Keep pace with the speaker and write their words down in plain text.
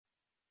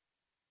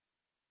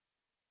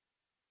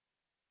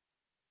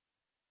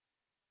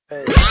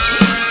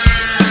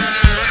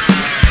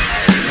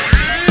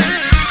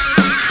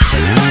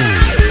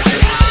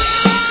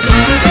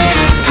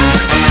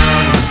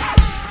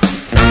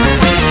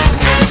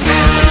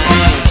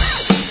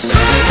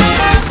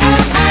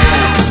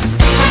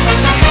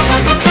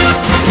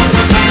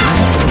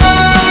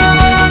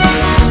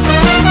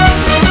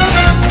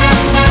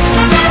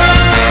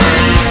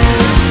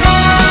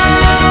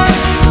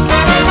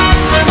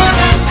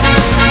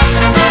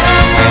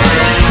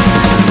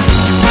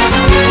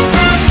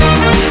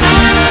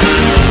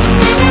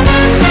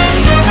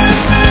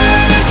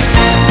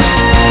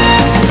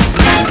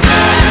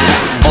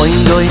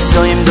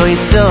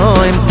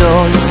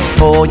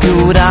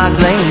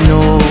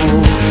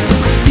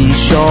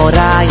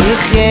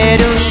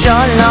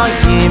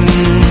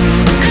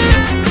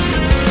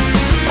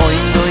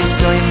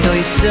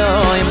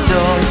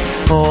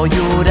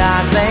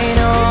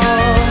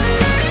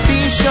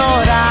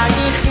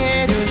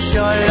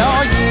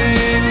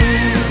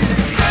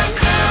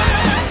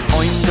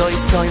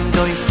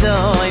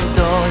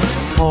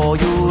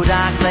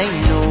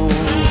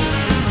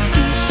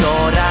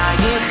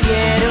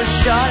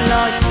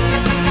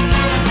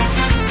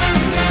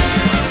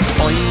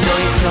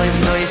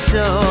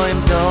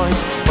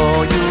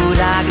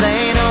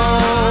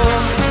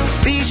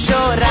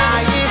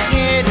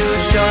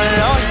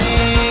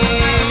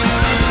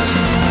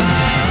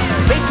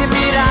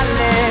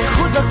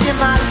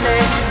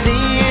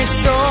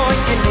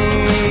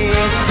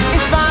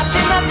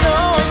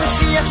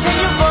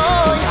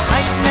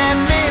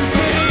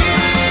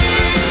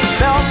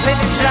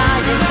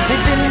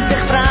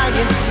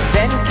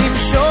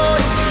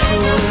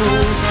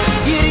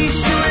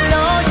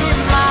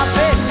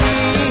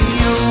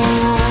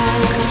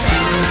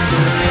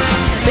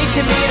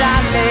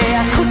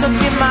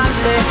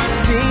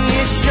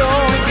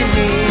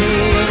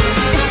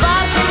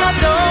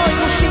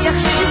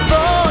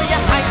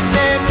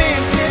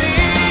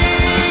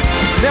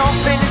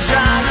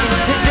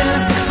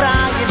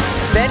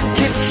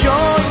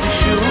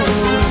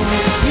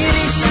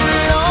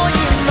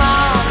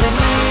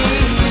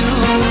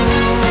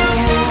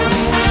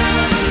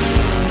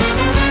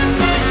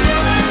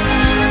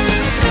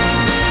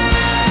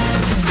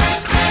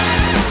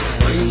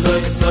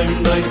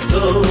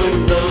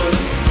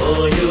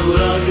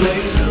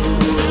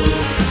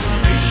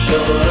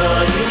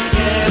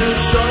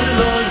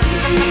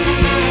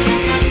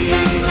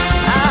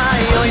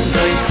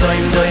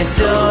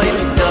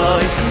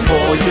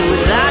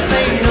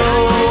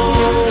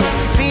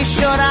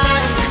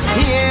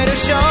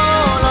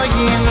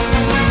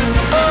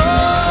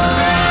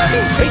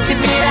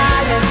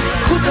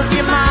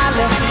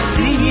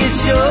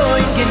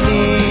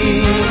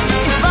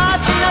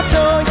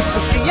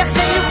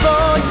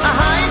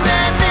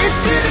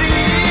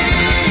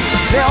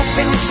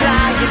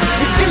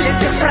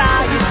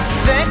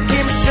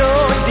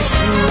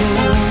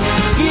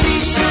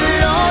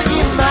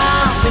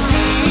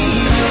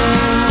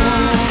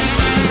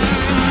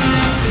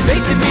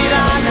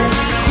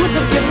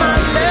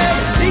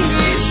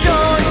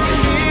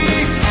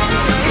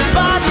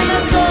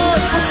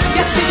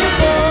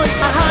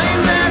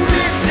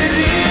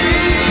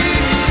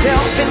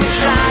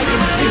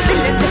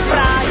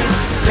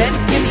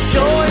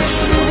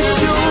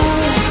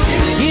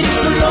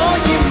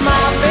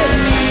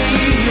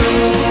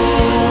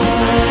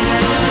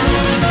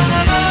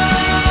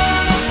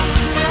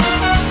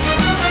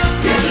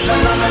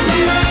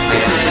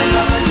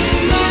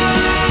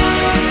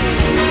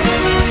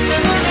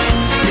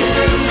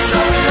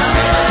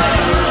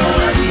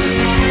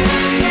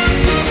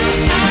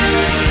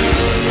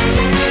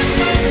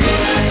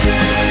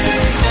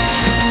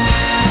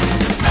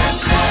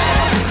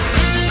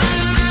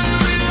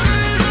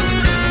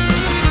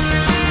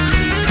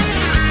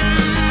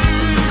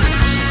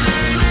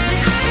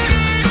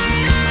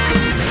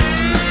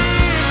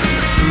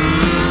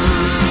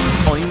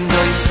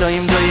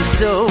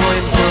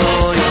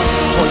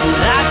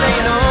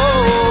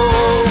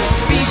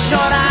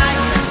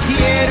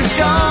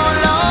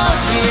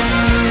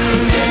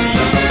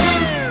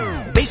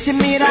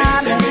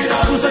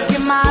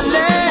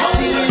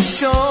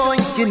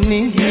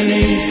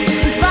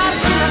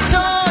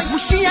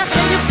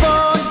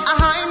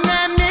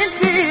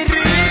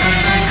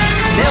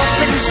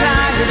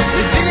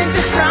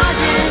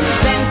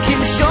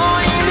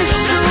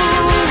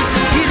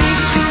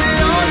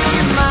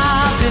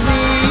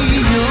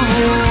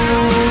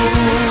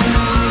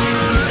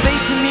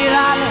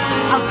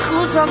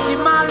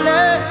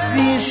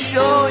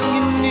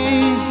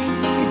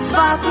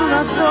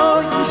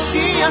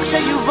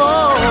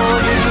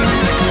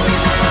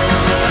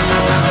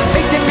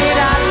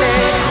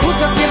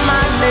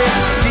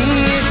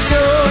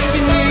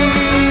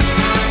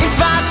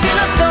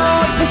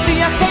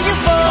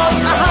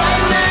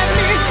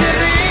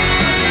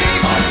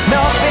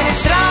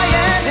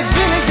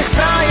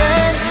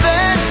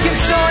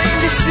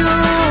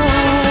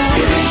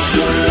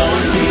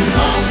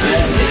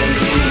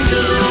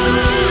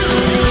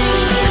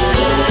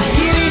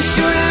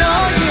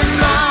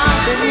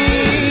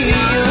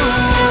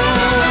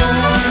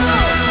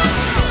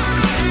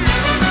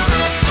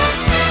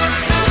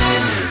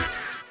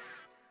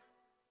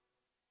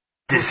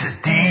This is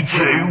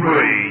DJ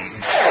Rays.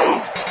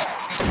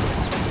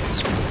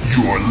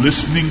 You are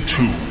listening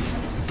to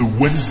the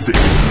Wednesday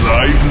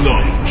Live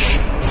Lunch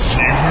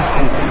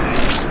Z-Report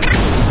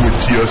with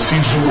Yossi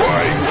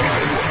Zweig.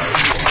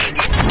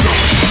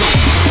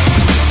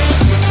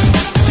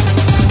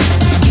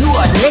 You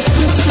are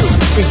listening to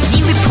the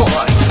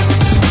Z-Report.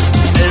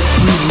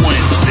 Every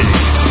Wednesday,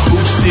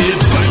 hosted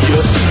by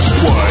Yossi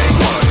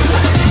Zweig.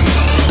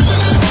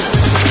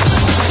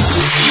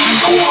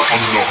 On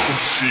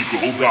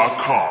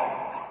NachumSegal.com.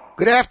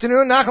 Good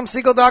afternoon,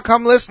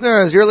 NachumSegal.com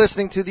listeners. You're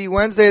listening to the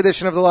Wednesday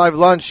edition of the Live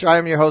Lunch. I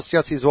am your host,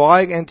 Yossi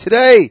Zweig, and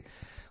today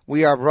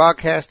we are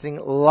broadcasting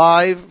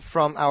live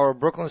from our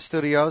Brooklyn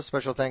studios.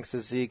 Special thanks to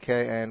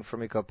ZK and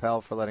Fumiko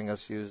Pell for letting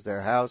us use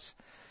their house.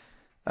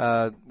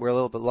 We're a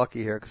little bit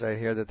lucky here because I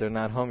hear that they're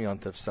not home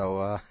yontif,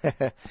 so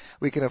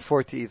we can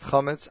afford to eat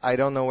chametz. I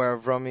don't know where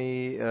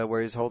Avrami,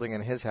 where he's holding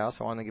in his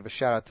house. I want to give a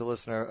shout out to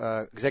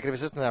listener, executive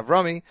assistant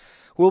Avrami,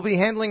 who will be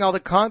handling all the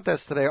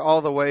contests today,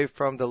 all the way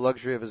from the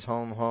luxury of his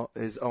own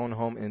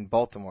home in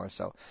Baltimore.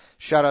 So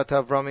shout out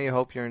to Avrami.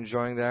 Hope you're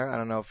enjoying there. I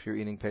don't know if you're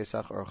eating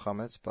Pesach or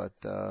chametz, but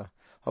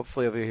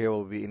hopefully over here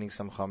we'll be eating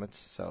some chametz,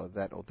 so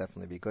that will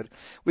definitely be good.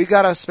 We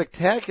got a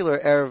spectacular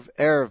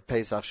Erev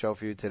Pesach show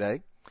for you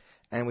today.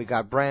 And we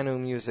got brand new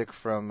music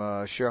from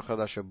Shir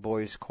Chadasha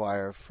Boys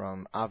Choir,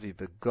 from Avi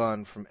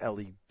Begun, from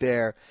Ellie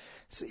Bear,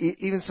 so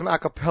even some a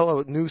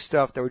cappella new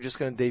stuff that we're just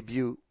going to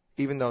debut,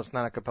 even though it's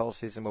not a cappella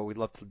season, but we'd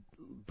love to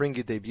bring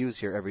you debuts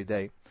here every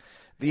day.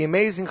 The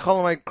amazing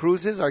Cholomite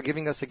Cruises are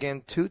giving us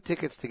again 2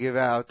 tickets to give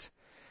out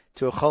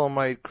to a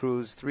Cholomite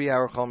cruise,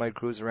 3-hour Cholomite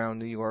cruise around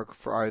New York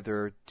for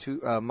either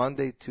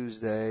Monday,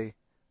 Tuesday,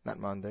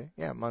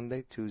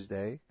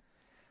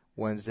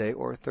 Wednesday,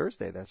 or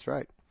Thursday. That's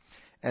right.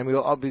 And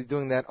I'll be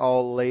doing that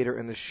all later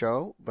in the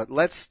show. But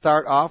let's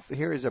start off.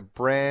 Here is a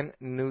brand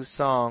new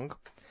song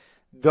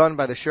done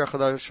by the Shir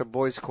Chadasha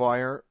Boys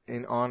Choir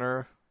in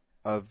honor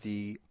of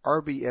the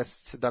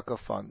RBS Tzedakah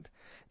Fund.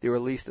 They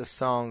released a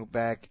song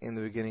back in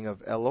the beginning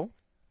of Elul,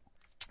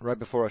 right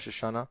before Rosh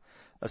Hashanah,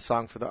 a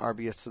song for the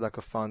RBS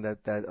Tzedakah Fund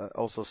that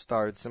also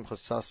starred Simcha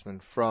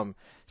Sussman from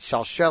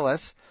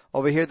Shalsheles.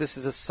 Over here, this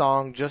is a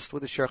song just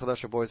with the Shir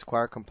Chadasha Boys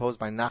Choir, composed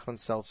by Nachman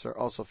Seltzer,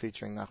 also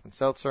featuring Nachman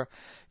Seltzer.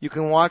 You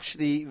can watch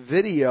the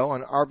video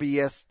on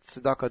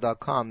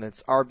rbstzedakah.com.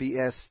 That's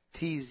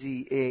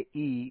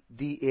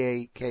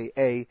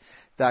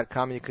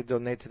rbstzedakah.com. You can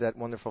donate to that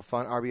wonderful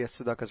fund.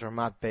 RBS Tzedakah's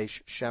Ramat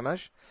Beish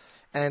Shemesh.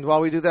 And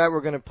while we do that,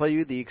 we're going to play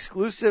you the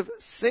exclusive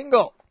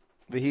single,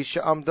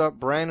 V'hisha Amda,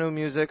 brand new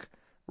music,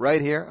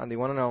 right here on the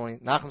one and only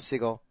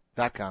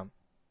NachumSegal.com.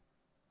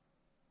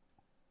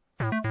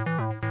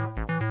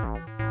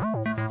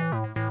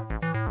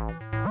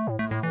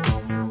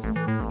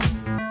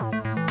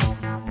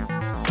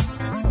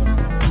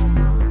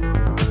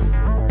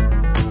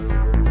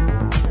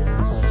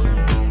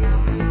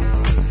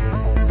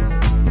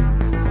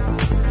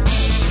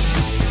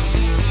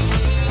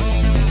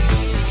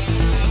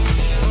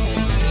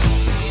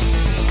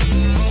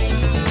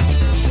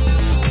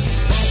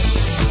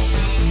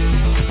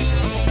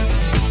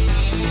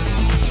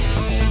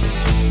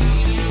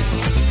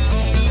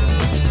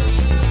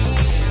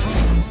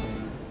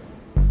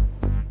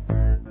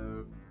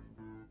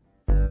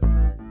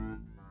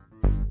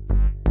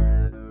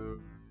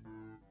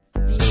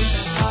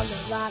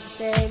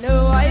 Say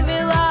no, I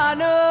will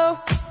no.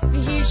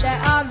 He say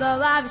on the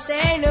live.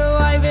 Say no,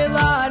 I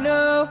will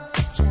no.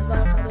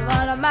 Shalom,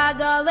 Chavavara,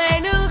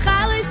 Madalenu,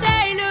 Chali,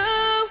 say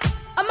no.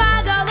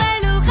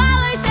 Madalenu,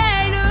 Chali,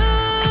 say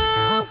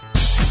no.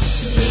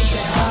 He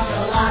say on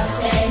the live.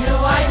 Say no,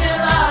 I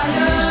will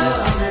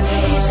no.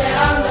 He say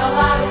on the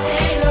live.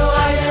 Say no,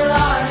 I will no.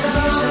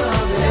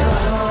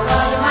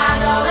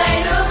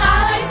 Madalenu,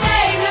 Chali,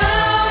 say no.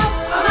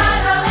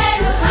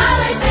 Madalenu,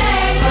 Chali,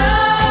 say no.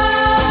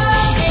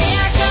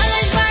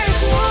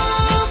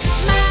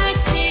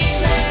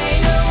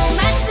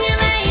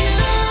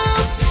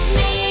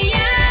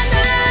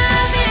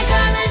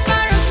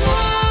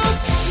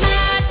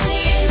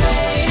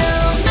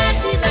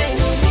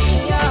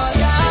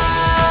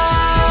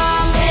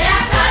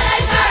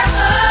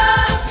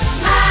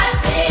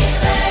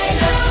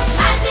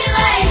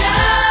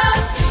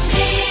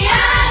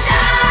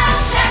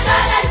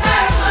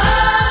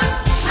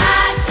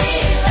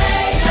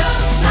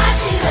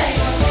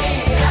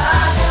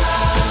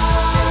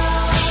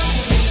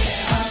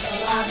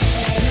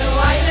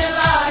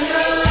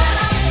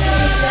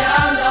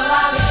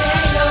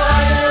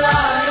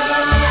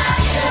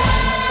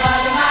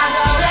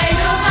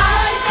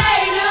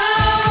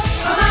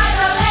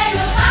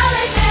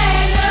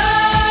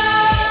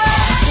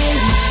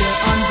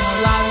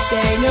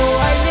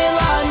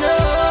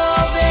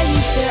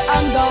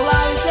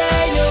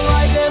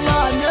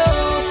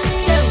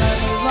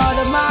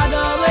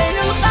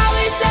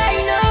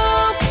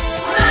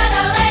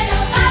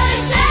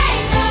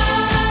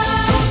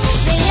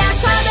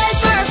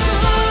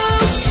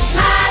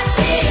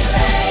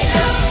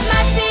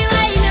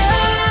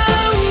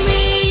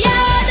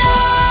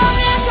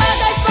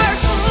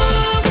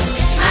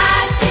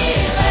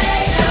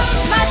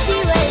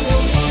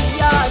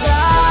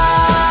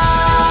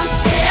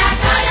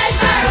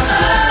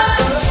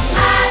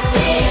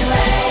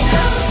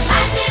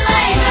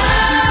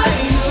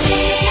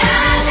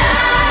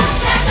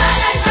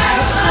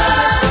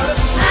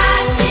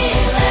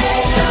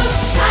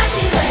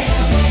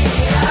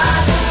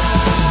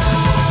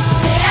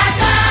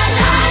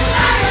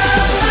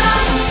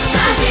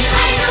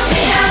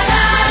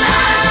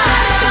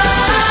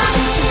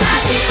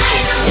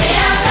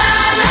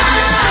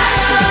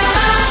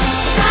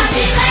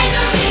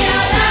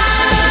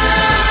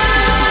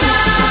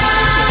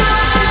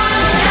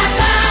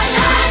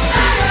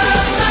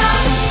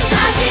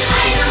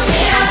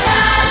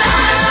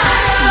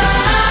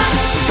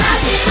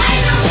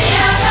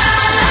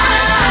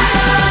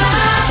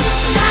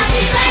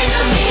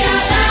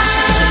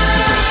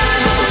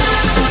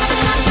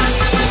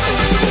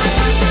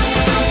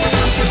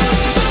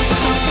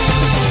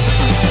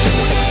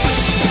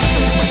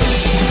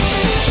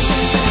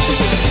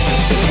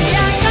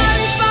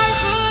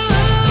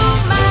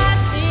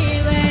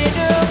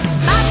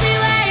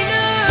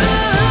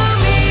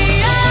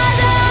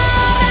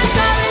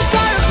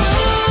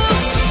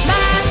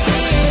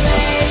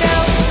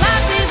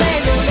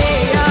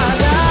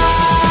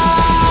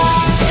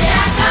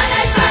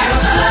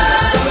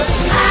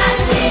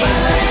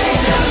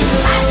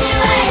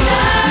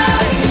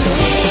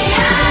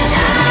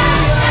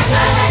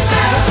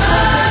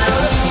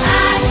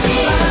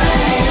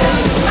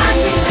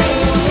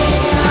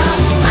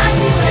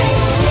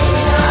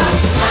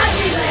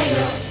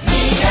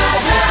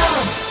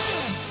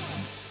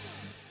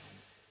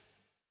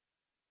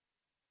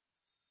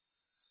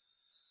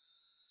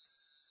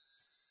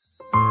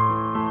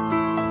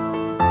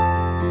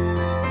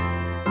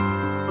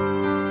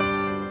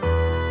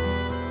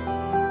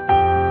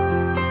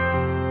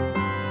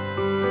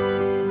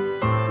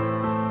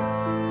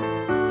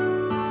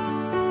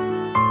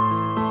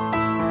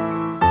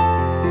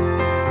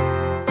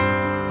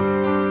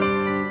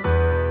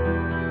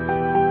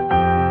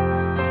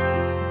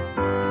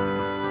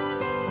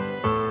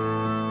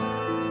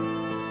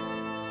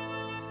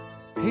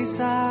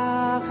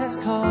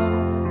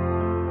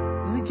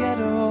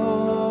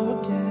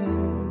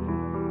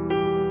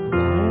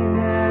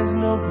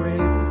 no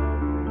grape,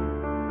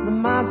 the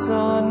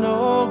matzah no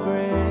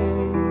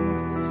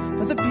grain.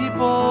 But the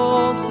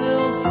people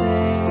still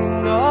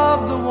sing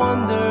of the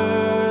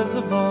wonders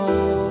of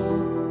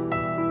old.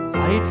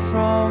 Flight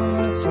from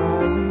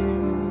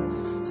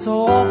Mitzrayim, so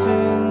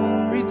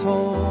often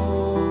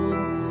retold.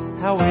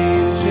 How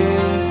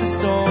ancient the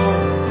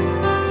story,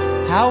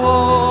 how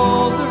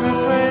old the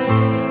refrain.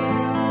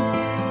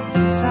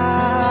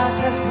 Pesach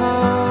has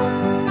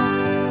come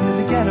to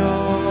the ghetto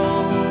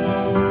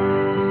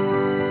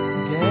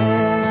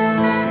again.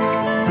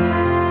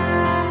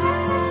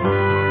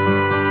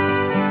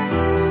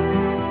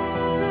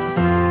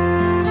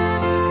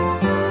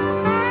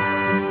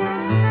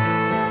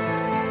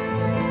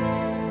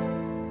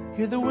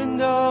 Here the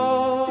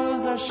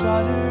windows are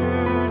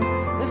shuttered,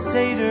 the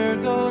Seder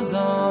goes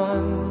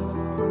on.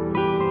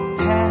 The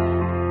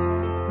past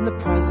and the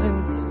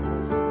present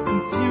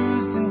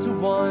confused into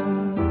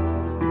one.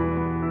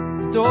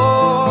 The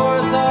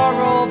doors are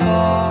all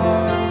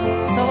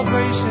barred,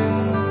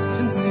 celebrations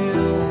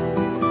concealed.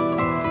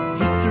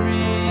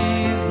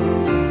 History's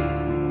new,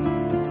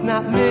 it's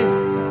not myth,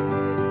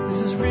 this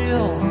is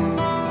real.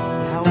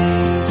 How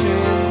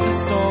ancient the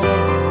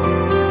story,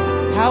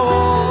 how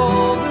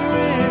old the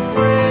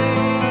refrain.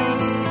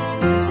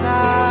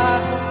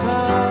 Pesach has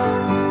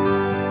come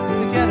to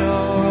the ghetto.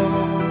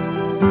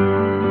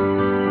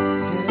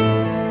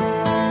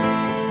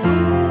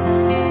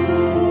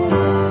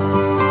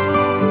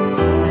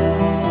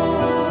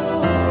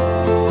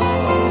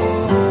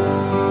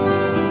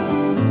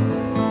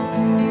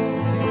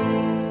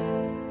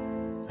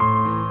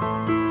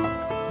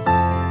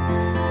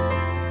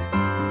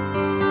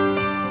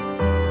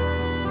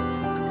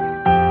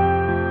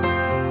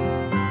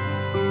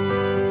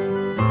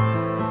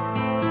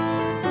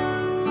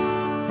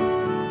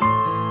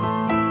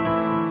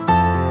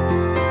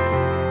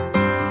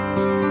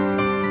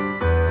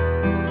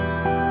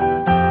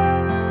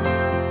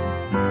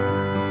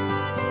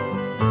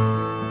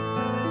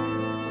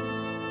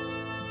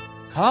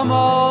 Come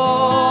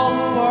all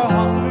who are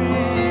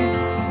hungry,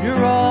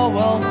 you're all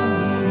welcome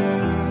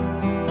here.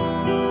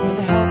 Where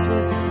the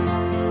helpless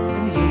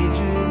and the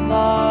aged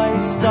lie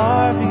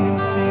starving in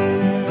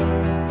fear.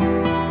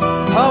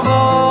 Come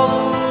all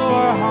who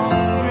are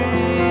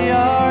hungry,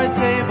 our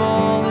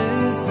table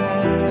is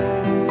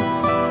bare.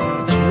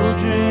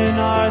 Children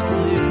are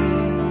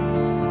sleeping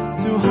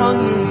through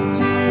hunger and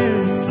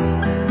tears.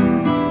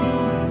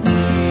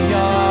 We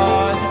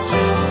are the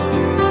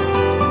children,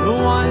 the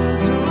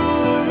ones who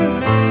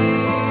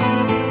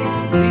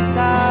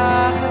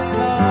Pesach has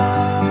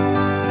come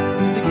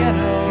to the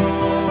ghetto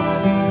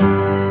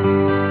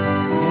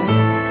again.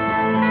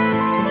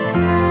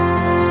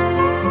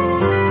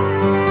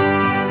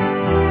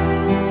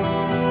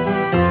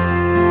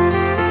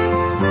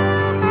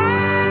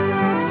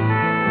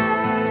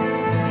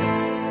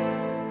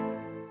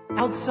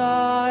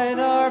 Outside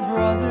our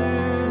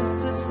brothers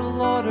to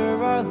slaughter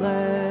are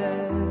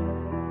led,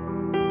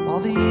 while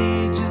the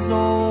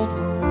ages-old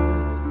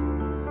words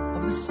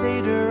of the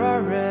Seder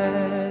are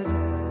read.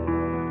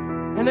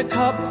 And a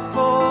cup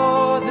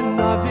for the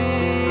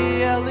Navi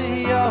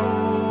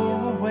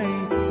Eliyahu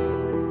awaits,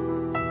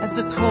 as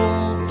the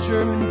cold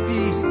German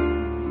beast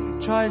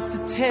tries to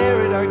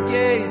tear at our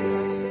gates.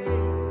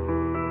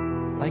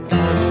 Like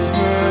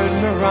conquered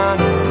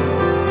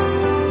Maranos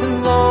in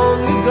long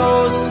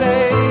ago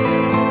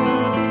Spain,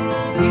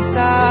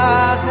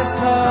 Pesach has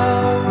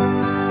come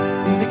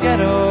to the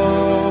ghetto.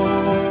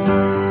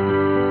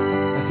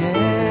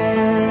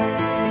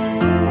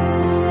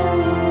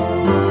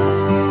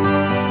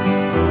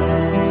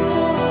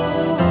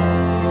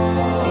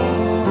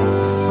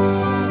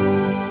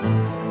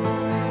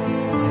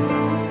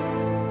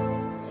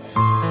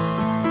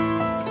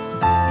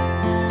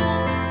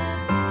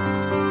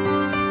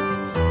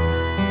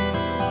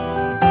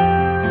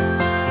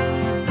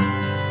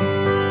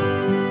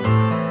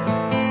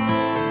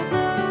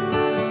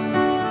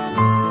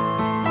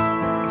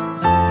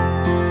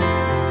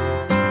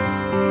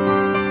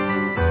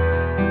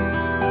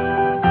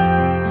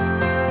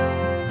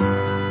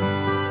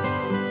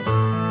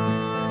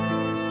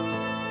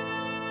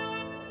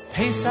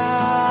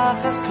 Pesach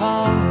has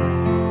come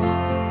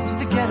to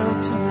the ghetto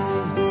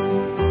tonight.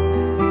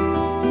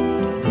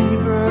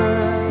 Neighbor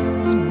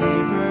to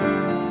neighbor,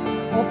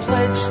 all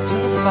pledged to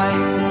the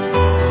fight.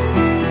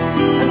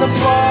 And the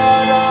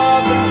blood of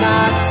the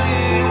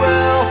Nazi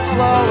will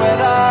flow at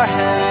our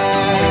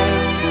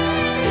hands,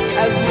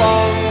 as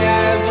long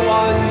as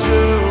one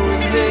Jew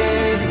in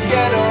this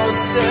ghetto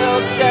still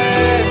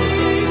stands.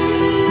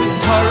 With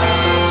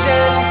courage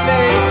and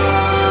faith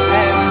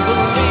and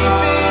belief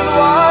in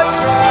what's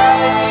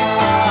right,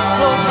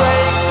 we'll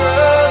break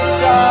through the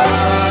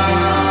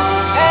darkness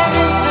and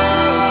into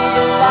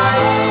the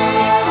light.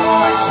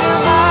 With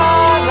Shema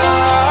on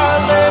our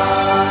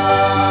lips,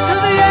 to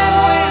the end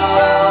we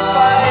will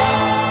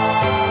fight.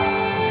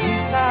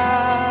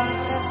 Pesach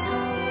has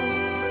come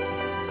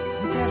to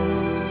the ghetto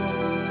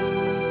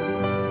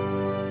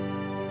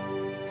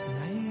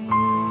tonight.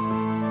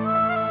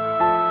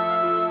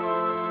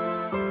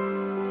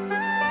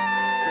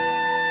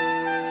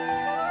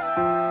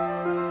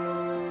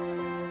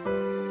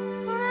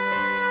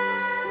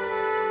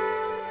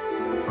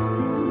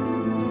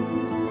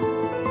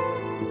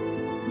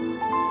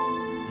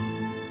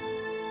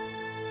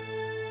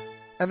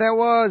 And that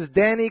was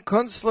Danny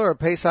Kunstler,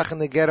 Pesach in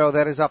the Ghetto.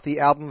 That is off the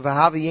album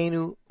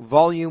Vahavienu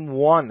Volume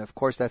 1. Of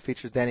course, that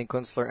features Danny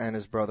Kunstler and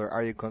his brother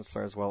Aryeh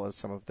Kunstler, as well as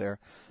some of their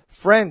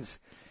friends.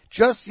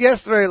 Just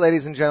yesterday,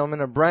 ladies and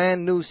gentlemen, a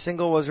brand new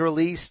single was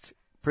released,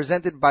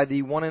 presented by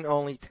the one and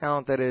only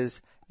talent that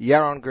is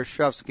Yaron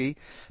Gershovsky.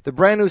 The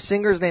brand new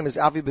singer's name is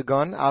Avi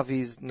Begun.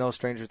 Avi's no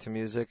stranger to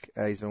music.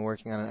 He's been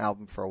working on an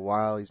album for a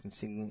while. He's been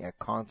singing at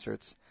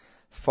concerts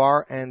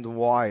far and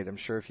wide. I'm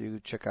sure if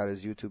you check out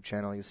his YouTube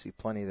channel, you'll see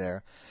plenty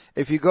there.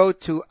 If you go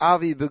to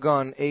Avi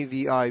Begun,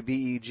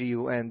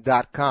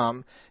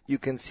 AVIBEGUN.com, you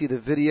can see the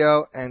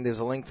video, and there's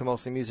a link to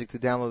Mostly Music to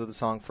download the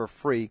song for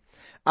free.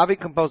 Avi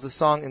composed a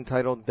song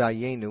entitled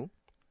Dayenu,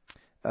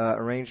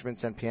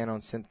 arrangements and piano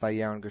and synth by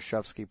Yaron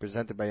Gershovsky,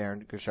 presented by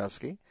Yaron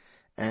Gershovsky.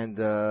 And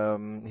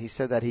he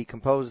said that he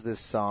composed this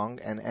song,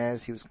 and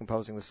as he was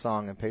composing the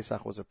song and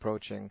Pesach was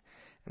approaching,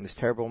 and this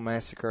terrible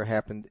massacre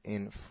happened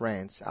in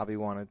France, Avi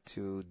wanted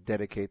to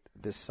dedicate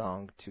this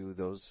song to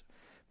those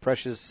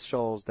precious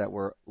souls that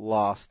were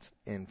lost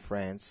in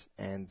France.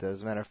 And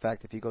as a matter of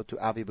fact, if you go to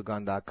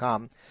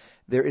avibegun.com,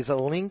 there is a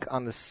link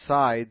on the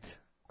side,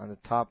 on the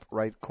top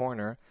right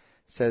corner,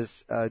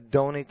 says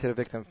donate to the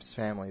victims'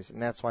 families.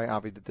 And that's why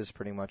Avi did this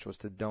pretty much, was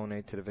to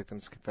donate to the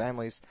victims'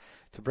 families,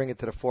 to bring it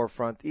to the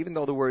forefront, even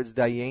though the words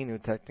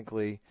Dayenu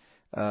technically,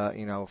 from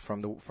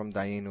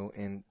Dayenu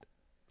in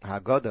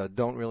Haggadah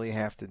don't really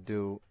have to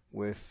do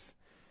with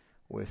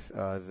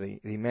the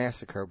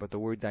massacre, but the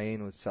word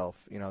Dayenu itself,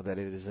 that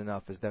it is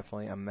enough, is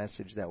definitely a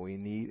message that we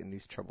need in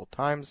these troubled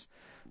times.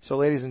 So,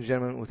 ladies and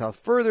gentlemen, without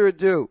further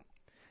ado,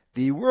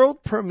 the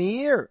world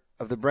premiere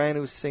of the brand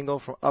new single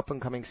from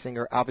up-and-coming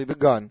singer Avi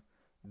Begun,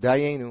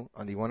 Dayenu,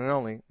 on the one and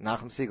only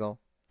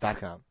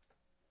NachumSegal.com.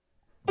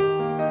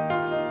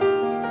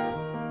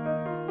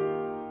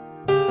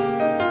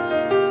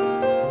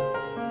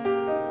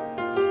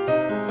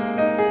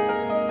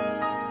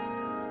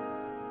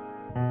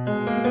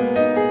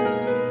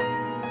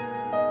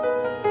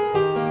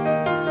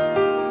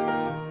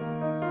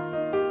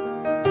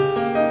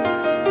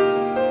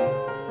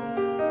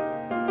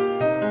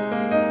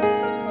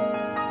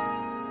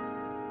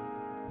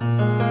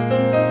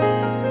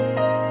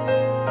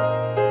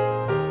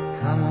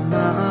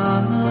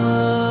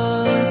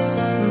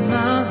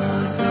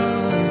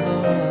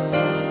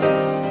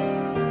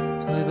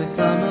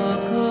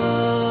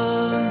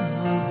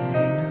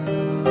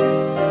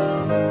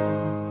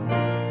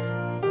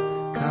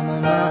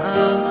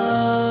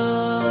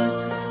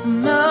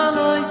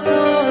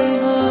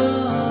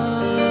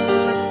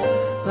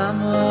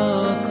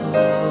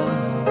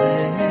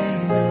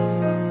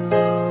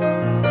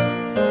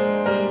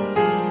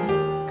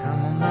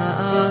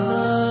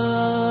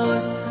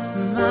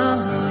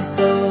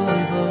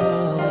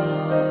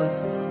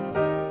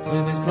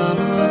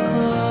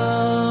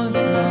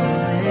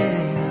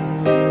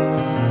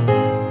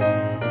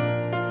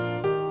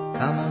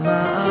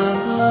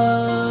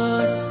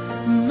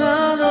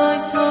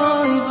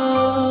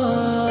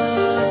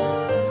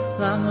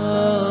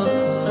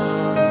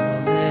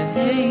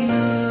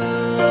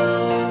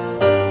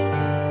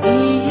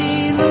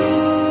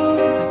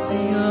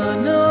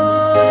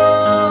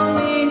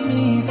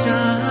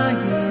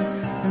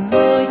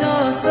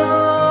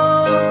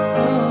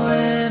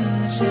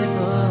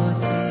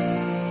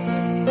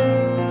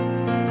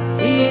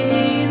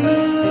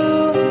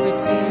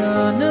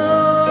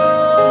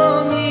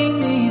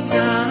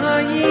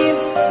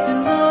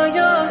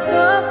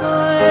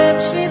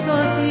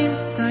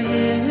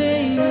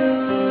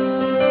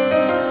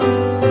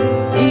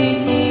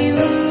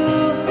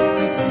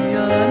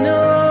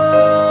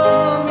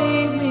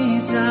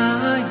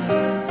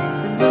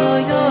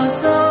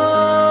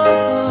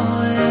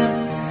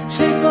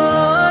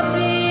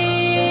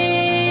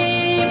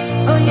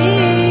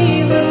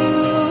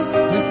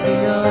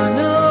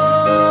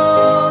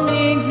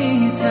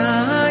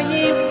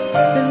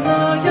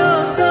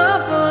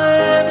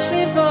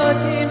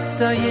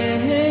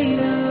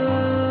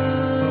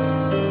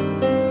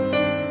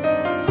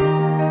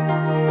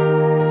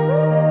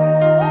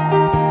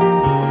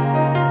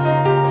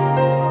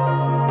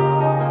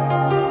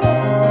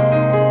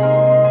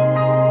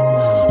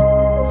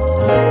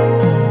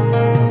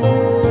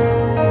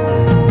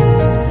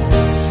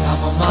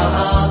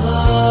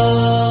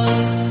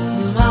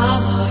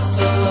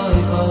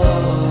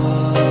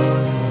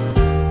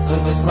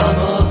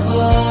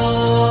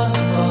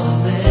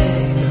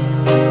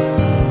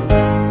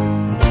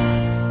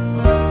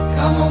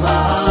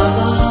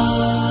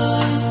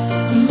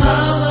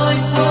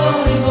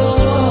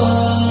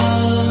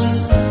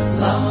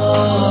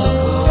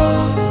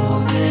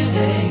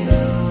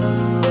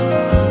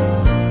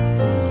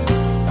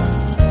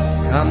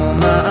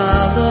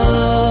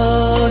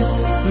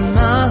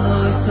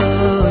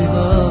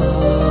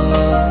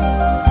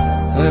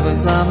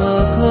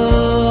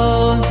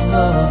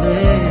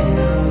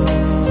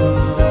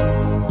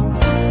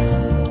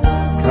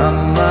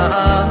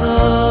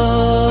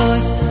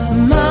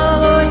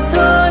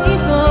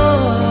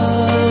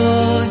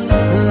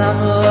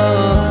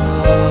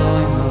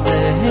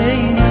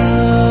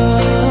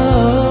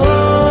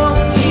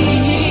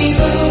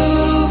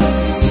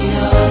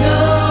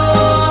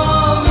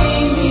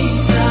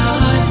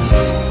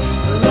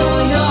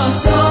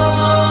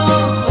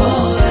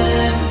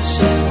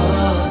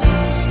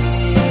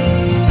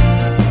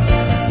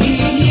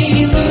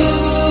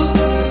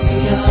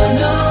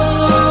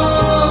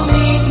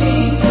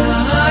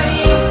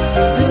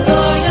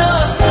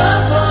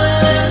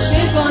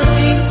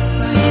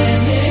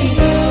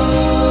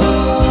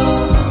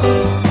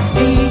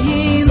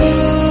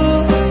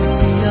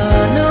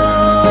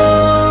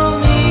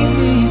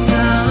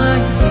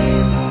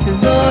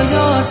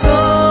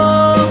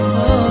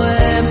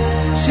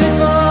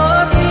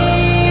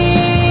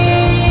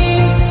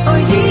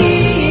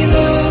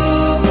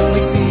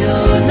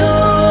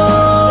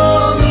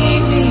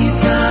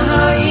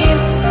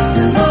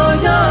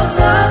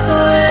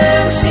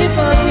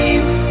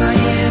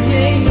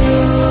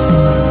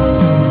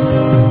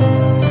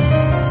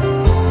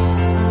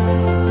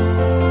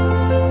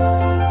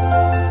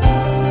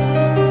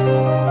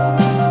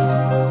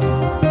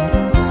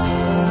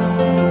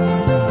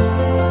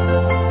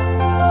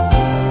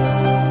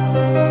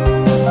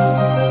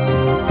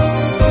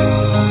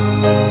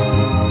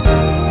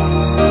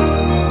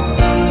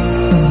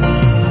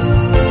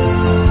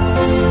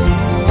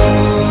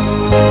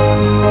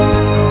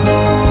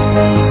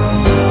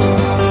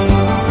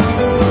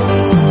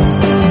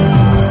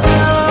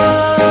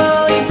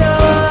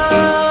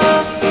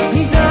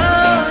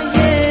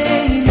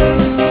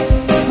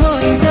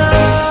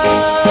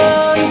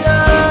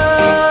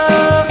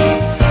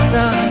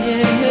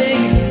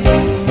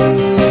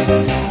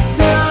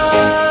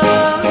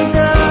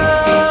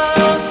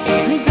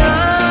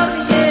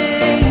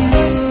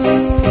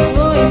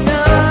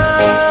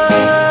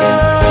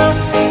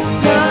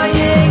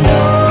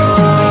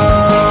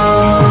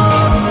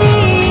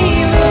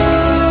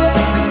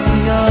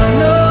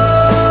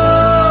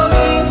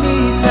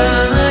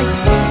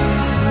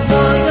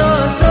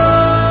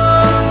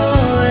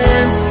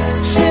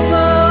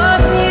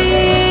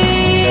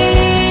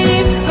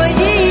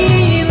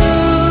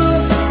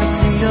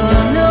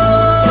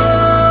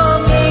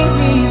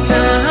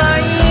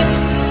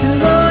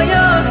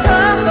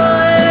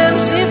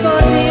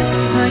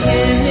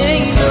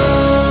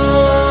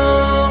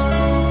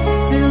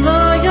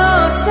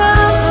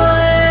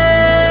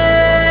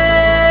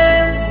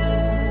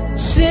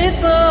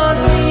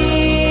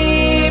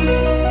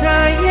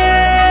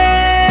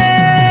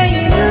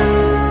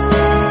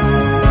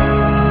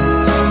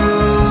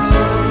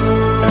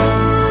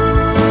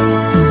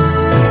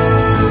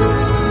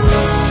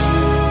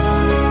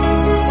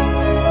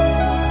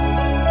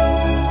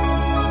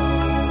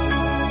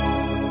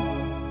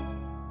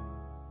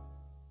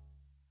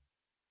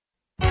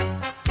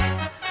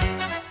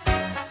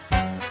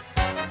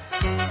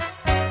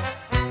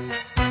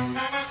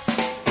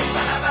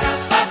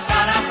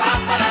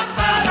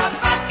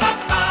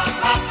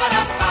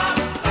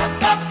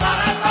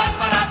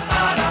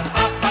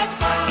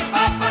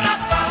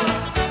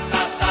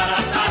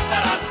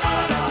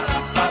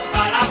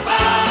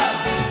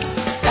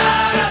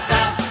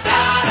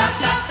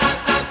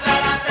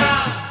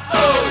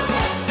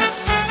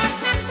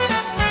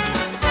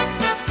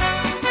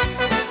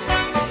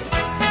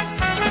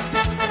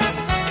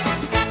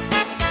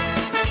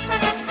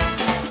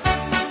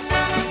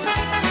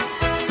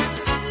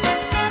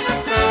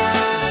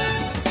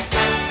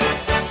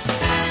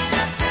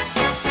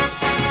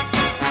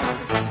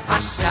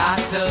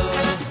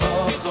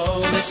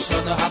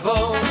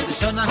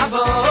 Shona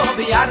habo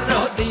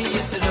biyaro di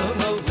yisro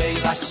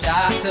veila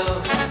shato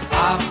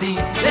avdi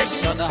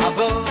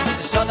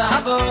Shona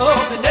habo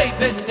bnei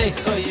bnei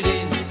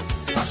choirin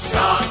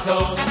shato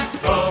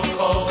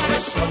koko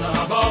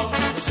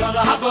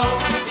Shona habo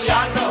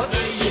biyaro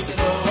di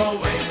yisro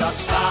veila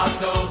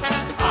shato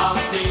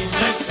avdi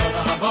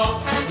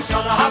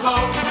Shona habo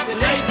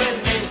bnei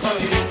bnei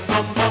choirin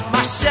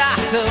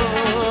shato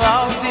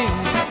avdi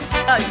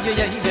ay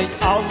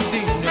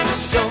avdi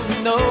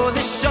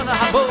Shona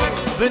habo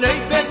bnei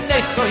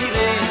bnei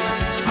choirin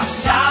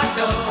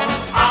shato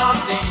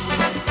avdi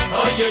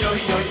oy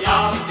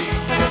avdi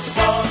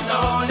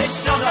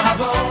Shona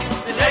habo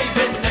bnei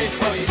bnei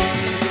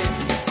choirin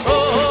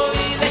oy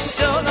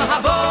Shona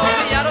habo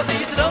yaro di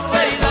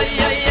Yisrael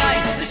ay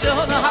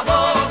Shona habo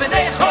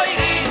bnei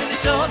choirin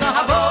Shona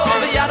habo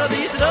yaro di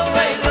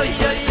Yisrael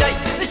ay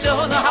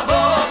Shona habo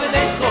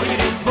bnei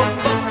choirin bum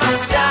bum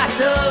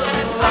shato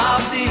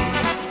avdi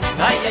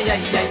ay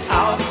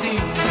avdi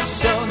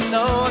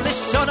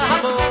Shona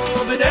habo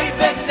bnei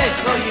bnei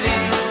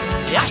choirin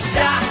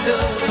yashto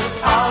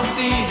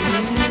avdi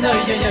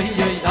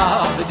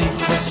avdi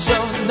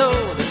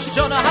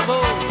Shona habo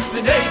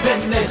bnei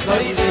bnei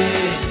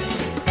choirin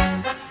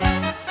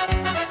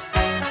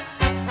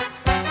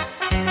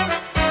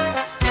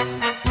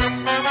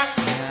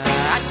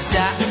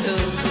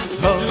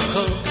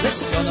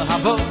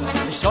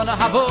Shona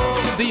habo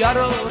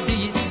biyaro di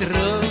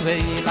Yisro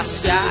veila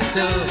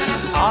shato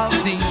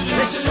avdi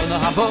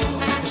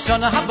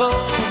Shona habo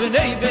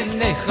bnei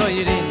bnei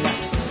choirin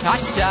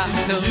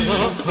shato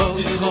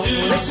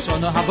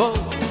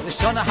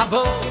Shona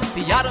habo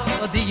biyaro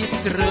di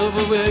Yisro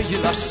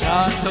veila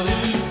shato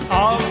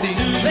avdi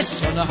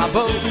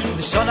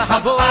Shona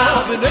habo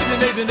bnei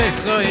bnei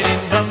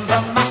choirin bam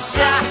bam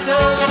shato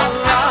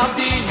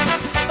avdi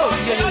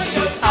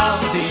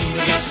avdi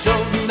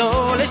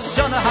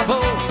Shona habo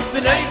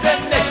bnei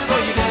bnei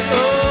choirin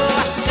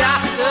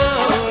shato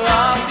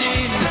avdi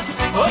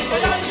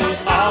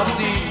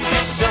avdi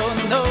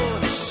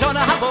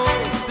Shona habo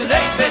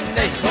bnei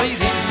bnei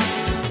choirin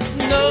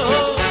no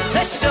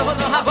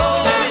Shona habo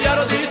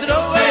yaro di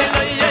Yisrael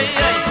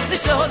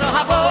Shona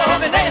habo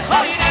bnei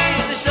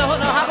choirin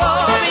Shona habo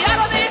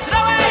yaro di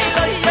Yisrael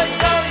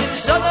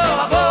Shona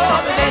habo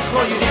bnei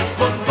choirin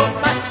bum bum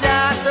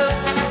shato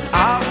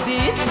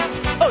avdi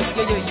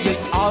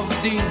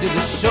avdi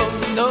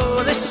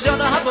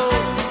Shona habo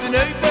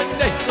bnei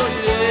bnei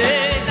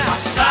choirin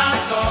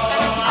shato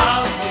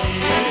avdi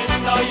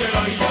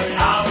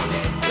avdi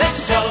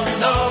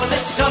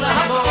Shona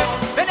habo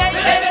bnei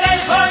bnei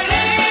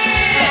choirin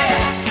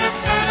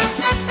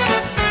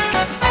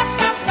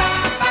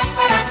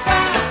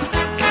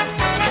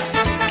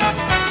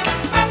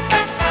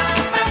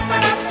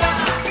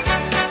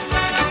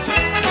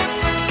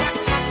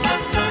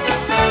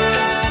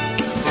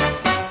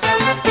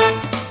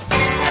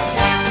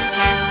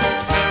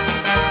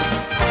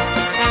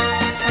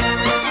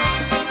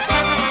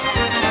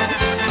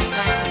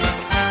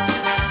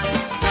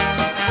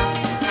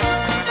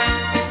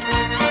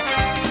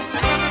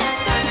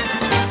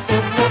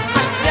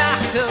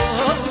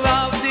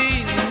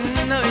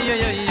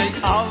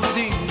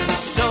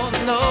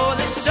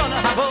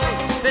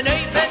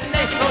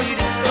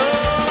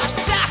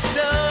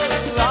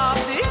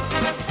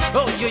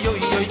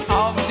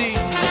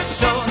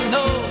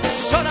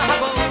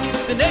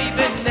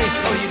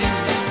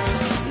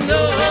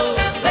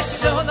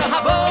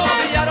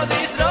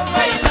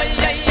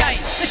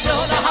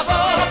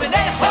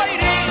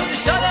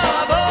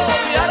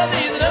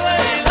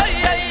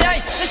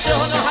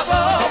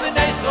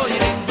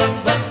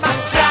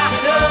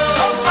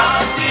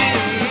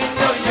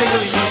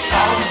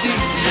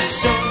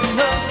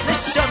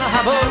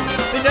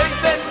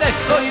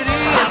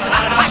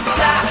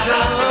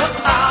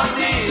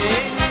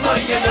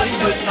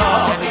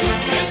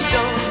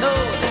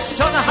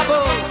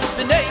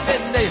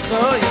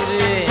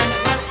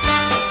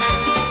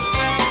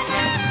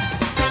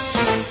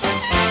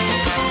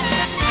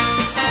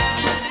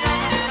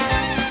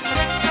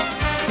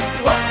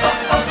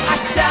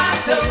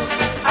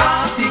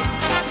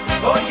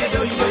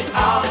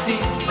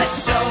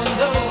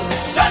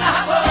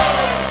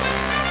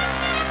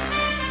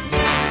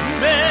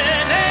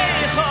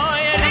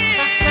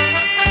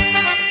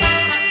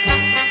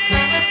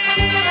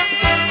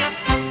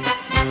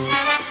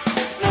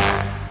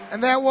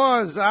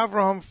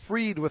Avraham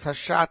Fried with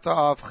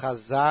Hashata of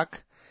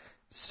Chazak.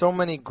 So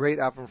many great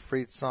Avraham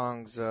Fried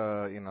songs,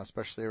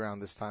 especially around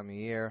this time of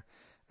year.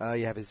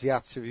 You have his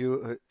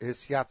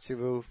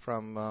Yatzivu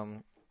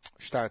from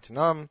Shtar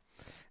Tanam,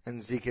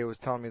 and ZK was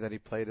telling me that he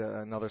played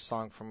another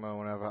song from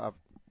one of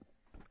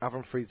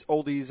Avraham Fried's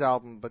oldies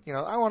album. But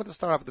I wanted to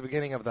start off at the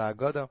beginning of the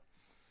Haggadah.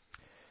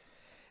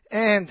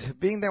 And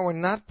being that we're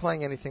not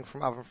playing anything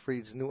from Avraham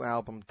Fried's new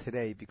album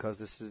today, because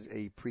this is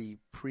a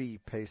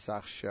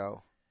pre-Pesach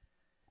show,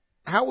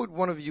 how would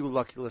one of you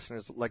lucky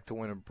listeners like to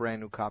win a brand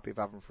new copy of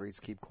Avraham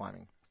Fried's Keep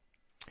Climbing?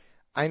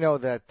 I know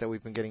that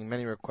we've been getting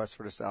many requests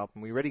for this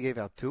album. We already gave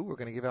out 2. We're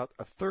going to give out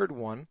a third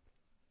one.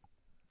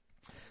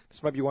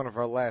 This might be one of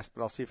our last,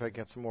 but I'll see if I can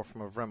get some more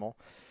from Avremel.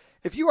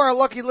 If you are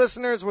lucky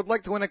listeners would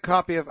like to win a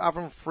copy of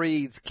Avram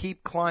Fried's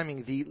Keep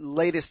Climbing, the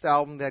latest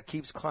album that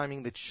keeps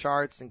climbing the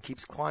charts and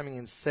keeps climbing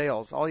in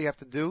sales, all you have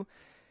to do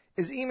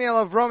is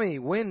email Avrami,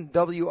 win,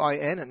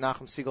 W-I-N, at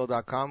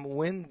NachumSegal.com,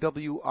 win,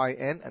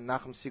 W-I-N, at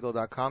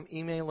NachumSegal.com,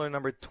 emailer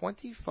number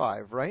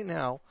 25. Right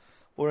now,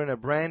 we're in a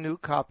brand new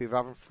copy of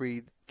Avram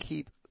Fried,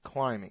 Keep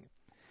Climbing.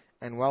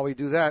 And while we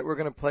do that, we're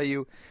going to play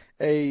you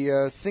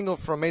a single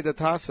from Meida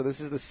Tassa.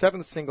 This is the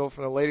 7th single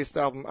from the latest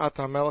album,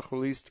 Ata Melech,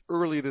 released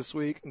early this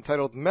week,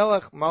 entitled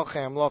Melech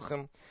Malchei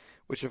Amlochim,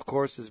 which of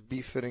course is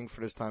befitting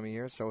for this time of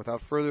year. So without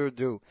further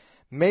ado,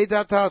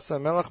 Meida Tassa,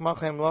 Melech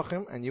Malchei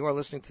Amlochim, and you are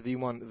listening to the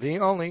one, the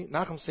only,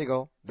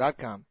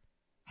 NachumSegal.com.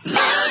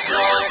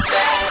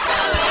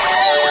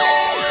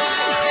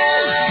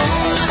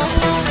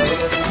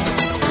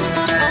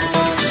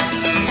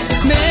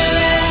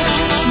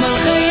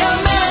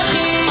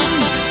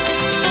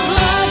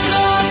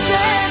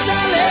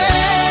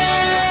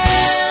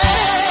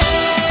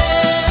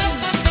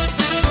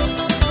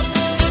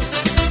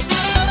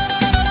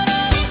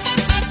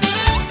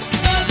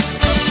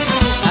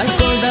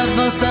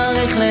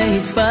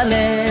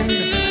 להתפלל,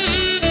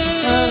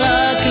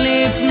 רק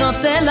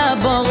לפנות אל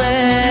הבורא,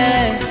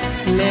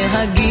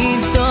 להגיד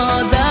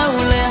תודה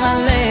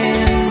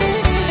ולהלל,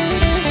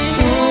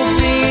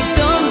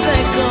 ופתאום זה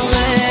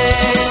קורה,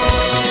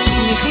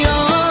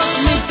 לחיות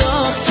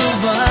מתוך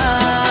תשובה,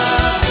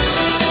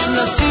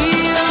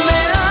 לשיר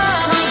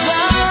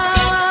מאהבה,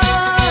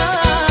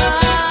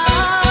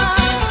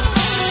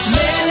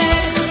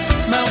 מלך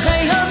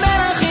מלכי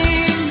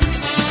המלכים,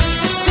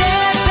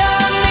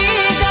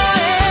 שתמיד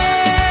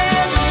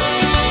אהב,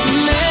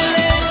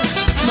 מלך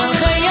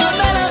מלכי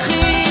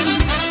המלכים,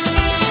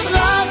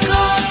 רק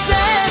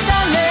רוצה את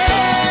הלב.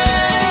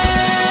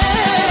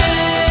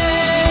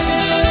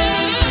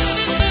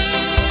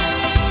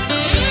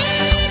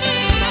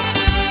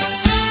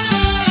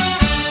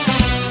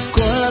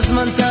 כל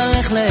הזמן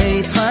צריך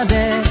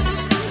להתחדש,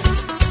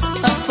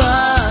 אף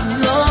פעם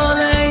לא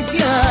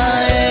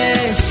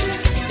להתייאש,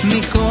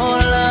 מכל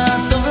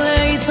הטוב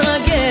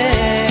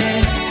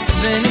להתרגש,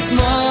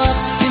 ולשמוח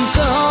עם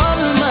כל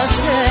מה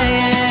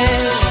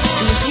שיש,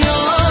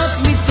 לחיות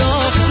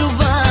מתוך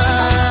תשובה,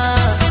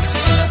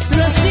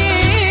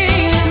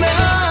 לשיר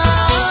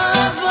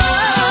מאהבה.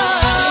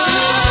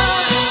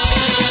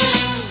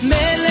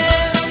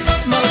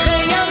 מלך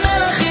מלכי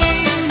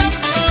המלכים,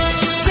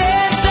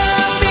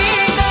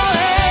 שתמיד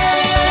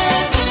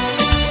אוהב,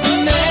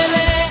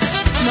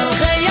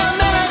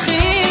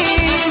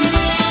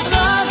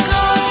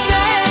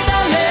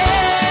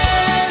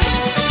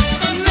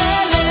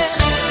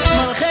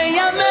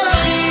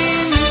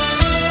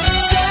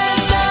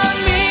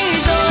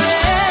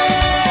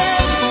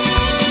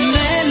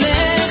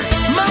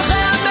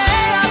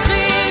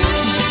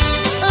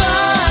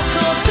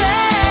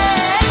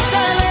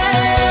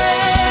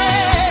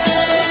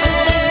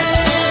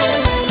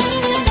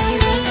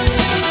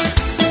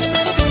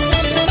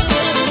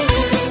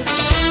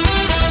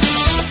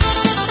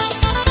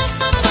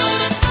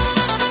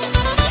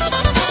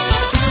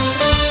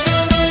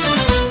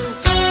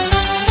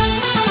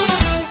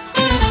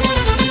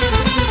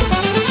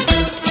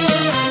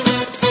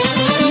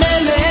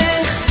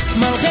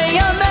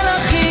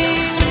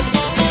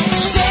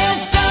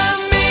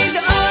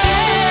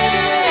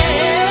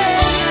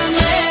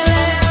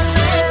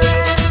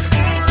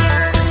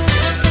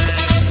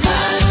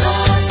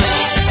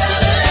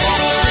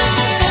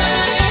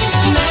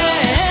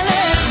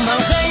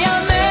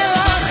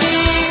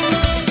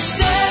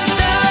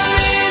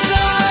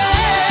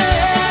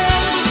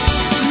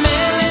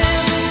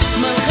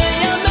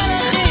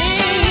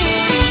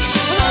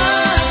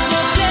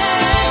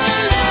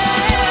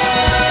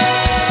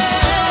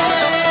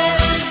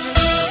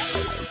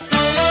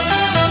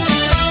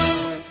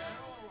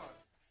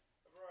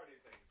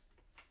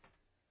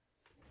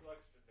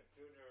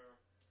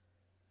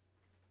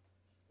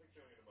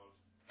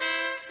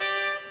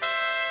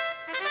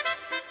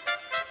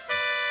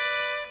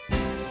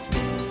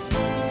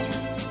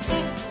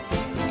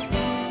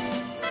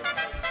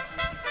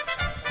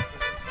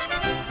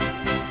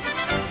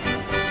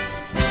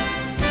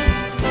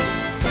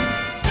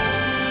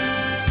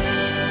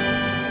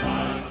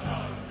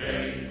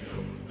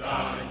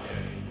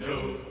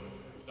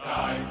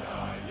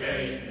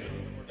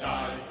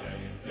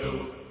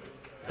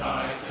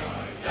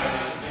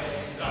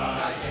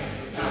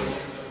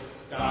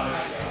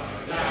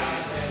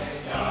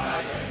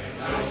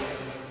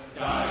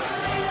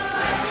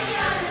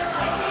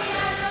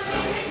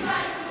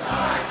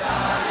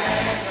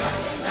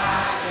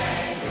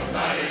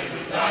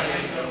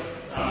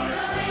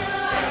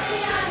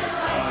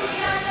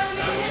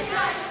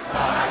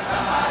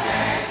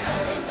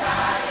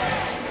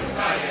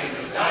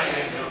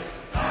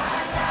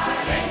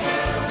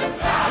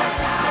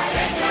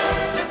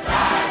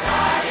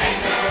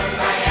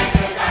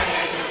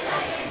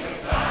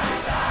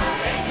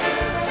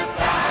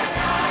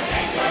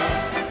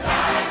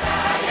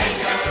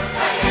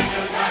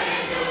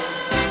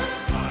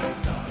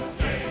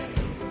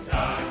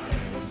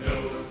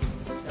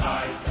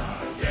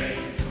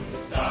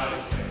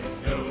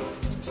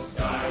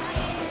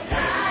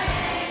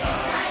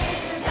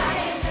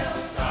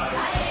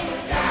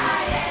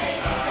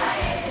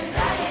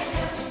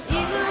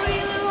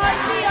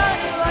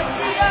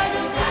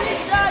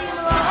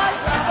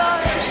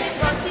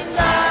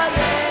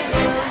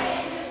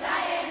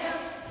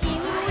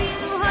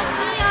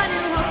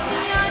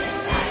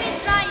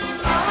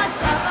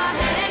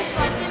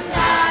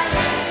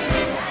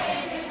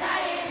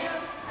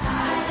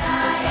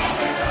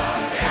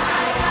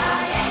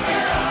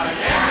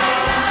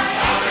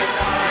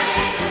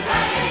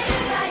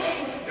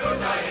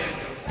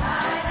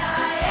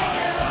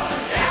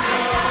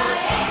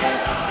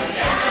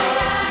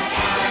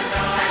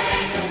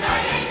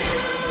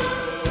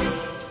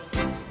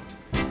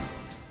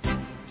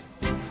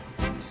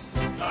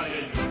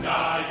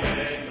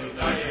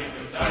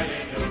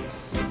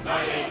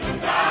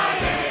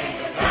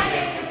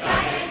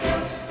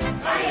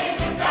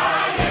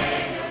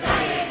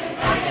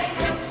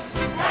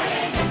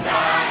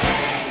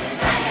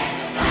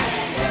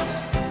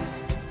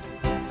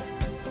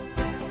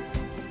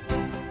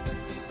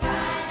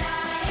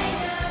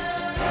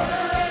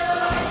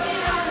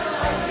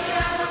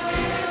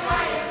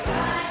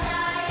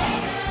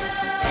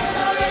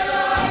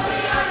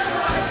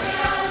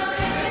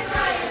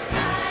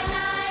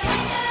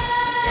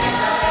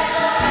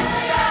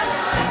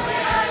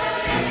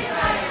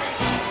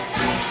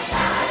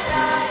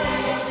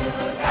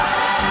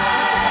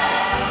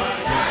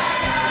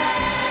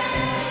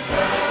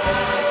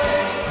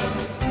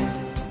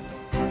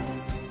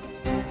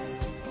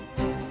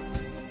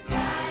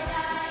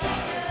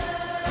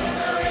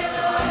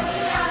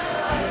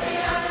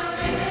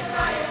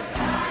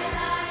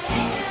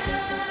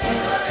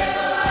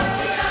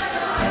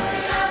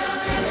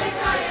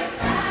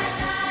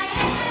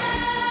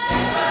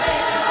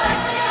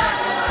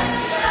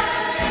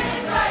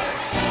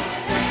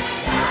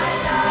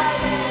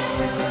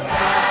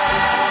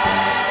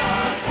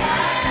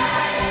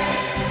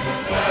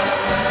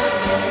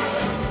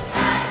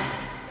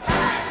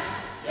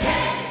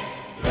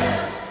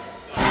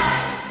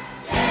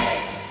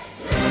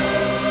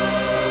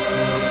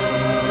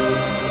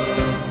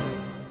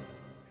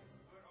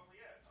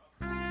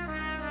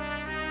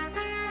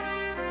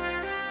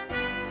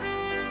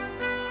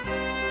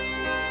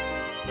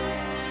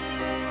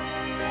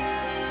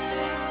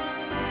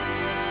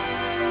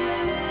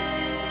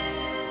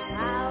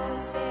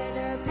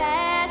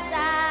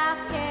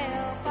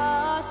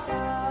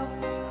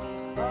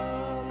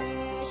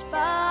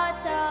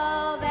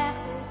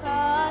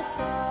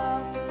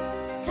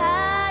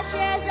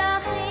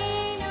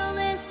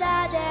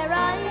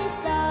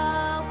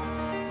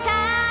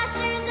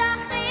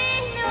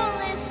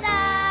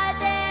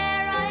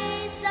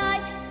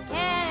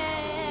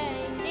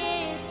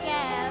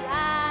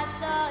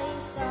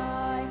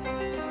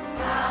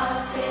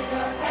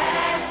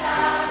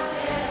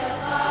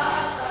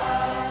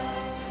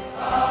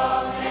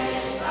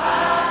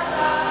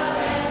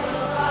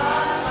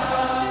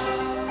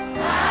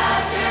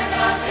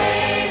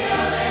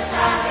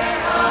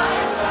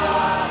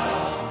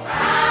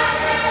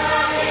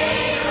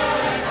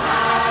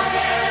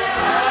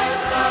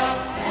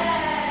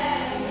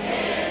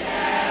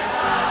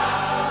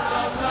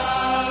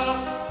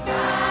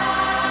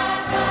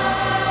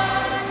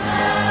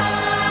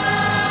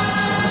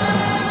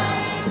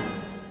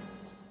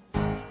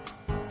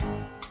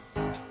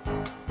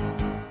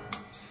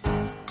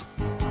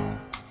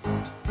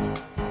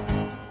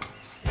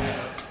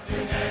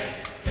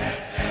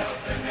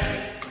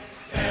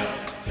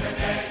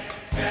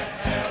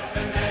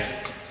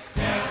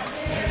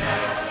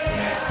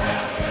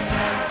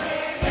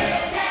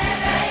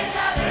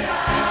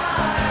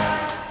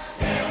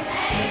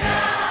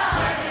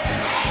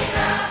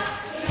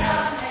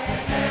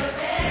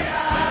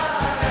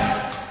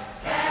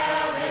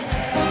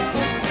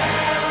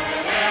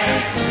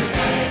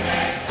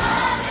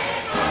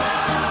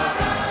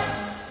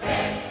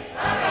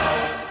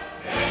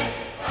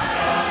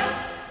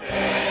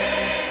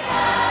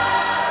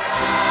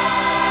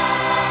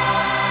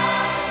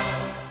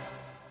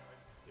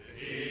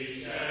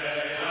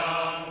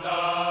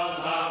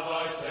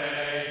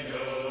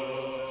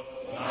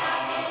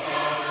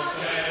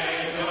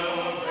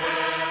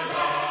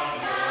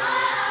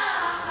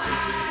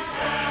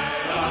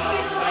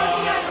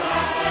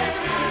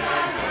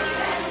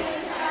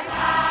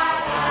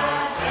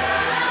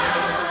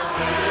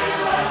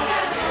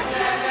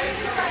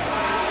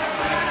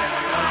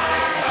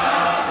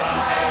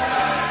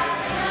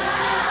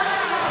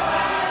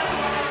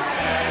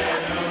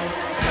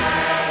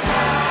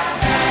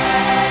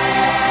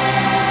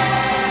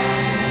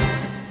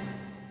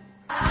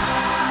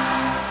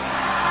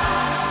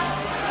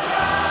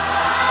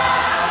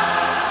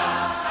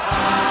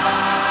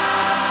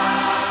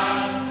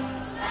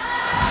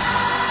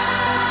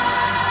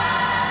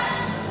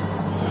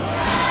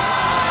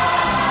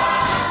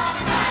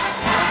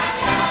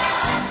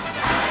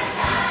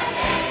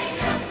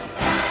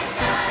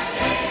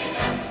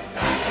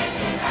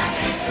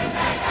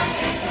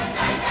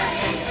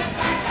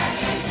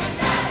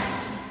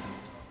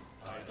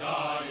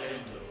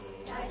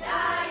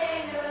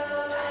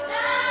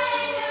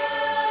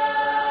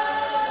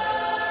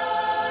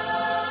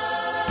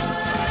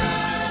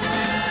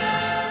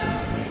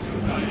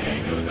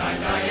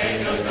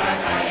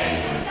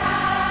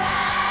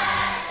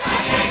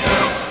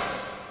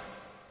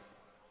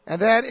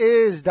 And that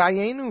is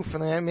Dayenu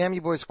from the Miami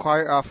Boys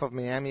Choir off of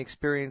Miami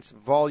Experience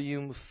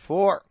Volume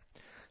 4.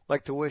 I'd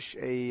like to wish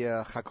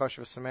a Chakosh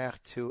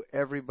V'Sameach to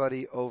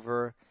everybody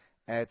over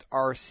at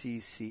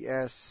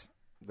RCCS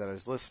that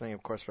is listening.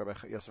 Of course, Rabbi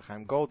Yosef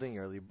Chaim Golding,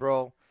 Yerli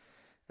Brol,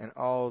 and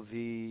all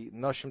the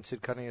Noshim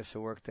Tzidkanias who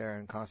work there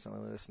and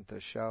constantly listen to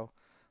the show.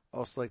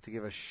 Also like to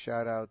give a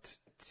shout out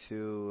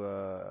to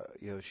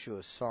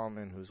Yoshua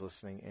Salman, who's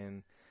listening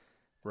in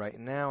right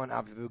now, and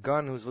Avi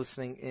Bugan, who's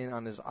listening in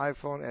on his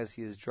iPhone as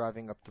he is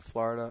driving up to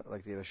Florida. I'd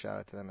like to give a shout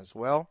out to them as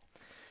well.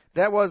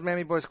 That was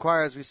Miami Boys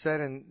Choir, as we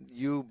said, and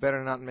you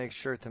better not make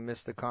sure to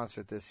miss the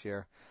concert this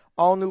year.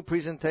 All new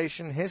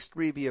presentation,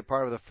 history be a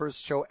part of the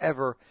first show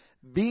ever,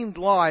 beamed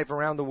live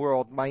around the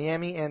world.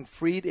 Miami and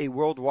Freed, a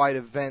worldwide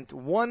event,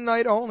 one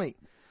night only.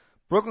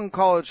 Brooklyn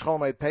College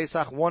Cholmei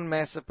Pesach, one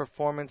massive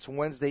performance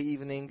Wednesday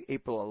evening,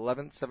 April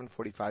 11th,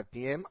 7:45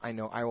 p.m. I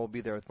know I will be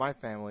there with my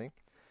family.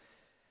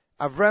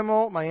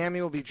 Avremel, Miami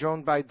will be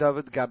joined by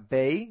David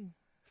Gabay,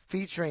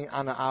 featuring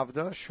Anna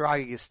Avda,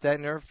 Shragi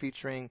Gestetner,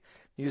 featuring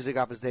music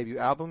off his debut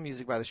album,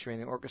 music by the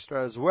Shirani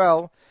Orchestra as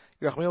well.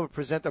 Yerachmiel will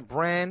present a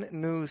brand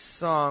new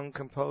song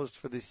composed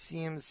for the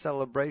Siyum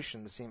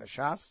celebration, the Siyum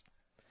Shas.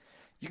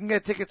 You can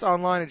get tickets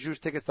online at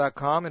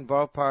JewishTickets.com, in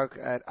Borough Park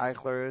at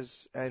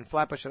Eichler's, and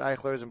Flatbush at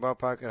Eichler's, in Borough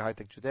Park at High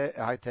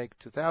Tech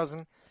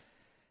 2000,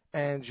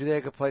 and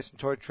Judaica Place and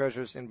Toy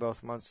Treasures in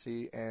both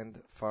Muncie and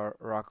Far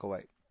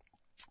Rockaway.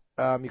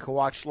 You can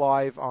watch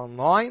live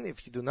online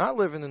if you do not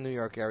live in the New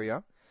York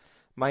area.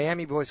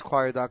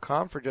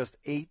 MiamiBoysChoir.com for just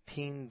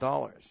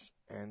 $18.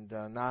 And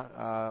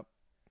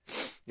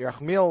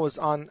Yerachmiel was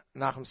on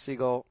Nachum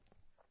Siegel,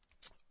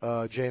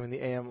 JM in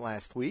the AM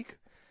last week.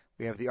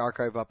 We have the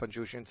archive up on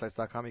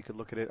JewishInsights.com. You could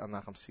look at it on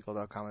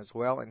NachumSiegel.com as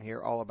well and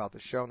hear all about the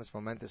show and this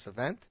momentous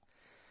event.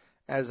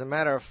 As a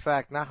matter of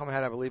fact, Nachum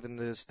had, I believe, in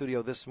the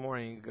studio this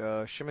morning,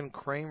 Shimon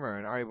Kramer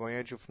and Ari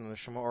Boyandrew from the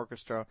Shema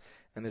Orchestra,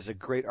 and there's a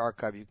great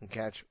archive you can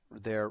catch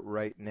there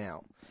right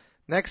now.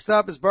 Next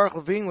up is Baruch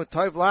Levine with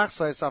Toiv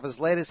Lachsais off his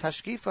latest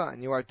Hashkifa,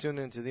 and you are tuned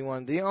into the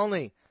one, the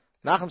only,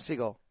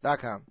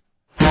 NachumSiegel.com.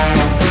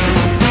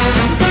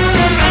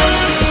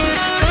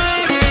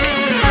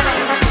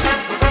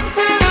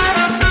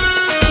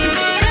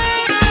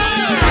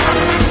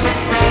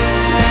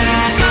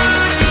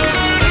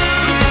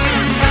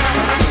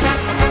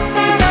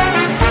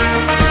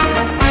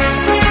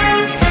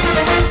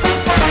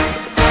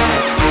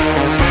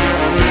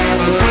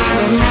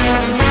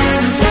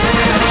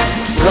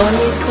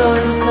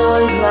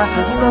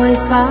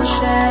 Chasois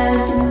Bashem,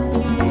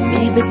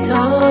 mi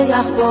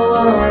betoyach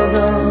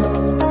bo'odo.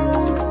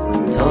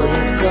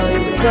 Toiv,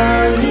 toiv,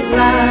 toiv,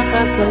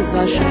 lachasois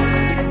Bashem,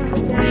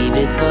 mi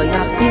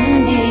betoyach bin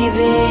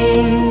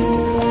divin.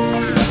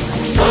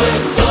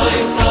 Toiv,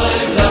 toiv,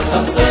 toiv,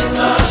 lachasois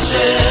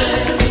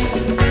Bashem,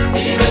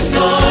 mi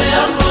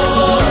betoyach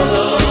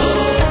bo'odo.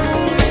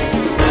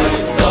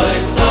 Toiv,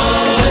 toiv,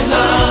 toiv,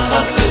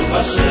 lachasois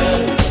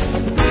Bashem,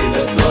 mi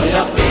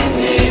betoyach bin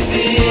divin.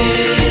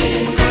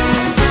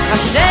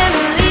 Hashem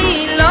li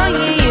lo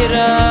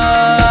yira,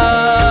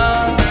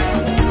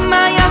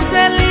 ma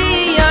yaseh li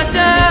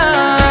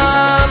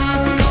adam.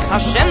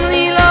 Hashem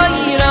li lo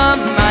yira,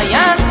 ma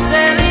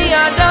yaseh li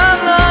adam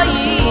lo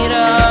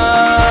yira.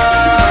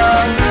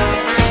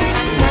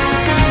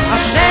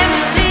 Hashem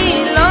li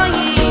lo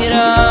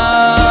yira,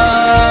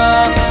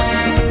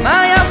 ma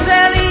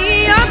yaseh li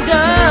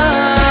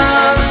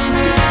adam.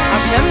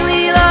 Hashem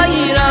li lo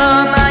yira,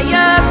 ma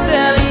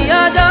yaseh li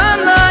adam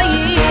lo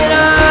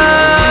yira.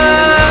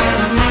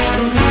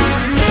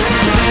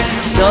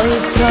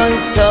 Toiv,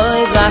 toiv,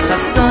 toiv,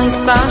 lachasois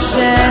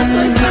Bashem,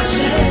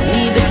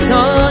 mi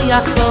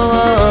betoyach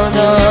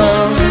bo'odo.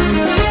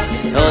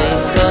 Toiv,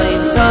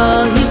 toiv,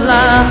 toiv,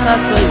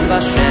 lachasois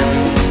Bashem,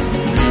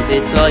 mi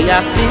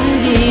betoyach bin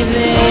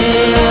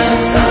divin.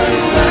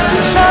 Toiv,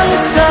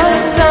 toiv,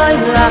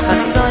 toiv,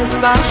 lachasois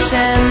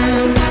Bashem,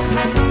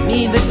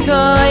 mi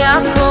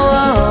betoyach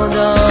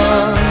bo'odo.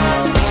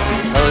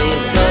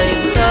 Toiv,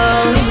 toiv,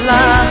 toiv,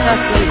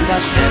 lachasois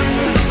Bashem,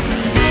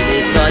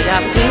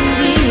 toyach bin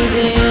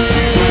divin.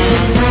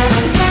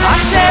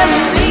 Hashem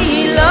li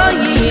lo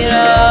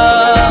yira,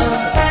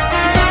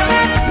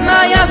 ma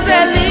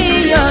yaseh li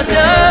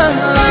adam.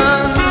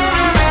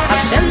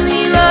 Hashem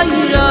li lo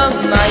yira,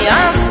 ma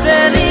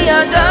yaseh li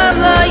adam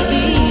lo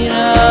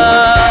yira.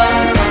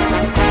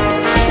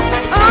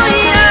 Oh,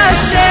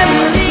 Hashem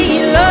li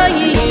lo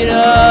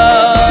yira,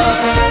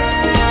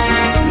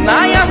 ma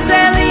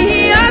yaseh li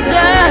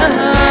adam.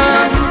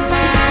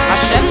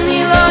 Hashem li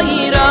lo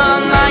yira,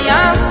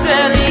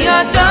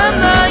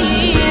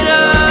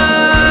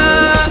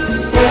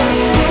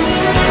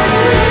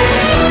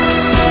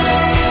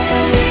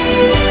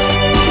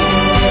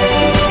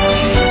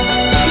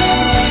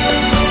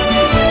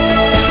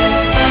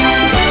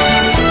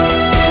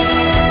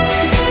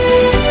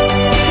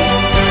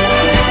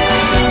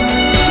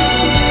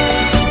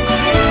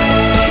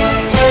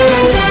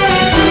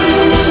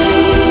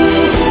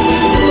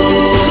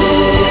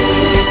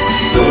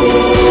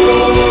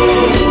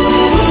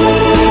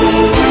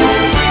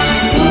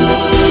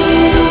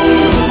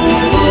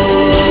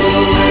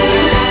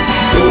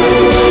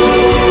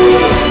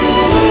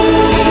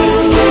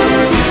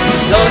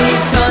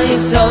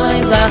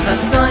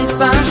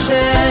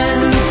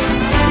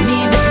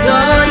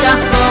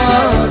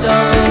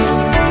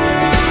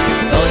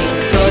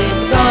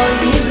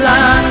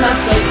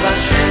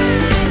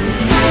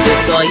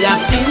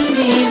 koyach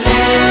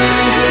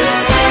b'nivei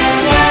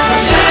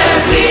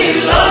Hashem li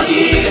lo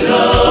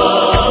yiro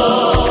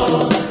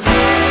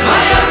Ma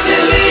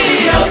yaseh li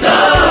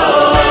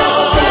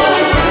Adam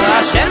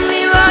Hashem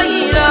li lo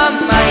yiro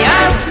Ma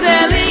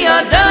yaseh li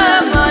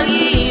Adam lo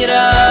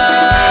yiro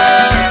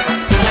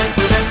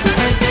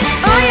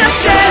Oy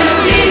Hashem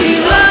li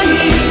lo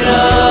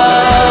yiro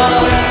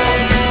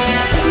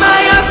Ma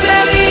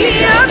yaseh li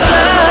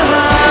Adam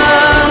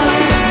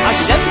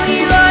Hashem li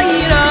lo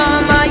yiro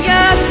Ma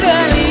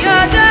yaseh li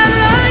Adam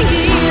lo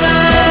yiro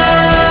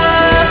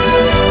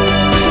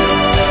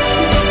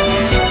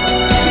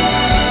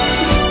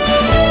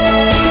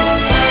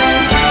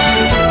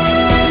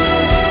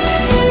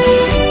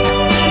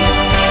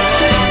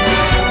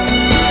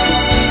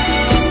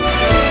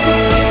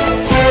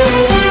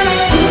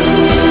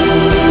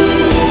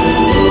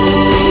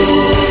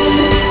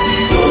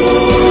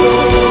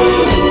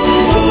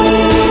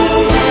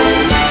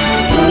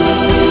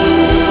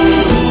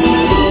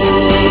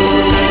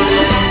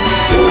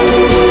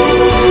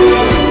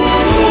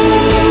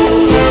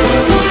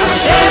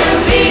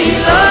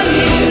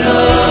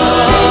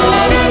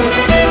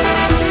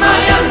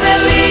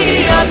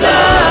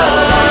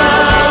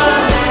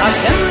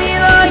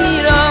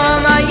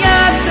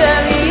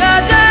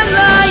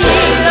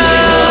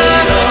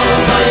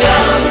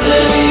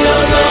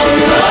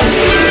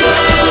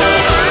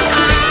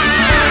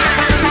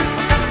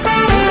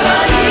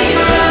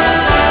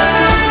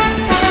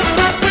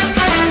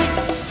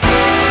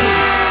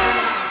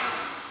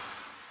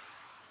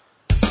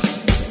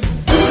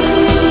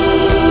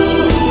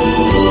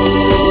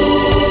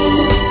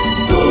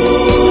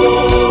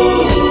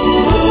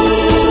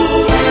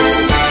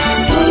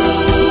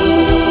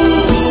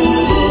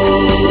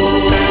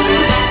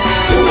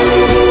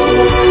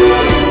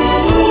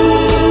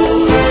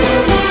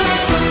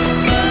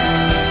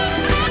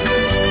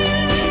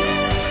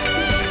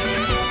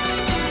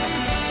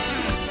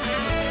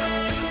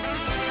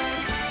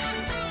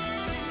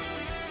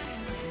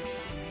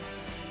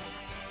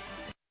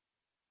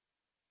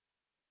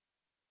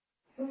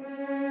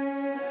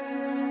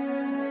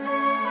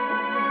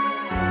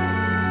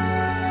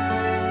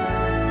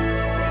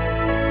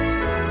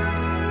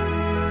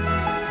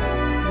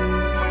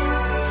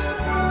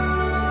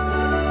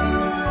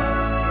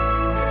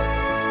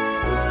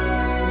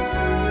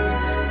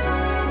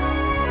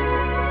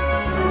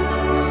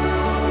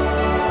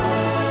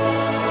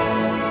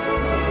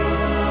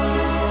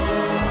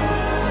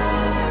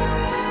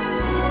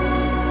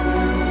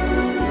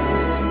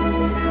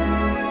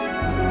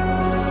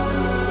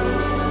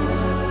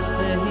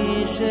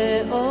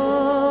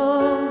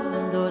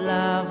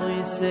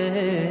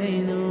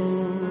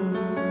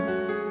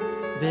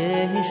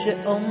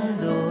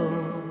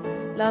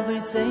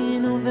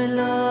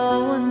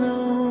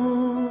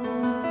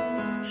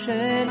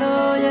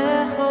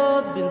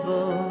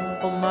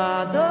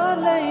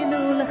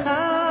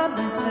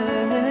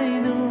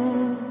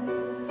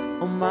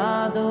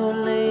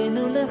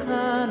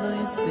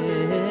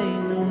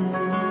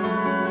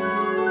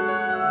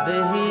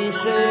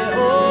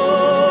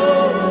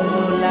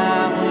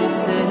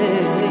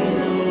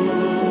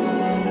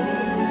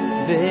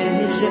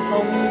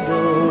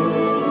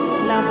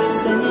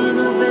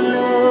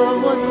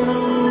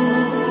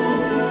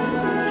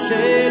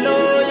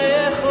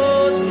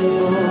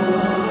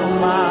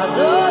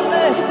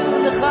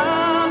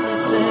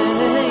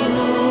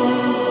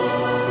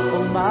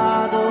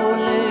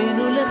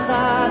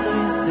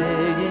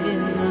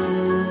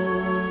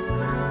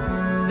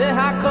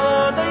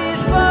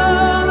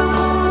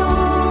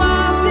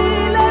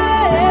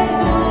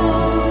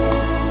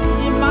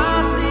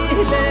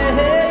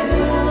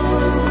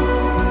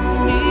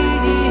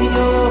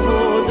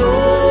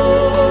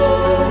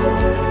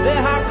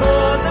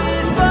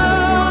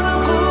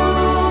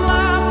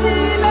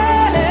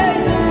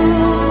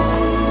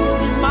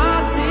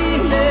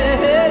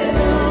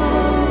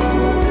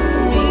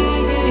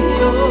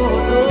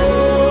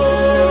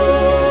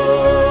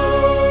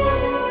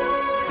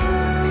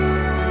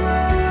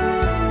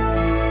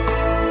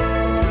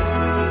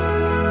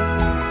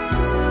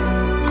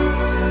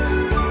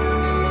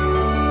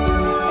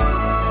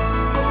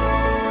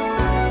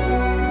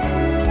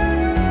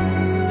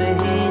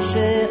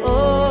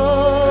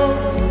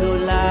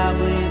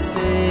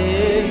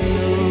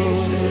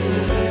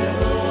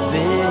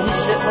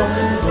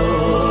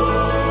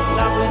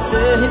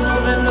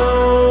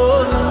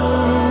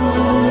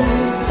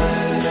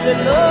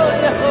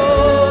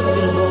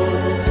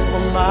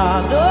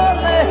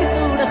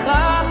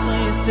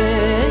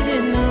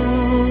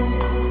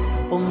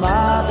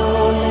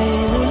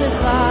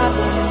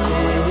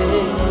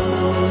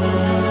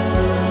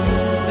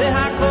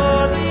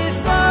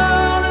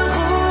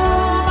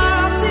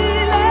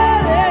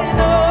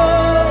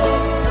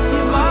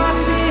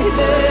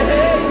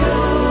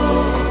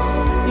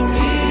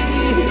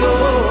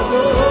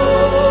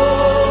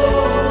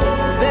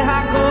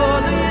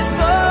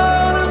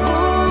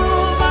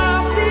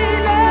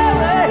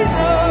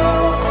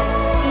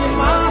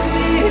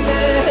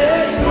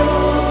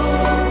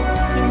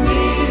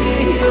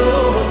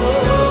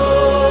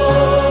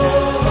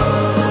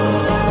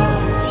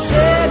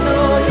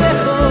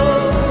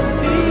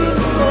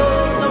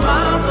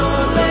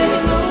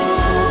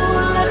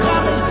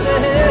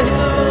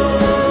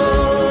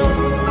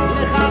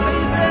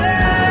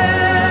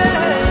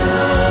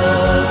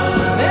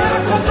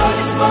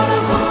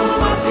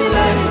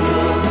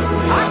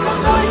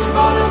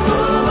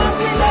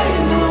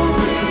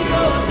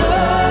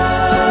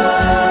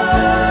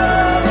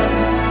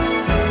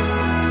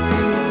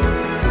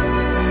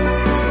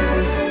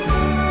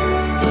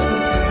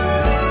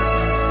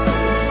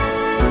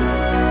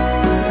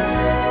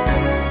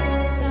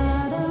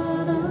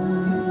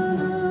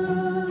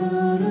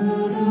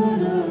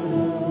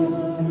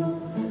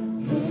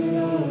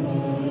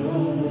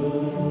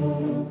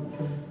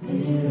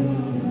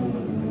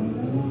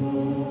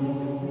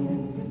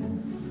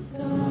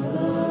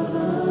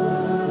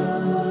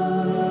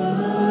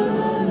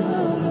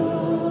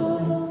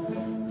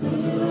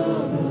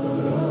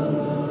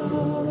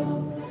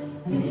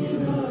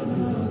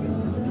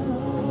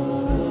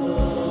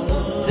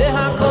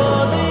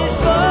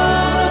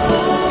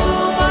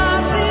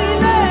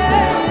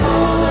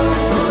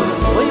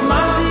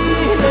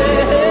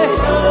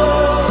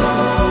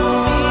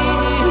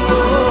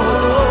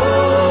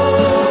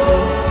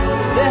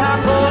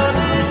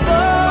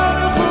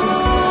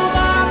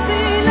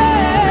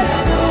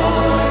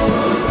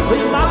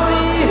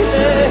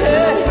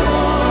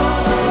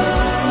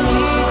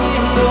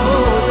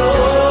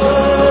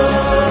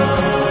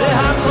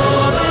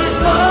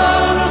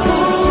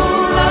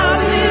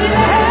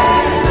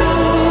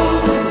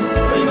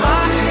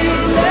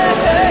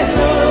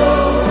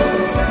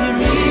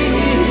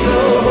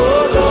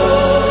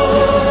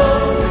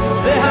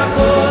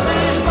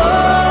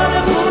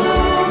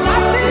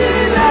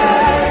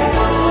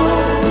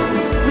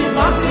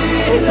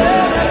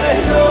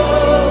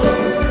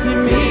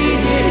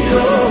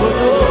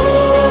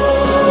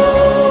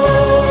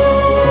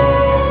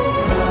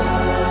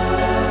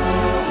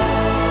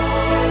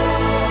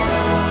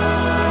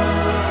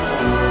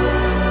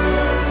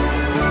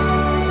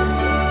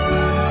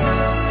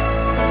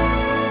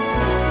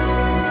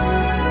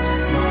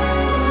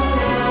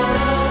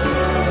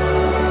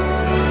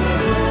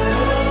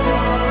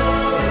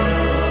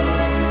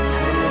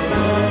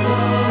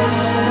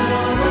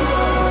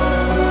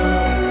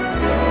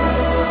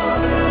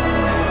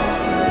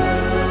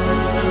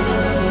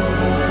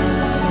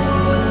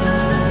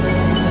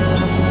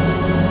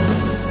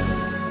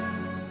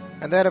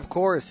And that, of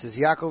course, is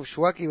Yaakov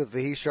Shweki with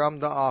V'hi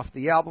Shamda off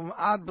the album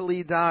Ad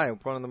B'li Dai,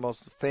 one of the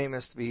most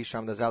famous V'hi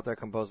Shamdas out there,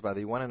 composed by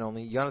the one and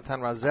only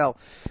Yonatan Razel.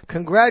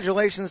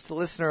 Congratulations to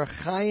listener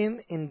Chaim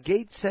in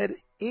Gateshead,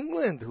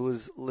 England, who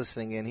is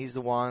listening in. He's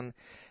the one,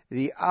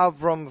 the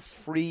Avram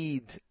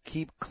Fried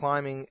Keep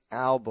Climbing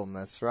album.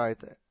 That's right.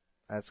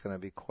 That's going to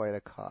be quite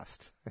a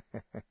cost.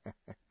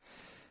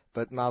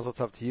 But mazel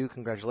tov to you.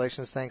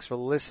 Congratulations. Thanks for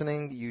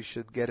listening. You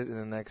should get it in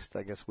the next,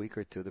 I guess, week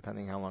or two,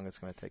 depending how long it's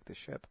going to take to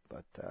ship.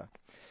 But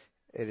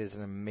it is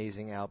an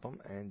amazing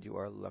album, and you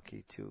are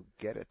lucky to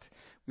get it.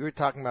 We were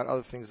talking about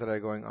other things that are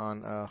going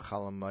on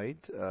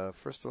Chalamayid.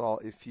 First of all,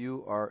 if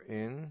you are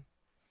in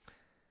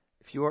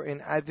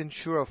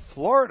Aventura,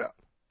 Florida,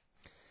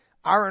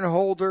 Aaron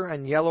Holder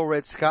and Yellow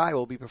Red Sky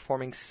will be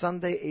performing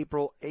Sunday,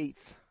 April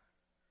 8th.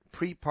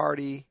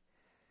 Pre-party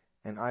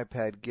and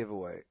iPad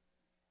giveaway.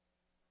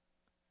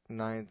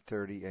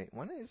 9:38.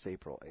 When is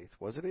April 8th?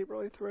 Was it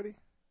April 8th already?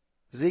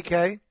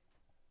 ZK?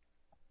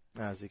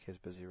 ZK is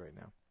busy right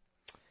now.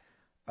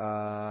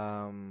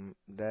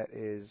 That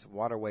is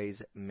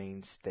Waterways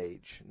Main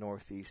Stage,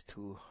 Northeast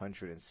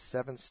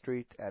 207th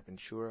Street,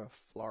 Aventura,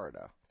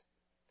 Florida.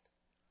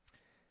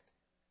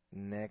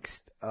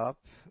 Next up,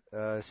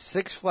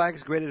 Six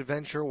Flags Great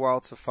Adventure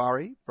Wild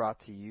Safari, brought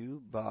to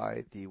you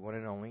by the one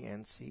and only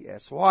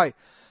NCSY.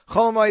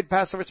 Cholamoid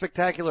Passover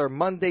Spectacular,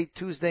 Monday,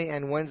 Tuesday,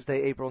 and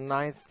Wednesday, April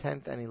 9th,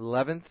 10th, and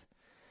 11th.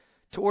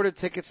 To order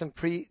tickets and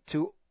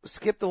to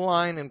skip the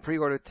line and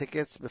pre-order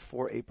tickets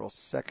before April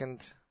 2nd,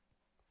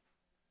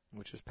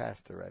 which is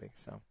passed already.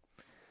 So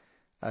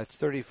it's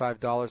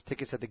 $35.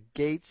 Tickets at the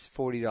gates,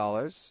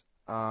 $40.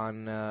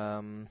 On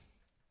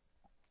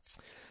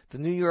the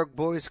New York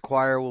Boys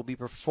Choir will be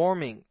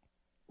performing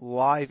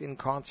live in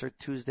concert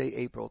Tuesday,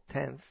 April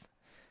 10th.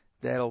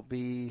 That'll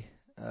be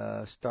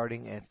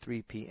starting at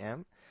 3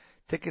 p.m.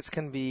 Tickets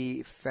can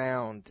be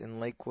found in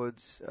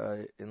Lakewood.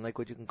 In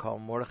Lakewood, you can call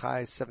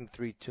Mordechai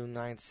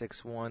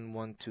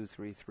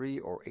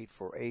 732-961-1233 or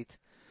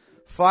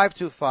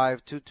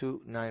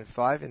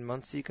 848-525-2295. In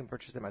Muncie, you can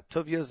purchase them at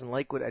Tuvio's in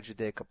Lakewood at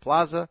Judaica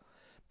Plaza.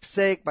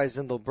 Pseik by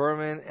Zindel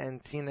Berman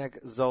and Tinek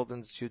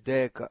Zoldan's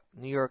Judaica.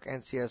 New York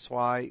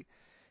NCSY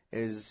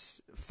is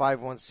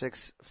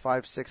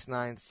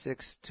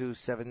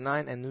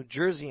 516-569-6279, and New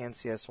Jersey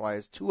NCSY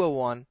is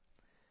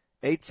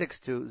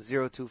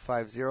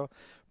 201-862-0250.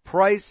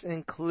 Price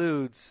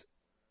includes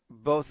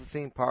both the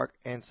theme park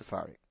and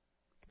safari.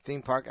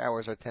 Theme park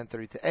hours are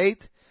 10:30 to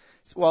 8,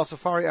 while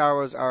safari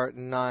hours are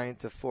 9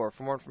 to 4.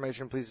 For more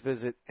information, please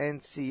visit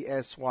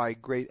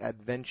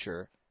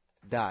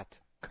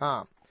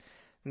ncsygreatadventure.com.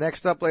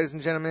 Next up, ladies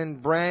and gentlemen,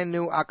 brand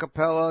new a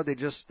cappella.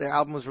 Their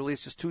album was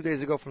released just 2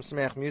 days ago from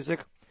Sameach Music.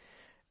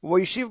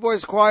 Well, Yeshiva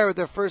Boys Choir with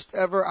their first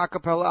ever a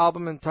cappella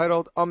album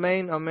entitled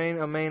Amen, Amen,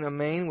 Amen,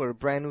 Amen, with a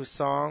brand new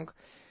song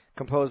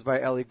composed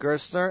by Eli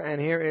Gerstner. And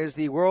here is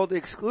the world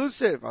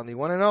exclusive on the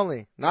one and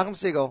only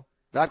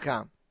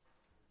NachumSegal.com.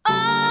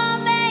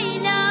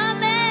 Amen,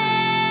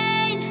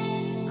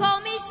 Amen.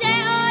 Kol mi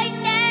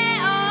she'oyneh,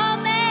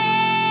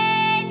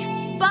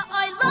 Amen.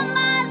 Ba'olam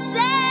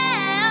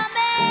hazeh,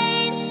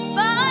 Amen.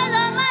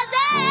 Ba'olam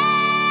hazeh.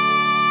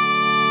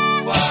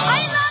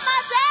 Olam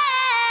hazeh.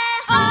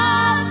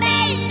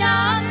 Amen,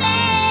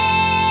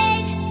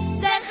 Amen.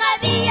 Zecha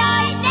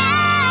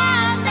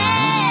v'yoyneh,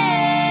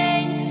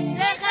 Amen.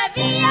 Zecha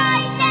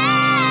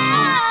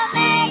v'yoyneh,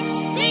 Amen.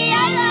 Di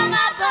olam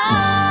haba.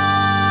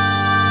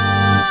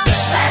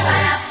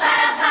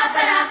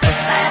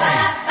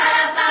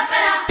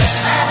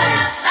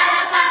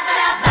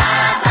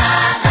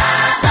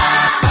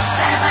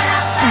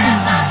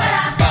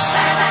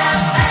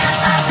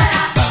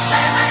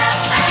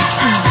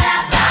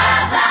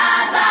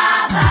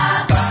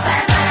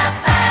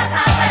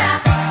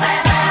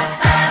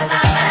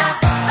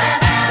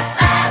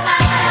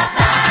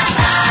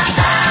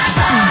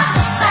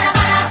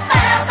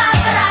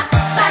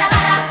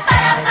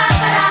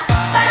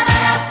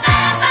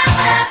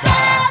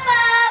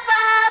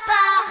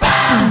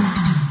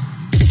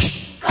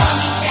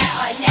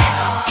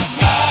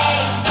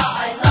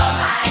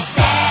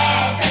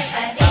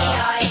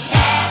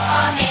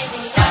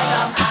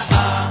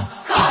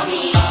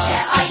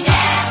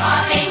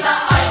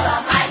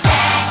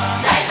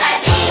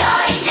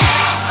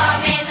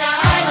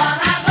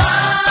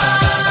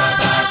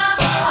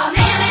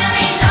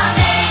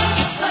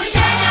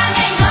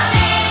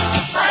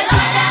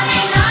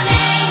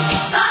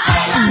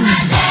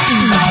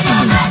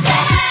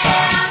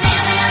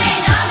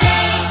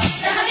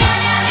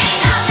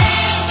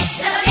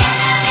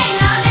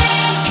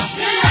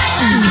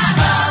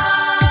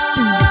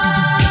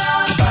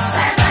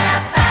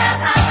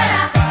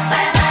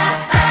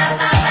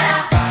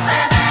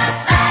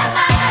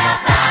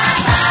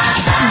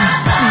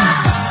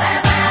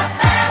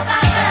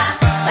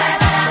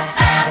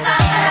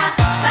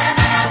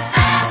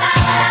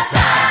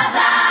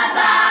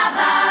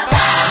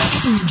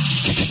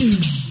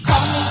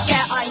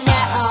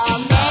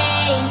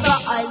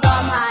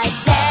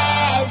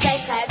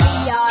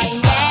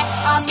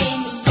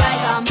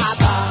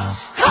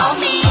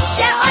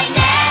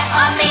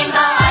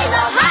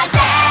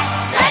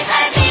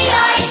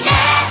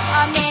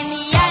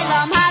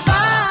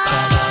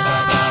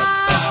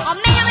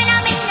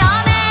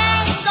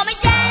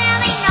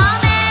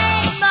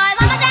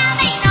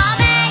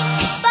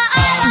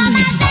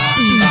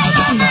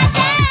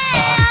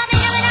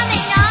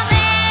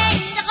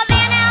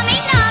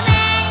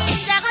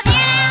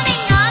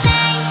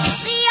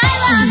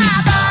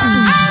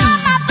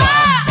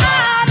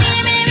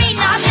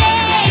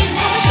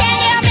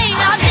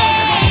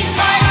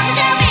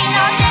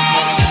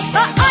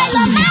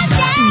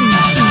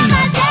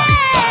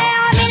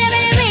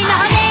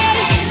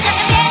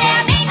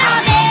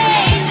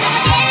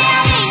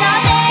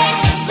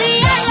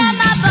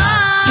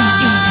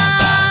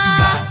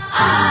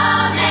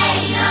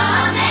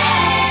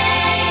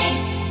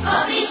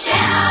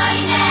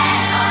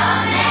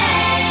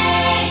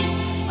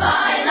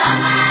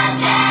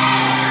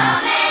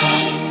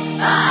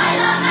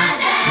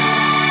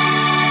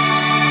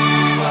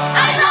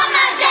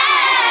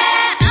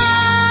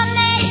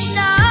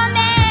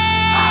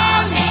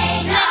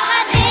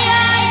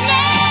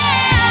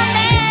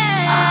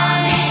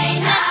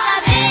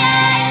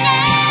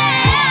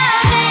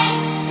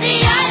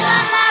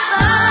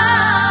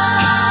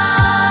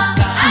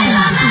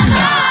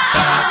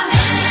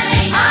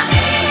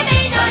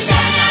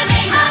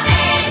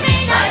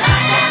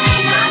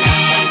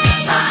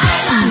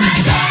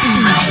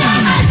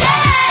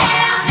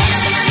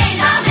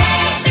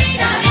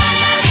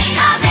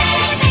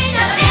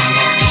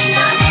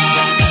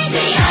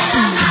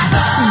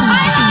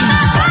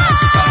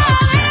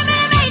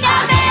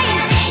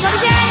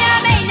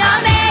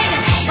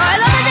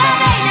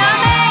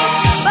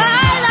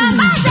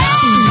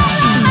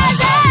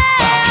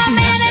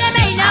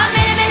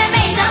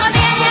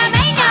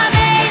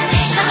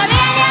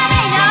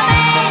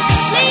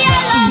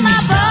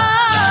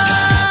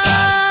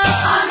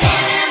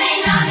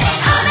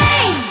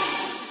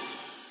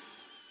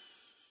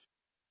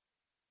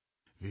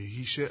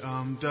 והיא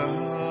שעמדה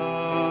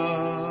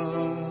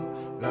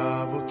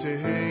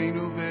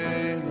לאבותינו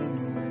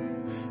ולנו,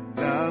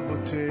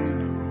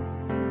 לאבותינו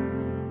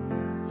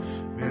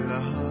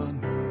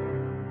ולנו,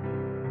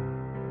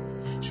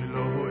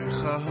 שלא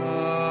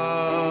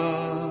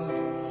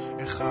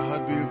אחד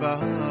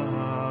בלבד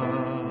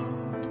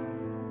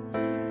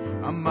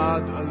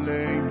עמד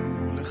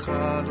עלינו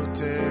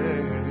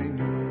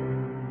לכלותנו,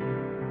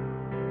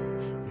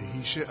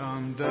 והיא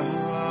שעמדה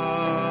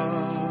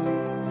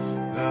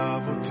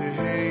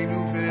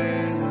לאבותינו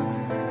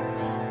ולנו,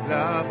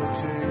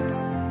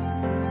 לאבותינו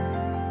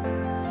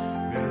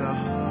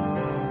ולנו,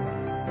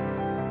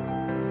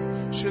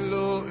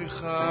 שלא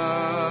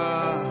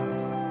אחד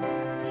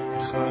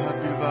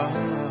בלבד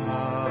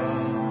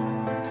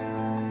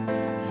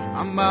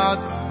עמד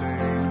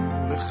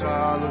עלינו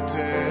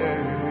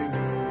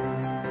לכלותנו,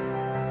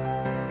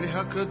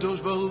 והקדוש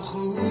ברוך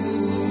הוא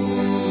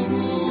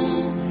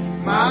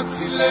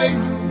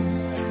מצילנו,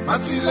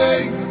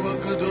 מצילנו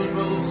הקדוש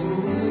ברוך הוא,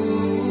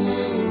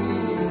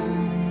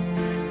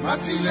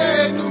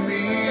 מצילנו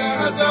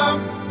מהאדם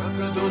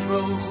הקדוש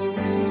ברוך הוא,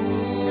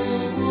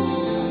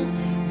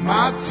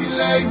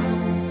 מצילנו,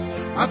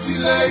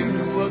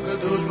 מצילנו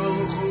הקדוש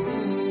ברוך הוא,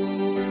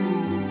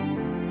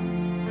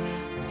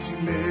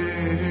 מצילנו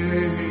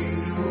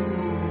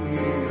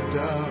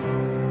מהאדם.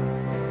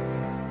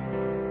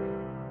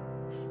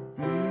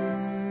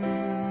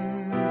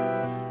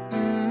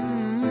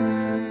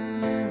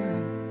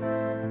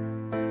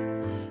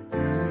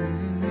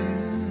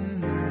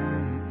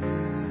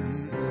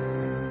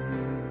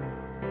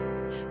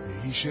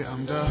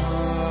 שעמדה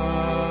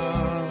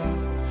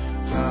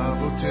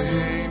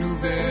לאבותינו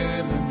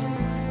ולנו,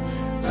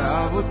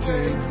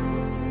 לאבותינו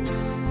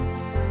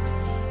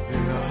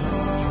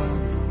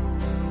ולנו,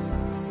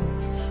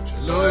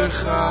 שלא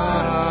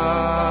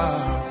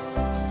אחד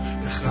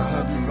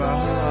בלבד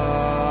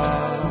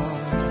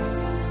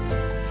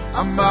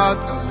עמד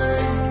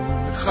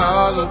עלינו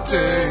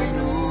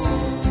לכלותנו,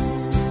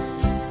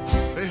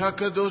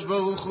 והקדוש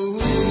ברוך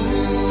הוא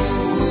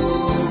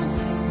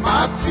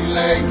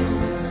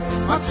מצילנו,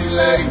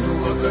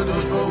 מצילנו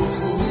הקדוש ברוך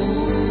הוא,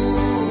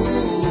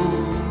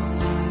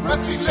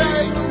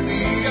 מצילנו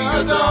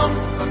מהאדם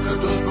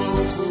הקדוש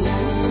ברוך הוא,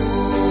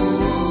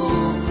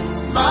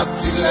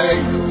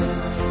 מצילנו,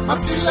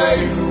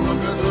 מצילנו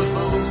הקדוש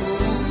ברוך הוא,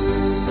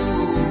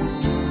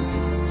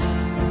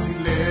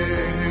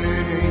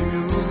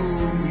 מצילנו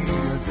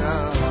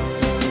מהאדם,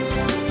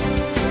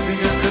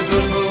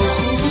 והקדוש ברוך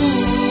הוא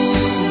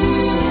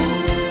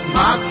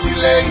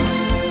מצילנו,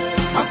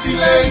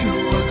 מצילנו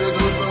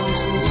הקדוש ברוך הוא,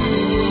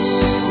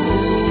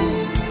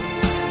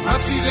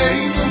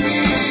 מצילנו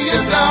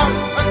מידם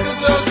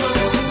הקדוש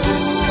ברוך הוא,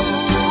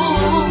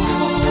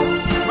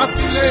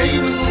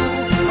 מצילנו,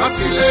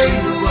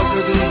 מצילנו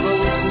הקדוש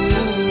ברוך הוא,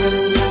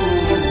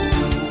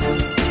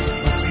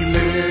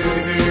 מצילנו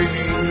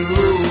מידם,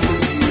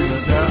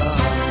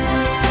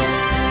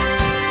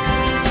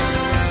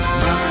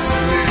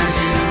 מצילנו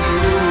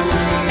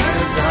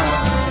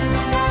מידם,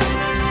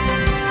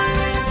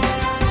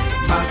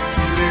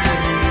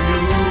 מצילנו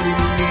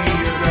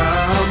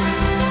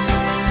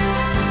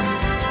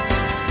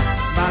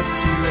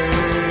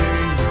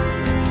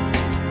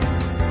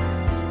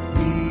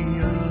מידם,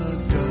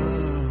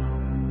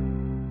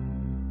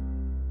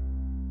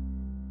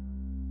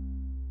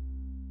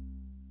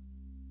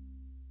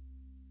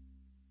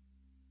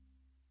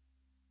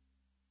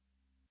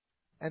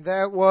 And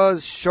that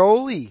was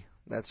Sholi.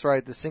 That's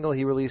right, the single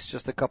he released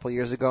just a couple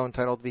years ago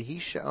entitled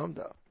V'hi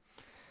She'amda.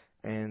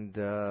 And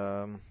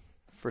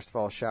first of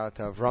all, shout out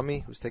to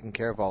Avrami, who's taking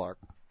care of all our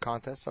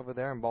contests over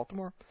there in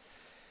Baltimore.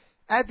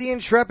 At the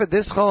Intrepid,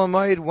 this Chol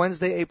Hamoed,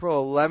 Wednesday,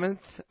 April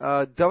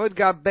 11th, David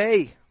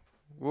Gabay,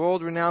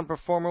 world-renowned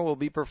performer, will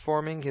be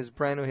performing his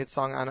brand new hit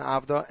song, Ana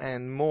Avda,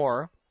 and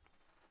more.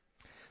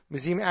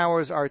 Museum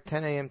hours are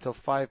 10 a.m. till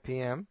 5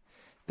 p.m.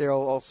 There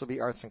will also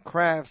be arts and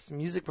crafts,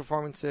 music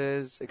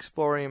performances,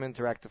 Explorium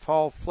Interactive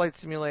Hall, flight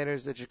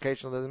simulators,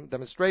 educational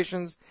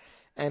demonstrations,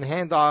 and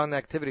hand-on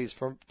activities.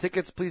 For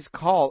tickets, please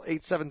call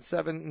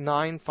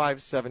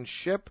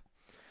 877-957-SHIP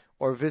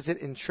or visit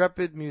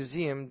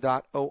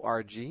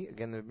intrepidmuseum.org.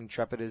 Again, the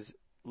Intrepid is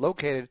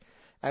located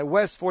at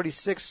West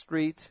 46th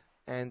Street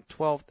and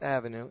 12th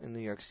Avenue in New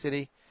York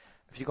City.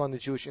 If you go on the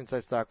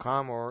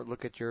JewishInsights.com or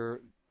look at your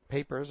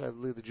papers, I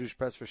believe the Jewish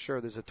Press for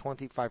sure, there's a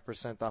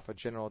 25% off a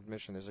general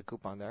admission. There's a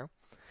coupon there.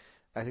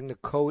 I think the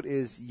code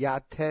is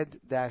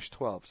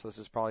YATED-12. So this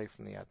is probably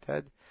from the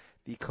YATED.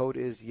 The code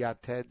is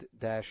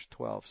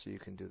YATED-12, so you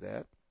can do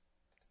that.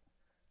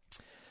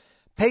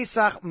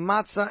 Pesach,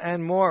 Matzah,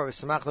 and more.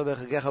 Presents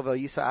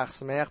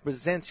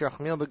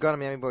Yerachmiel Begun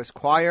Miami Boys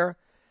Choir,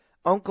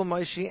 Uncle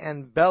Moshe,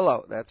 and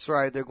Bello. That's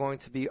right, they're going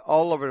to be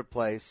all over the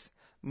place.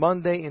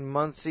 Monday in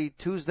Monsey,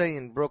 Tuesday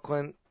in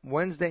Brooklyn,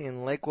 Wednesday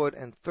in Lakewood,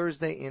 and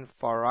Thursday in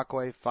Far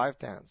Rockaway, 5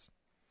 towns.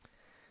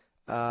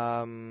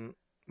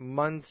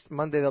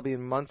 Monday they'll be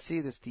in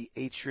Monsey. That's the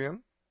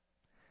Atrium.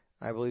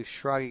 I believe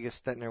Shragi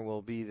Gestetner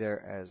will be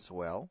there as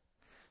well.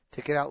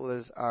 Ticket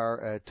outlets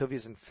are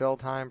Tuvias and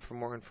Feldheim. For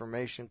more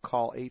information,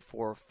 call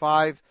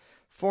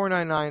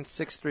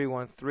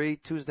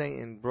 845-499-6313. Tuesday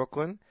in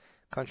Brooklyn.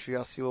 Country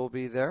Yossi will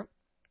be there.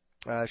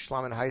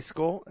 Schlaman High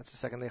School, that's the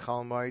second day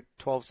Chalamoid,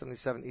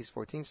 1277 East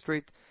 14th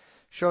Street.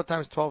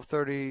 Showtimes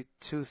 12:30,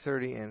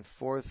 2:30, and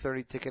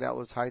 4:30. Ticket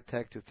outlets High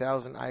Tech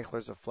 2000,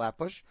 Eichler's of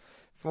Flatbush.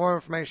 For more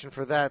information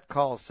for that,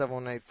 call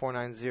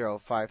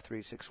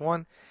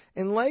 718-490-5361.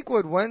 In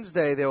Lakewood,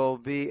 Wednesday, they will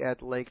be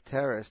at Lake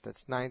Terrace.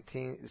 That's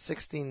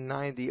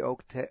 1690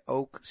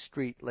 Oak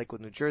Street,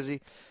 Lakewood, New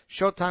Jersey.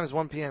 Showtimes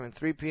 1 p.m. and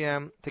 3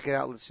 p.m. Ticket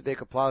outlets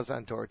Sudeika Plaza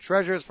and Torah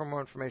Treasures. For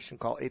more information,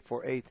 call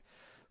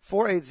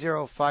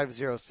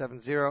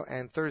 848-480-5070.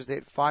 And Thursday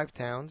at Five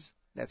Towns,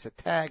 that's at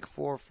Tag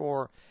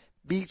 44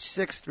 Beach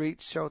 6th Street.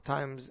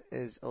 Showtimes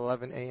is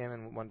 11 a.m.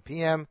 and 1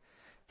 p.m.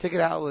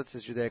 Ticket outlets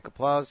is Judaica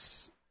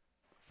Plus.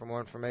 For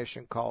more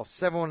information, call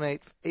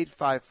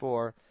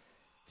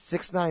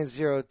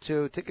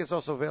 718-854-6902. Tickets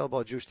also available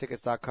at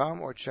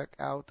JewishTickets.com or check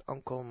out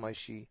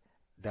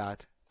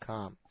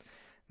UncleMoishi.com.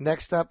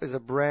 Next up is a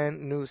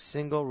brand new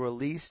single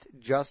released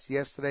just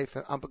yesterday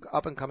from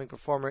up-and-coming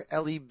performer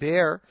Eli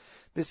Bear.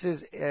 This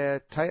is a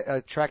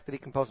track that he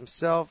composed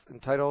himself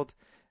entitled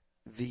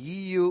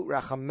V'yiyu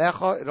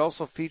Rachamecha. It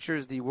also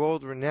features the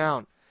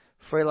world-renowned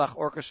Freilach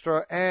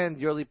Orchestra and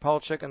Yerli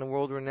Palchik and the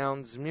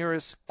world-renowned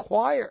Zmiris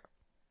Choir.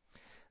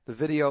 The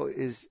video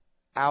is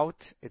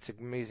out. It's an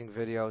amazing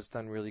video. It's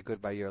done really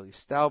good by Yerli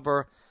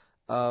Stauber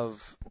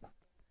of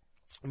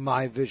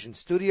My Vision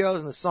Studios,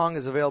 and the song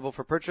is available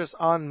for purchase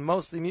on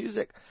Mostly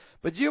Music.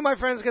 But you, my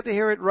friends, get to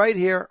hear it right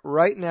here,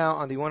 right now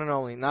on the one and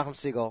only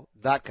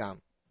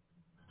NachumSiegel.com.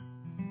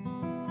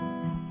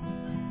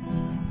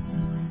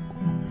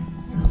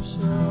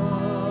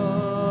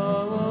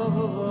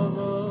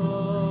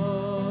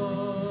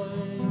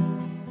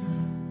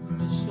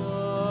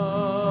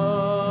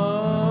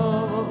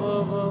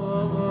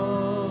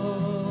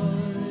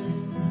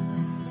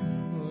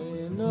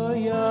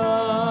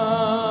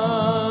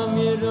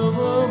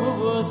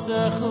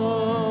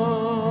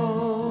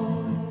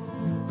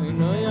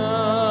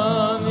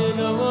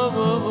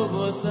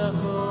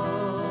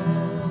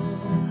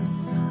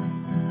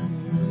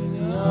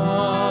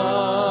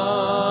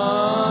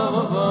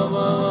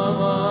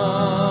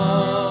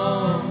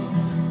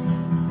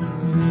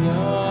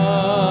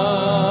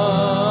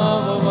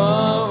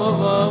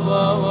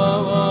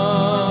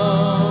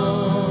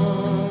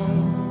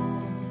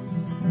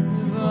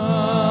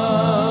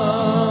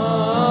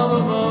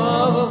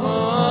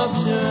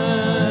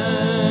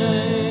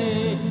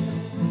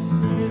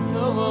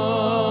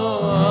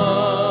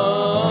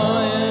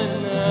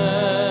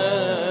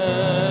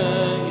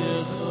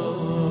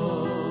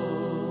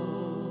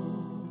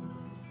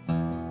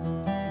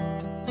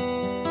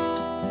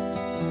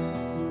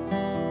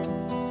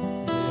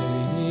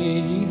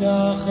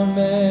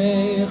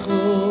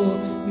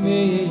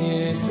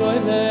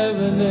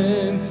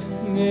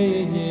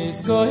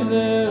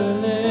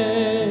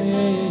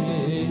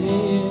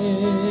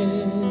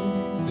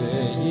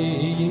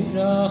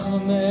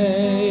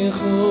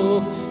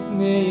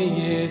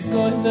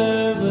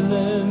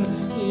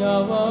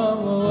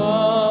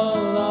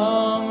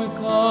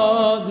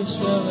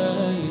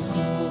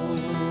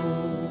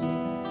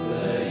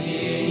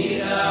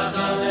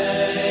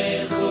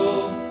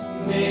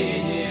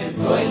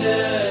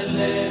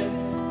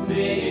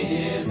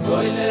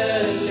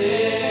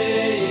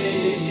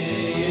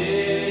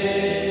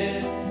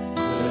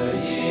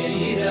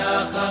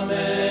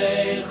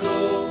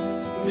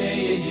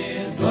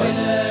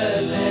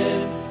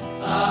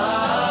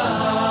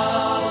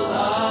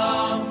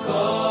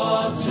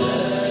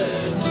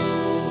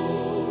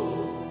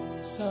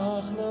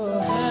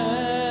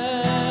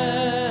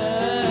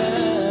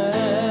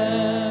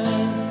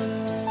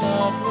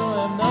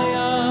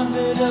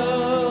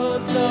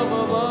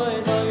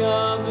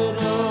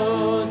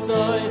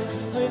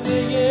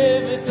 Yeah.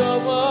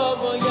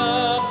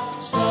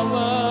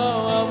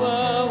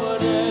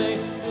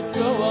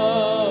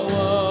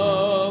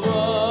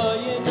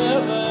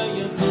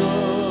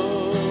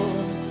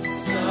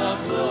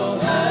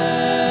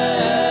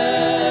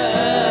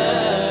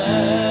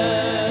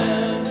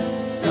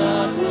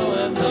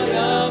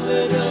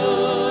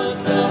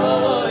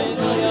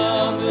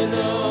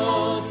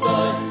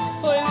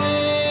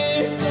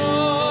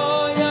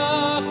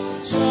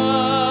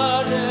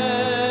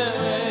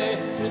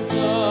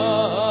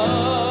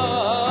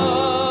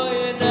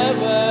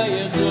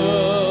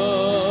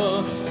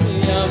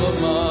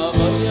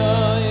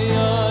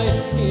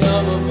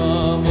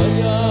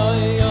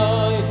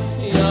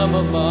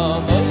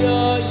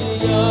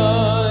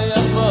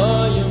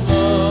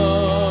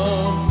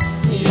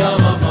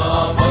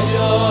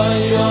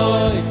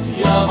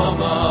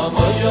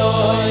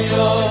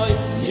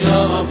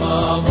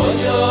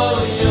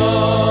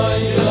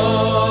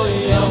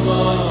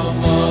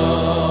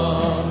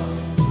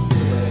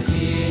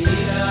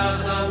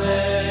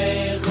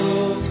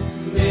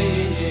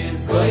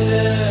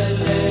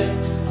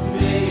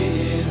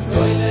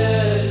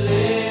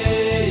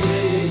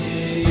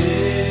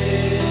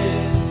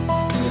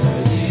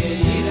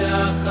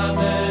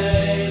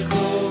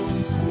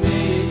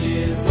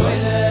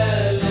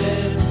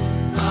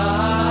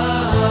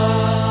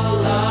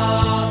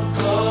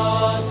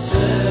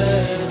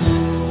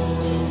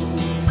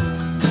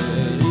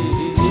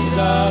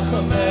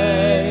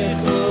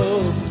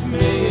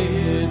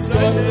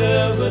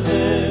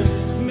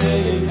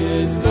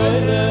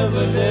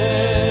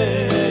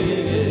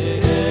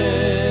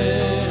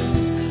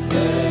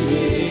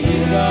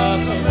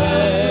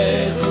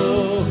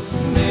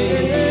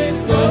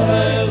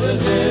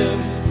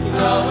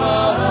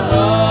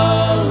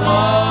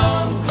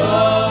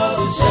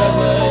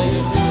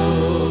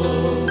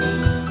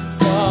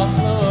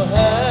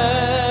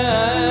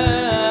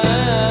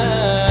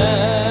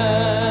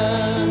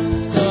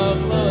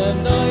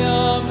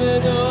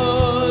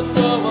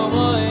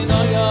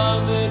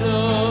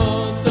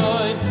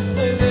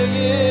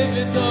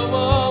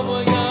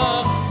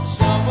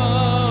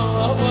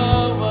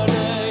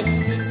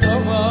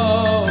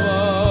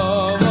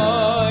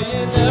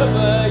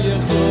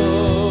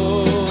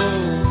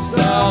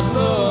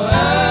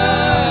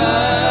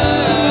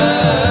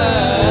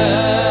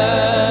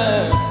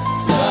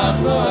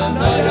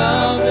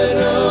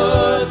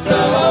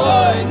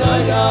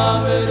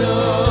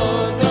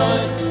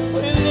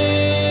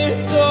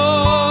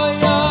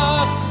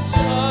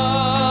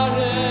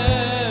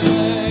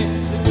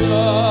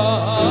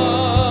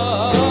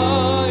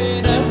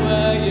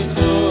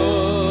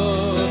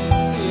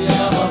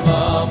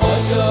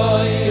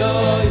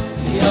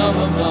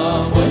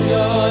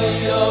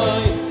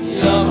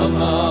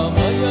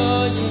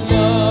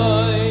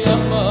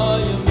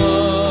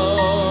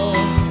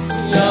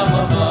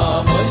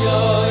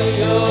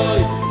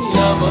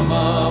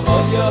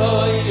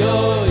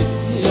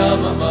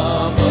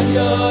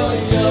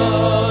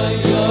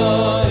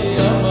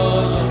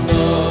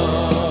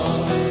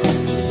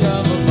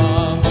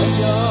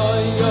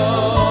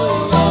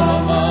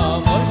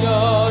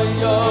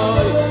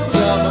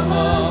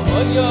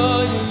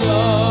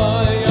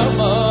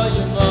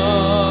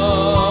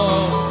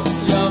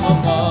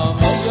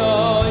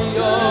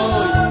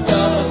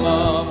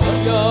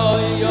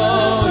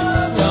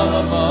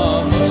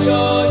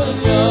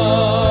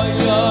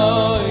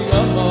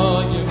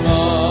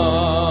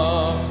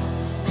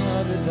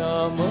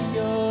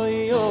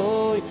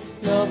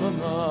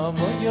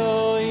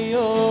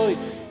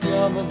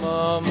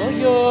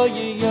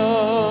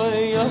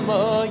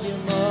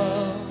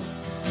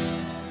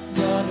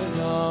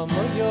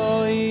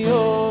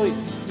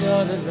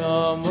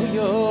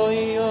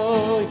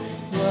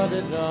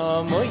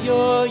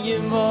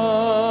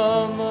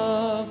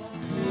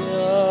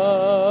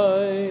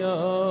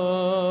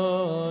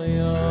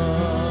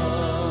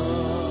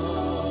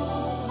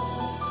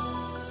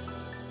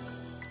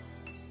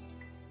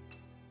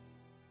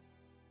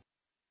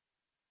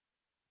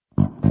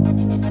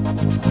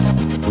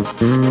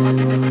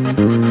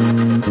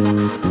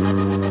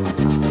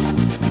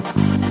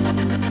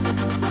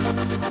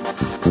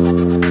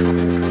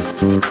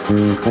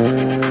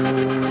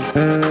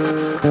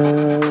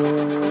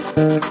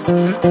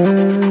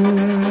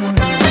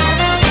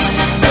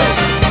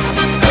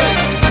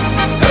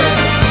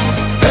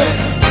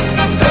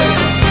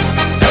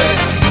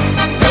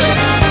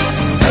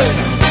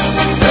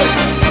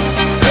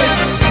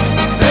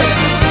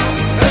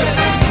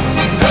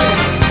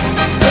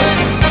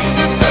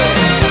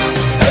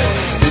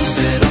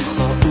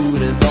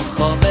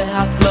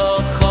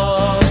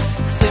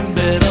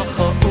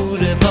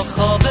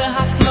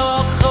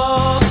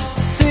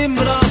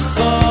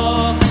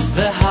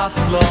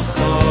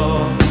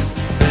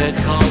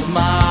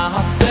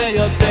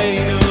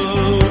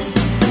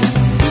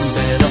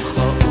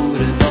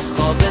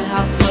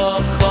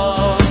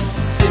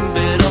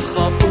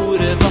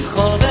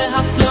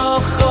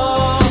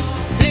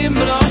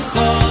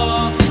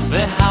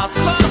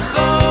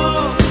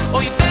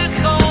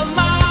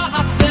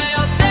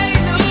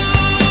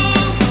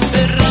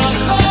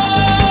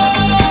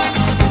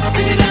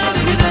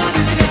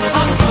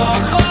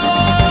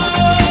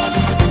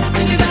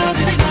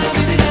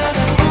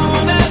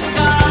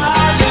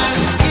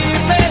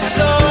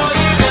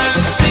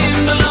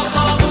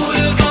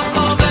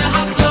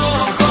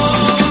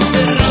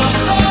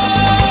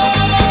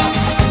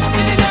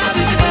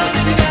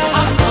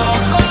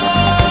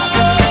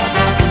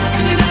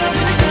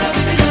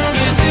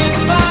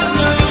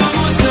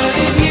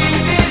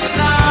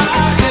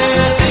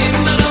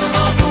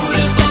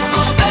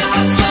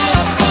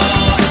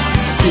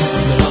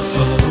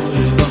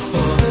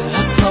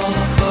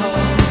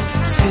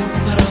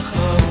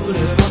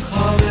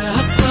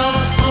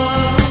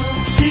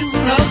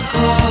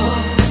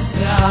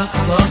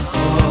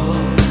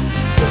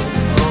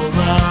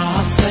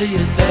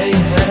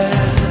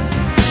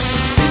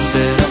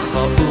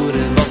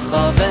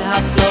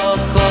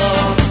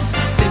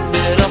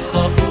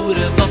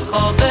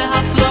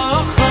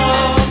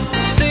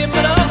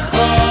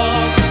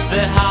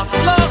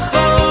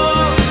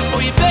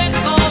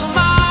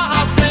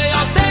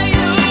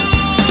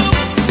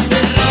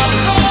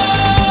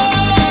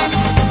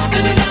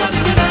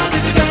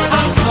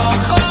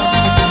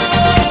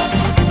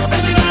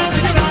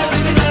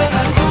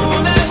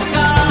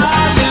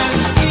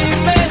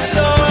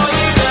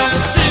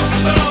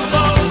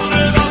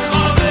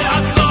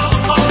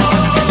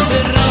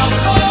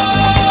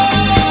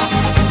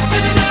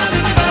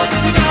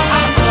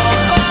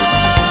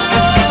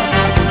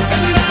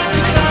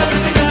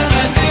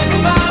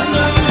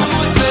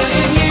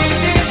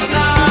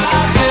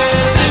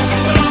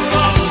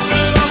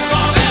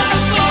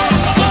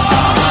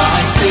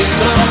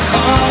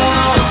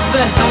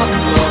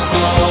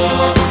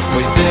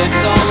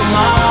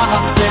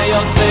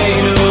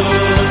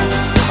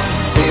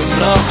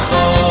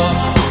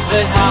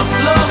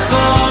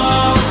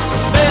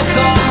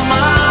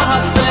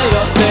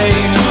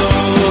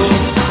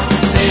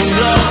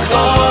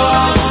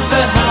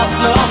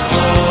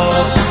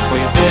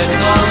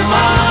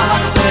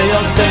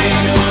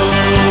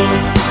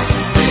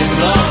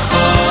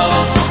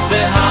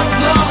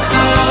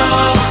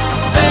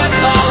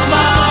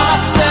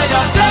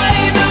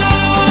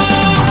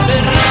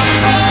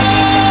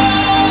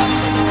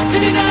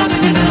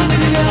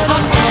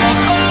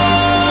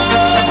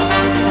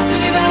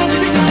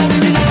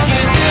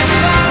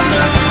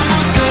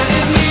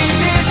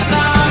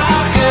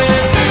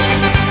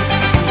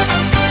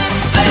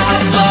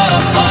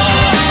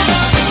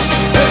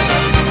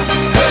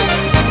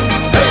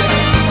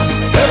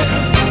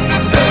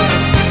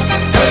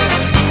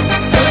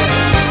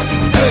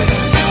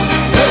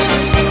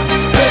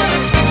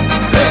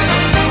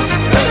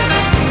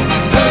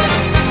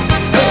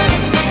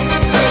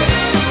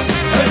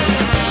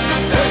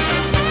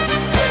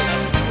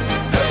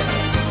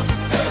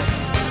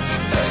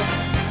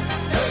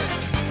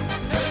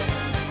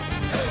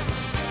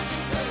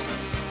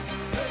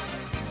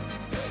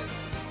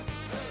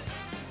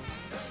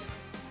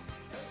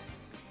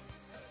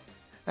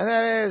 And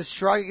that is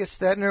Shragi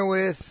Stetner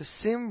with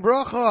Sim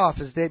Brocha off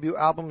his debut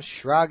album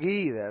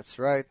Shragi. That's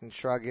right. And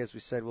Shragi, as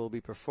we said, will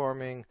be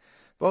performing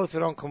both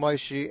at Uncle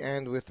Moishi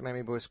and with the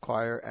Miami Boys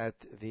Choir at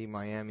the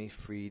Miami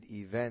Freed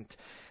event.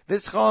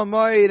 This Chol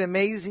Hamoed,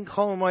 amazing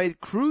Chol Hamoed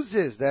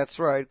cruises. That's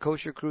right.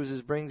 Kosher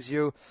Cruises brings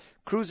you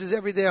cruises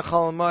every day at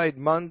Chol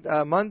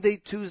Hamoed, Monday,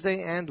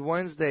 Tuesday, and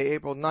Wednesday,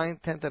 April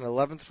 9th, 10th, and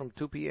 11th from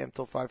 2 p.m.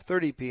 till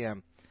 5:30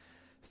 p.m.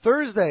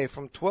 Thursday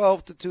from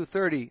 12 to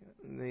 2:30,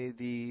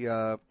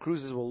 the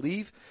cruises will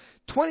leave.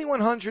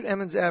 2100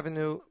 Emmons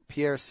Avenue,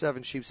 Pier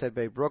 7, Sheepshead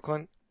Bay,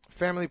 Brooklyn.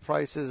 Family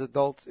prices,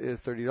 adults is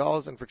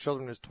 $30, and for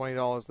children is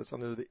 $20. That's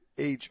under the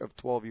age of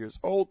 12 years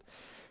old.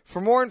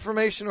 For more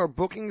information or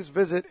bookings,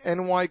 visit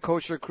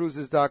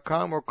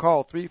nykoshercruises.com or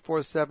call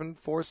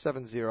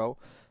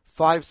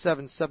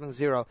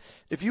 347-470-5770.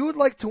 If you would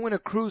like to win a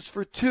cruise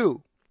for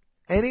two,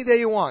 any day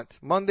you want,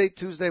 Monday,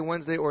 Tuesday,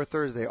 Wednesday, or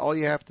Thursday, all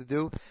you have to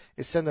do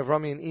is send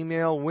Avrami an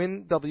email,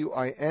 win,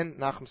 W-I-N,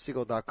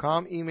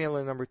 NachumSegal.com.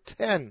 Emailer number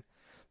 10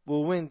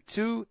 will win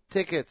 2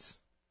 tickets.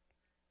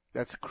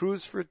 That's a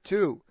cruise for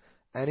two.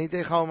 Any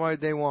day Chol Hamoed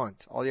they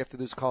want. All you have to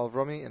do is call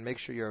Avrami and make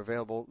sure you're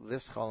available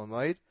this Chol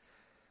Hamoed.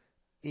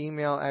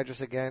 Email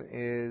address again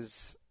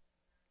is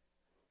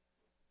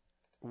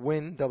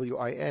win,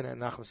 W-I-N, at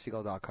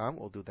NachumSegal.com.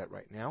 We'll do that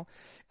right now.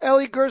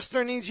 Eli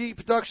Gerstner and EG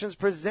Productions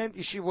present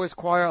Yeshiva Boys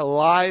Choir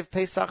Live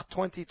Pesach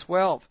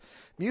 2012.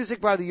 Music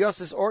by the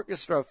Yossis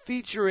Orchestra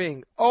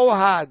featuring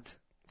Ohad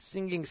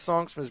singing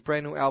songs from his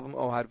brand new album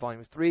Ohad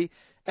Volume 3,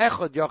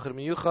 Echad Yochad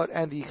Miyuchad,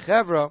 and the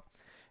Chevra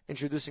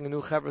introducing a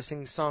new Chevra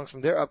singing songs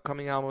from their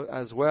upcoming album,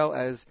 as well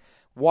as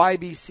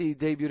YBC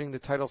debuting the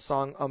title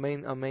song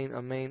Amen, Amen,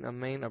 Amen,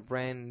 Amen, a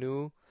brand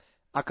new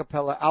a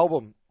cappella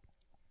album.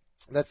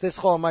 That's this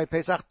Chol Hamoed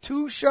Pesach.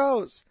 2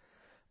 shows.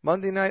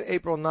 Monday night,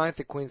 April 9th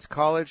at Queens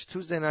College.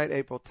 Tuesday night,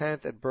 April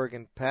 10th at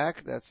Bergen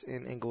Pack. That's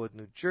in Englewood,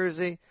 New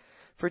Jersey.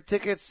 For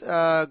tickets,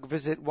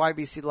 visit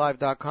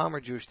ybclive.com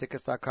or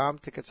jewishtickets.com.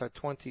 Tickets are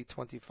 $20,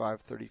 $25,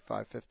 $35,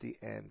 $50,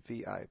 and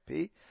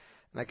VIP.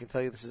 And I can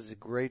tell you this is a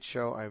great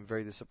show. I'm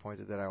very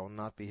disappointed that I will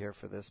not be here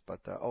for this,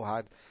 but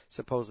Ohad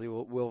supposedly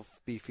will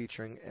be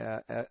featuring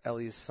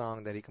Eli's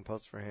song that he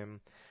composed for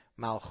him,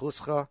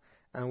 Malchuscha.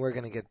 And we're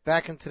going to get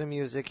back into the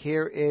music.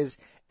 Here is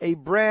a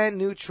brand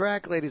new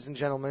track, ladies and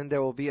gentlemen.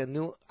 There will be a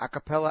new a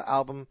cappella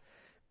album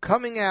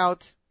coming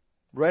out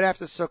right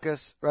after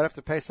Pesach, right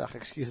after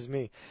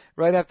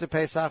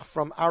Pesach,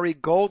 from Ari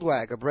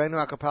Goldwag, a brand new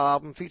a cappella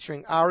album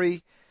featuring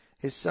Ari,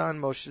 his son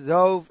Moshe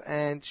Dov,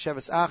 and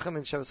Sheves Achim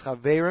and Sheves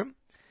Chaverim.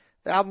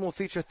 The album will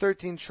feature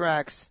 13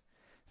 tracks,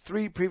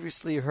 3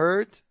 previously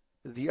heard.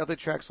 The other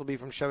tracks will be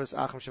from Sheves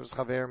Achim, Sheves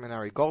Chaverim, and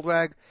Ari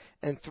Goldwag,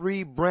 and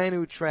 3 brand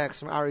new tracks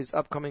from Ari's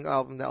upcoming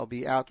album that will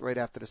be out right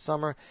after the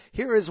summer.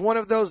 Here is one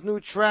of those new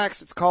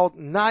tracks. It's called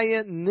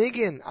Naya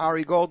Niggin,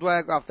 Ari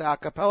Goldwag, off the a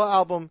cappella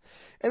album.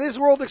 And this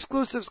world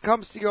exclusives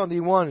comes to you on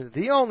the one,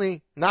 the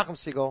only,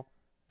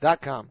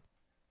 NachumSegal.com.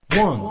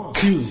 1,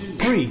 2,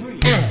 3,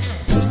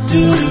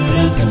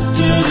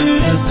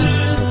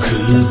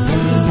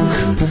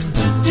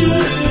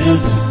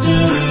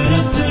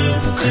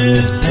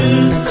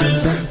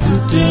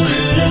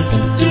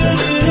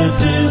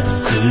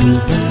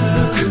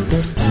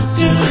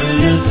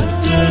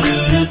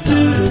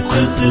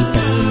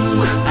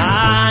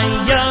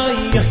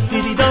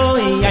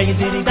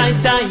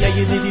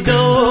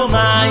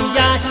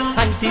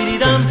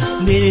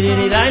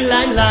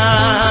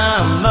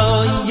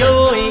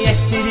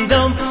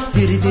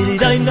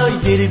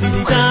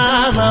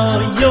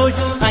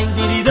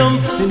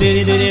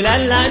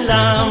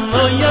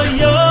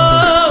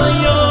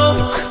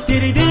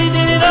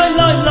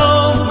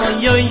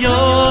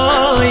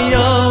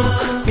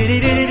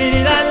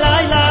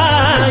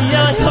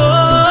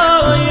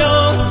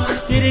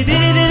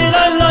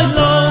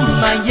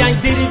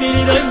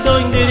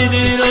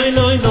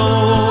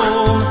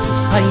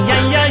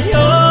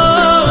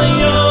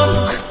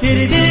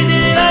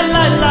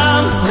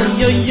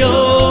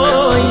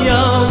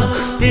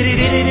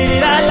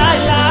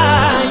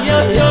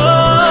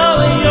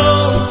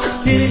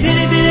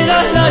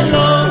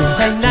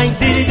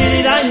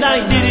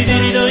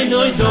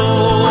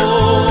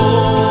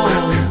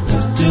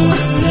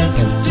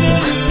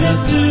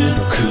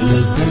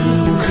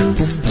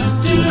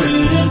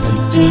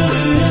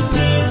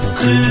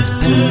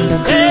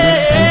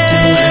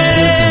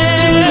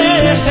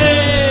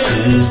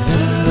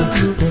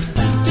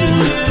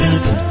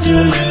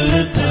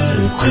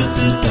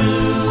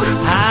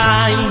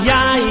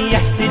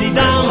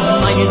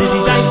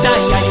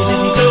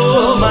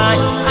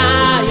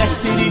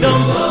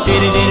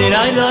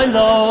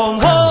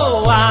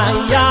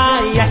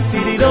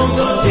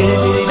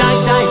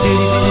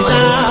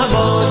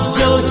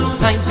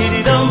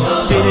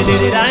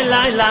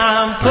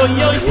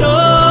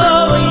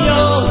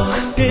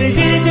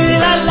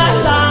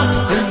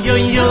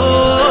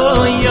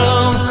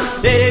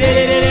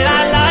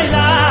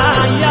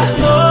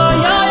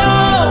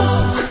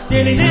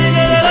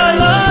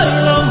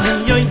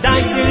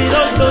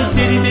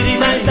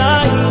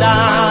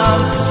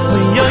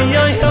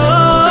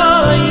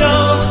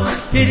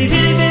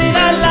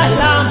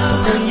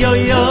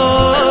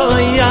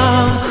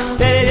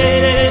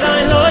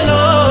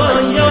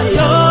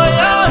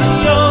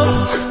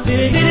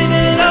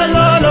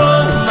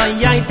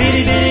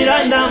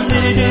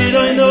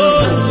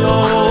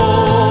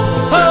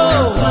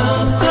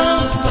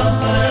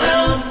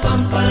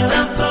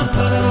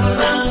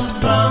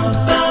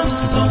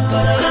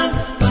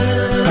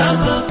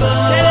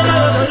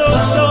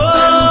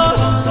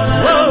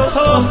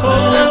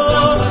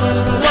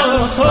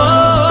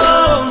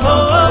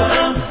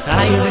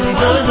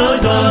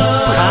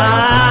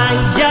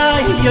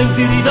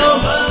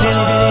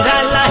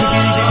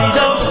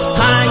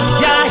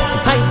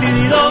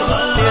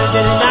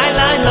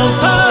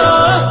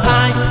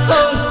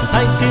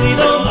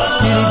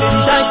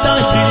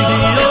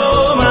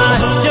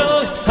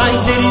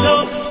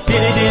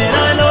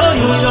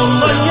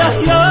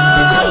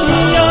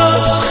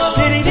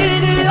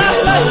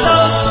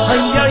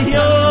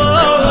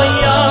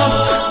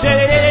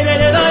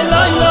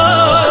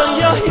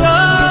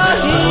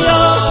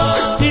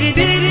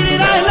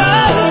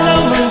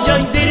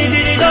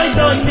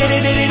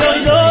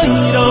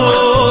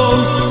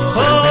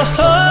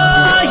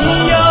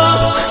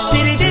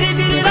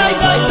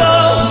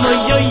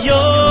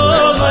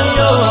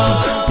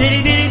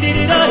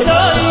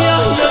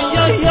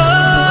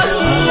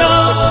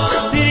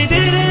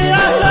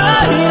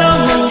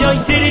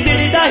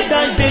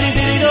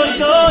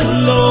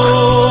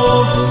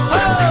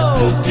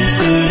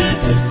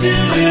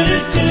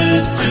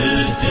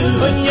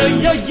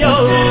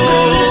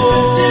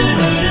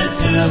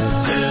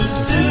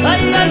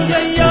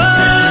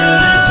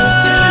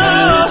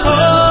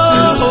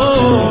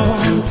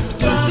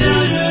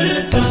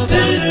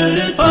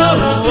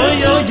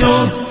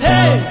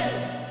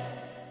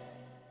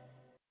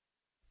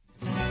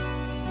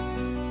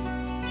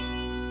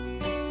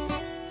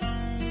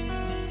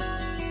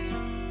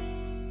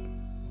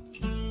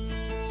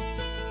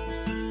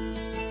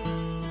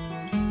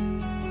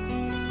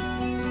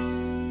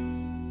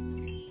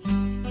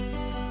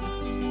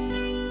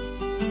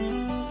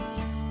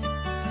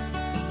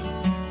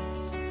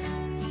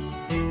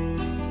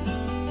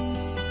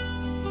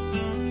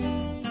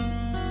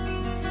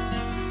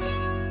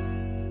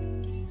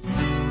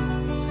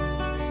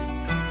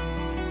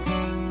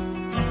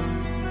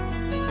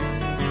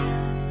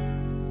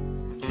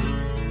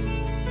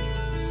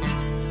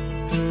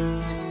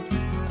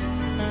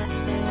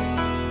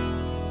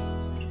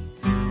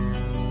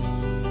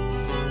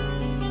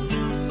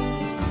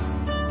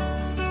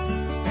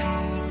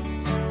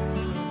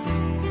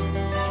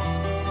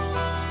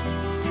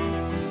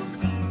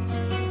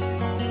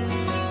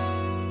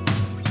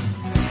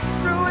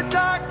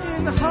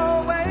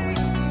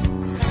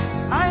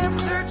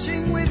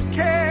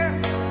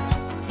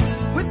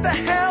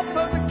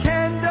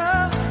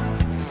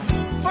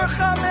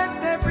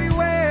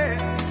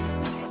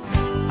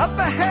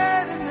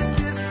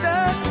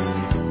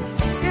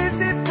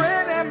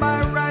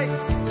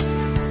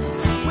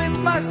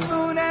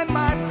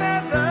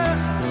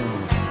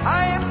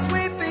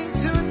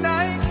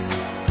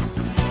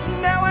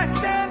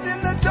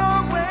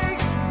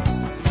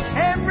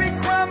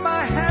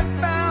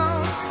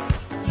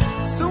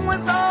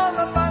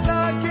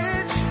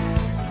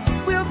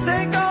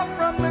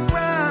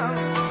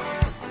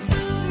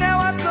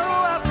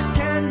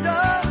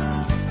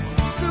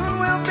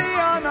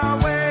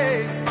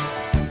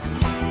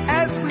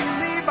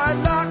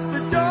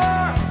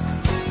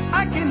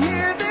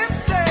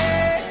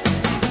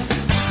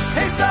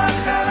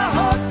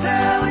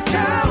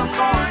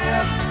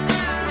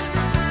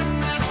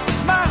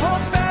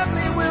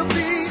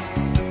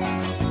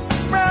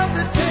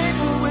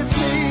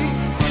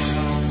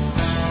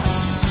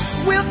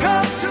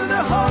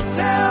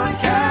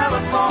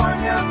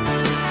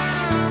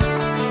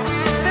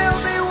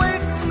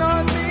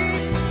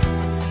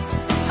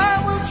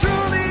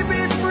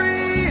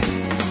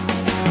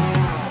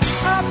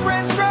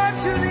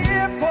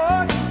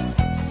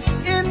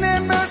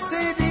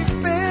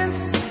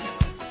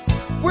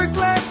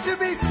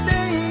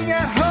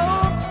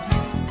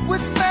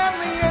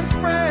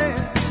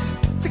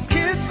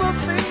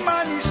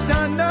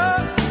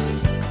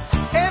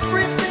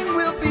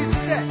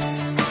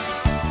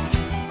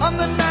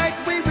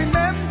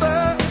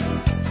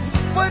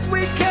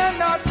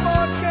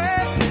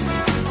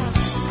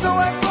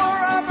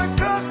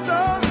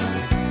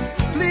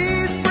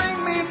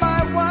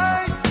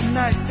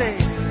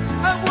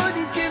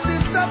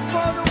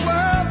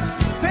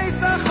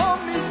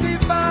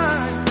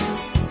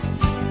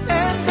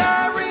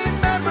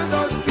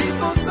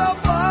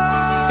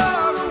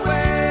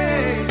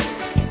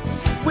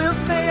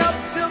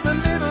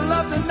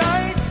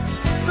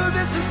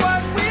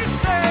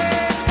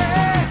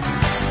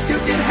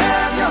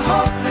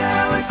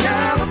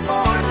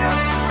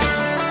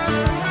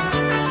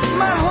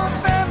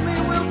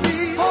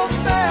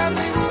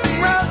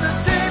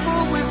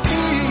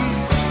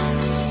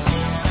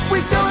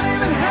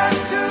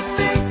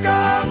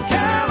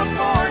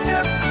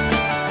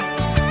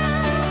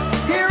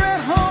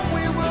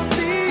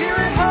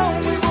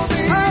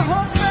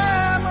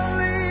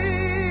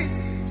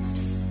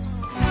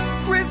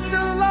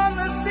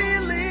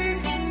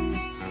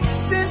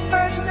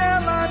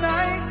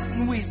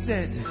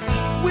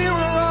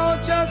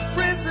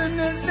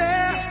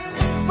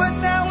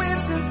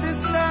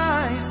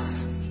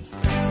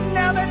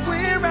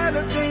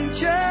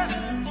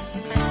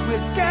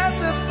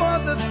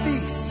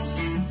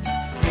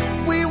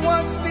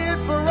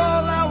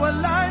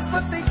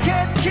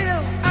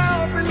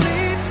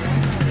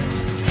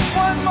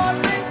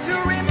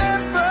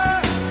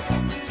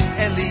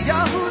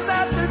 Eliyahu's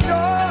at the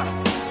door.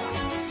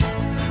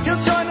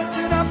 He'll join us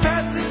in our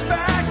passage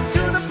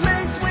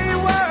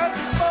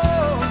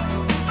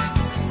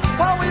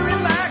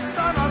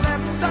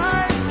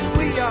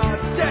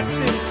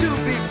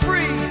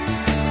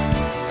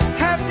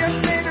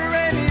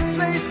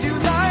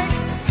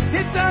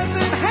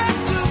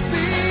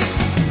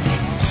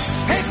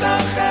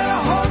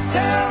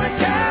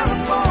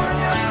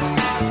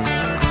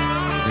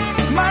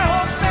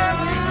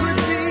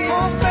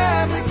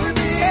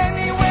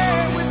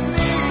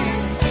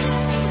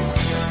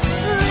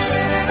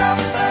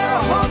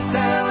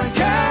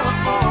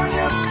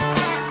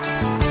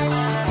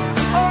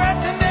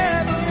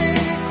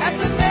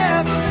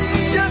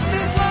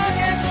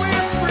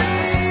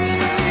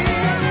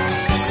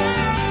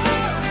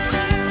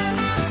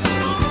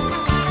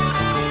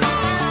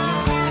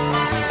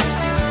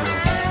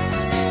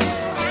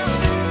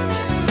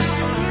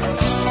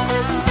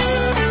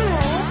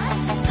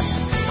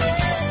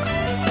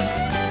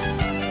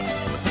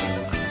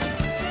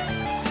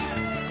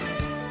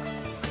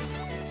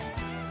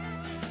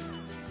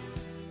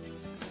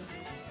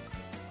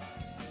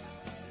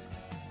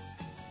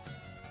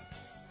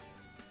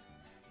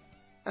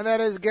And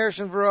that is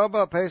Gershon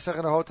Veroba, Pesach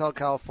in a Hotel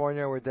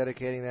California. We're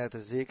dedicating that to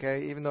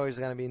ZK, even though he's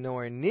going to be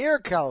nowhere near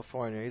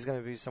California. He's going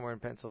to be somewhere in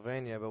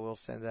Pennsylvania, but we'll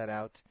send that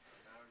out.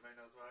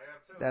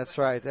 That's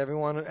right.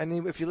 Everyone,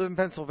 and if you live in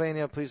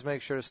Pennsylvania, please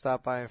make sure to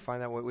stop by and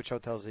find out which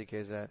hotel ZK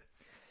is at.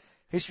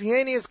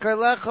 Hishmieni is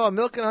Karlecha.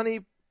 Milk and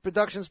Honey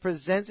Productions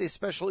presents a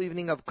special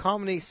evening of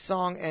comedy,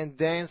 song, and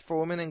dance for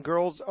women and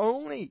girls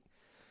only.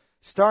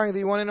 Starring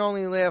the one and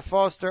only Leah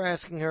Foster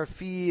asking her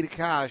feed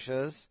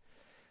kashas,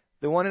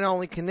 the one and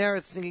only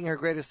Kinneret singing her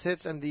greatest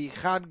hits, and the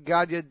Chad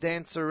Gadya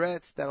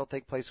Dancerettes. That'll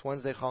take place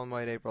Wednesday, Chol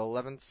Hamoed, April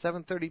 11th,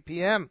 7:30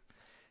 p.m.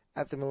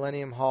 at the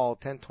Millennium Hall,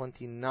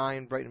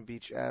 1029 Brighton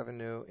Beach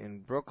Avenue in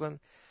Brooklyn.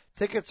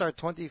 Tickets are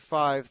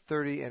 $25,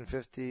 $30, and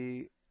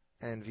 $50,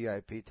 and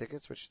VIP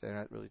tickets, which they're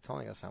not really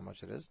telling us how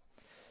much it is.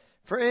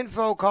 For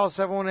info, call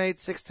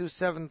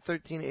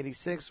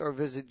 718-627-1386 or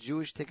visit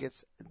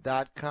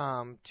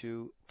jewishtickets.com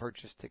to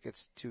purchase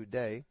tickets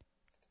today.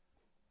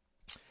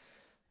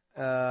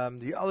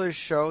 The other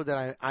show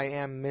that I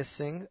am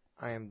missing,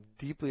 I am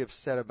deeply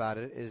upset about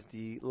it, is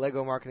the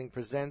Lego Marketing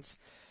Presents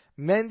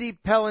Mendy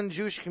Pellin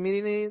Jewish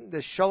Community,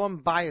 the Shalom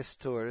Bias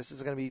Tour. This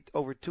is going to be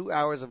over 2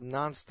 hours of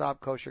non-stop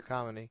kosher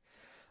comedy.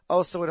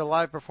 Also with a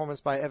live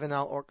performance by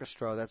Evanal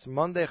Orchestra. That's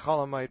Monday,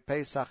 Chol Hamoed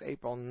Pesach,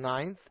 April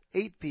 9th,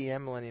 8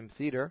 p.m., Millennium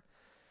Theater,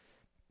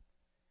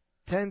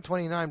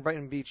 1029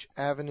 Brighton Beach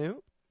Avenue.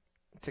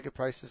 Ticket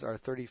prices are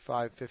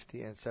 $35,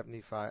 $50, and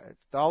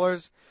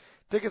 $75.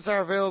 Tickets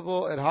are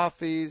available at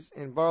Hafiz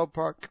in Borough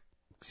Park,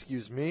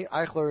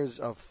 Eichler's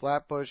of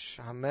Flatbush,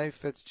 Hamei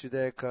Fitz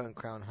Judaica, and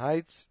Crown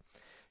Heights.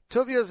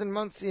 Tuvio's in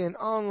Muncie and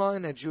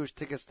online at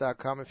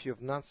jewishtickets.com. If you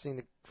have not seen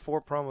the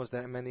 4 promos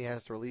that Mendy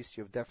has released,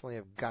 you definitely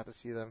have got to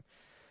see them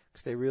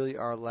because they really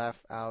are laugh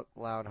out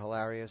loud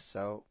hilarious.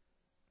 So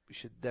you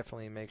should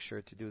definitely make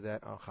sure to do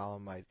that on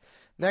Chol Hamoed.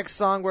 Next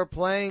song we're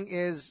playing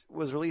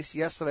was released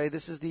yesterday.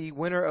 This is the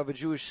winner of a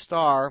Jewish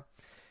Star,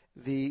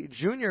 the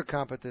junior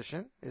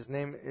competition. His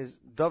name is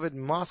David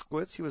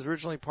Moskowitz. He was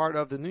originally part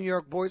of the New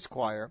York Boys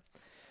Choir.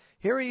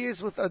 Here he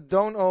is with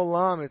Adon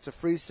Olam. It's a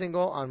free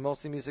single on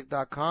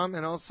mostlymusic.com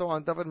and also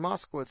on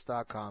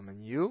davidmoskowitz.com.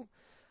 And you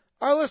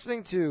are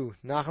listening to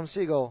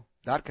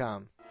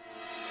NachumSiegel.com.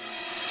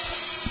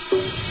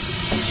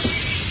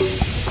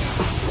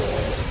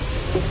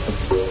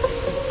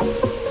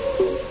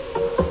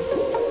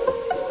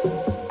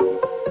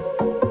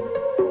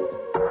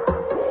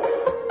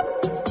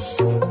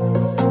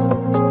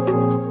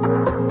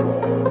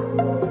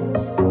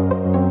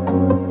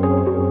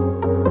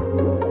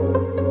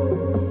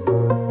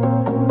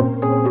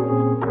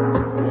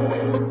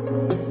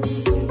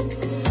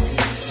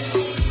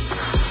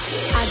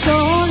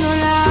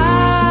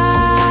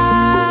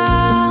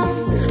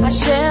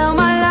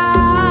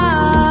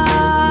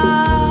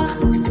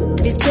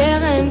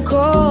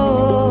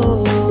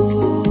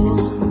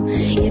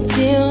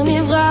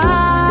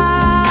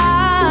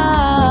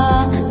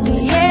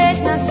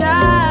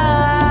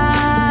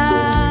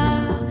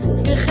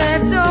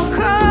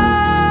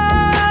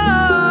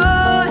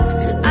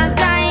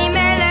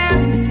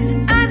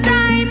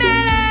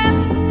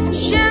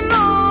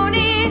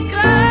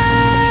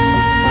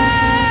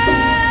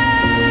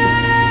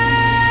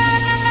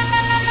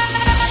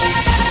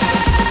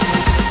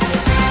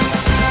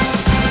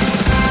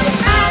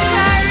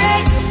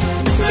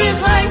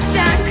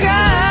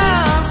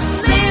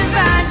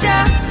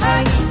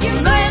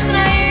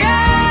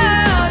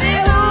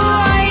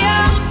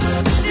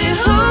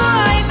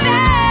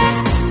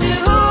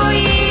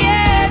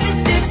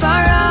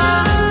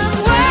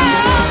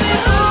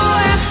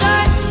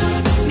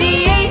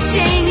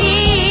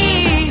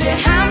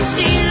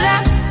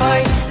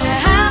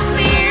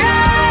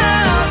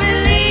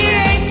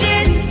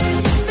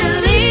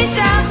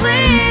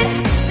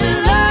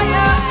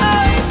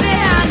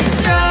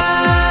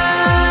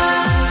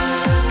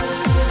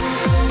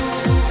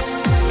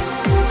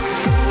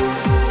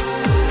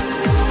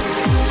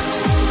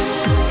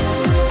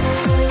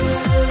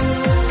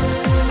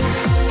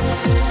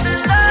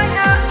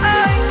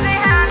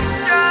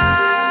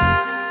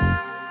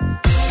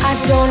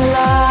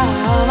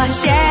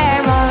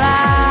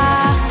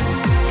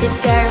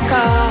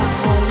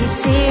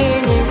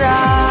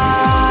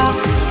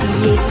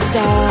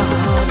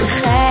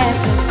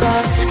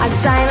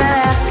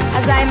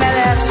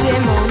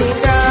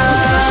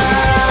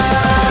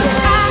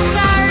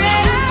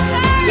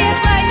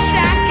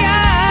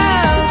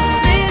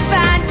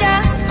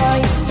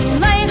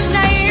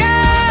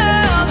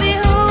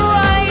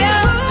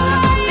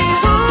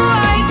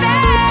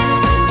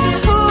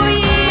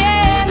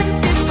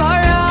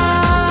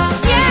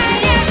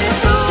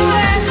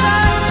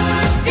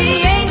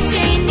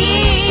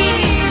 Sheni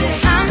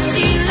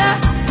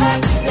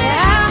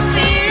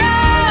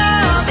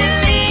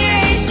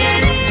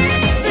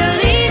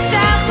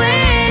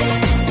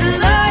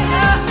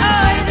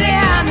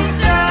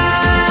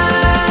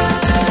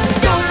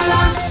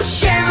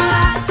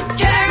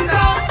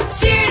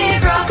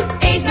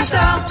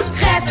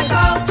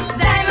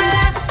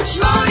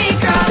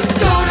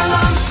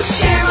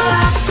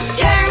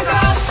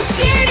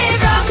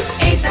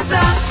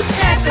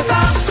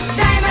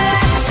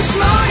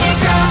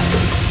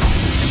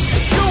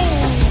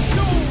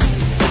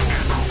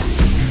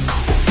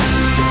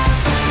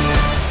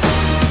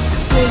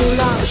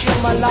שיר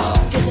מלאך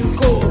תכן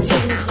קול ציר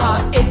נקרא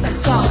את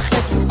הסך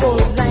את כל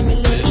זי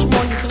מלך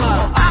שמו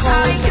נקרא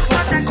אחרי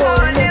כפות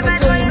הכל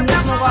לבדו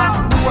נמלך נורא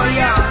הוא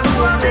היה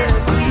הוא הולך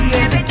הוא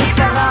יהיה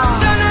בתפארה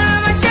שונו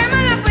לו בשם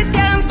עליו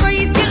בטרם כל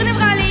יציר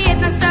נברא לי את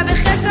נסע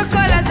בחצו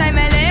כל הזי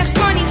מלך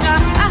שמו נקרא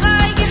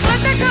אחרי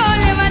כפות הכל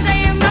לבדו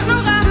נמלך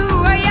נורא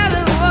הוא היה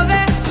והוא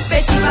הווה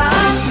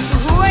בתפארה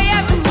הוא היה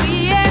והוא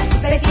יהיה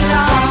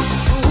בתפארה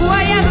הוא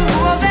היה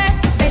והוא הווה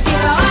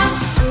בתפארה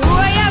הוא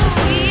היה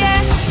והוא יהיה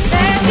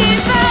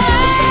בתפארה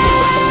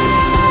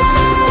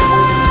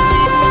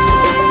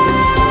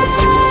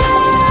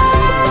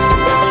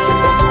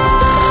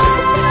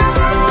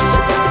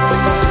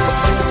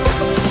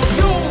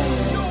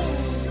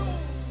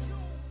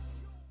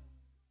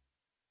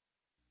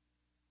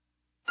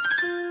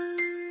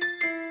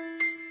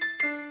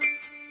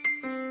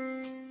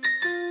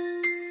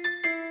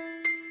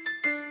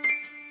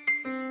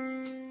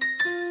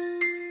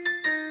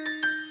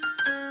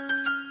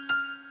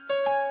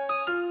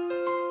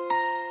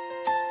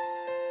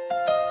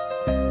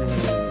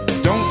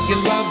Don't you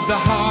love the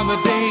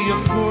holiday of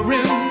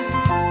Purim?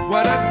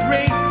 What a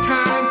great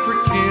time for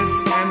kids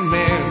and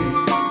men.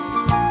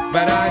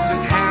 But I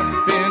just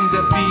happen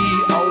to be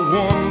a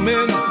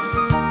woman,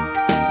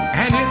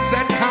 and it's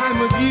that time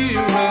of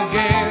year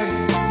again,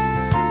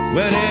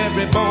 when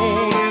every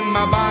bone in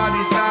my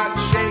body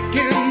starts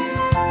shaking,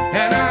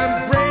 and I'm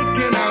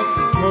breaking out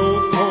in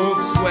cold, cold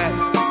sweat.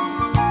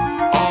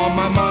 All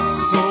my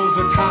muscles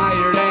are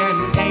tired and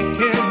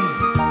aching,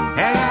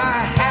 and I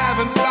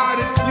haven't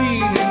started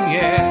cleaning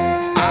yet.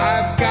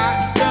 I've got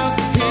the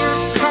here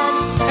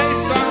comes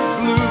Pesach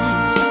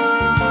blues.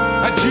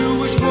 A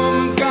Jewish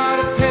woman's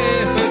gotta pay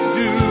her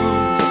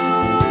dues,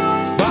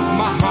 but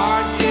my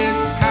heart is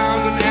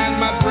pounding and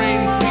my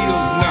brain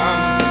feels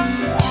numb,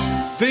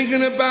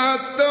 thinking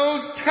about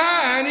those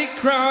tiny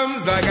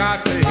crumbs. I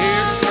got the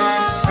here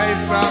comes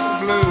Pesach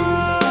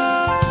blues.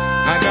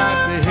 I got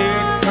the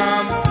here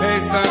comes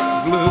Pesach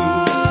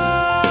blues.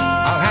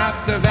 I'll have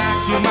to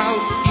vacuum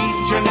out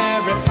each and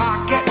every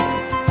pocket.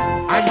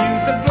 I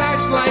use a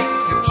flashlight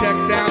to check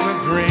down the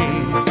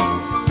drain.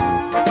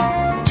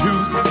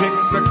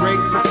 Toothpicks are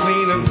great for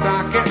cleaning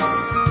sockets.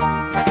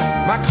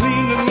 My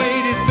cleaning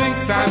lady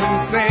thinks I'm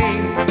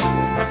insane.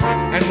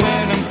 And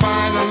when I'm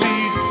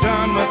finally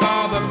done with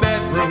all the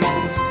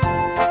bedrooms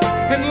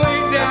and lay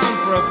down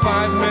for a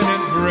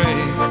 5-minute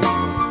break,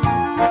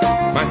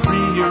 my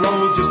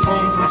 3-year-old just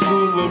home from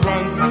school will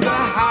run through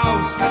the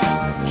house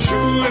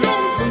chewing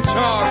on some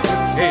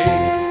chocolate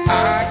cake.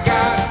 I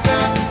got the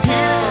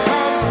here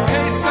comes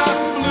Pesach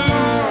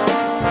blues.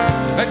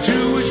 A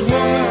Jewish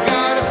woman's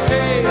gotta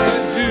pay her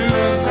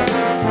dues.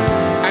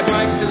 I'd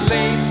like to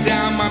lay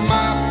down my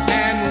mop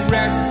and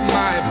rest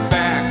my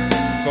back,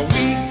 but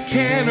we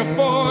can't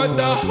afford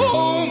the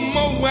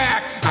homo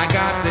whack. I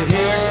got the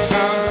here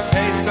comes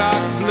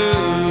Pesach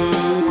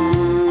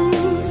blues.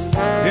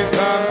 Here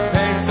comes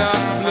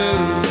Pesach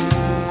blues.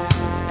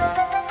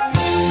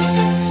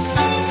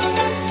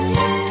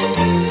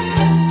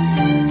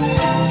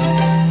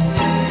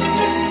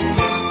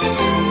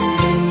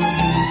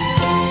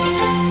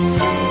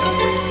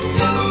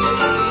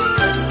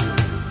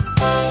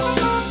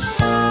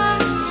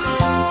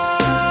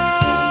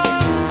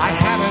 I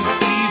haven't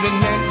even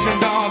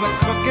mentioned all the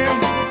cooking.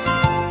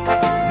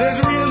 There's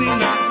really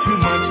not too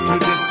much to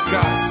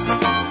discuss.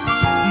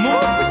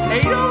 More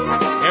potatoes?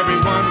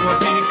 Everyone will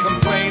be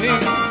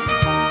complaining.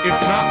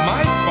 It's not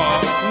my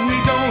fault. We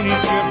don't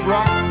eat your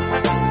broths.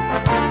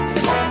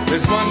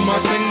 There's one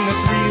more thing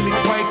that's really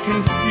quite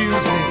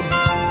confusing,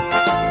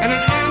 and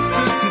an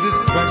answer to this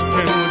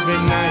question would be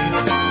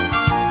nice.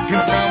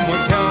 Can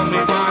someone tell me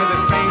why the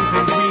same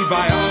things we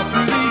buy all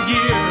through the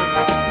year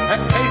at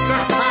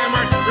Pesach time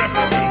are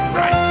triple in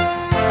price?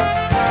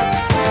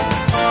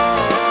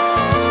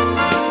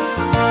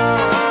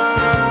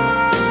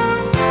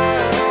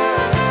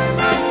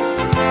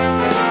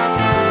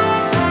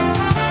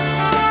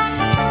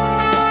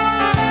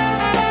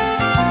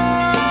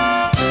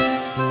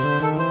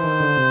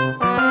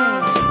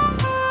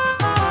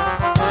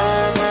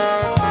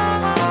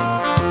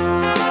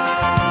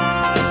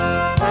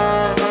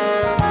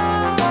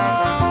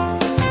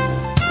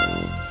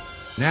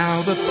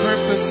 Now the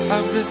purpose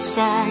of this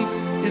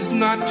song is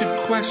not to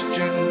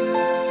question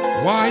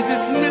why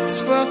this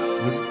mitzvah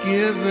was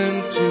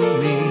given to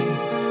me.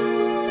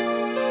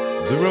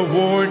 The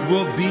reward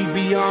will be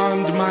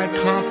beyond my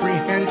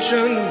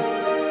comprehension,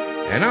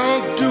 and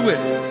I'll do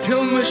it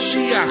till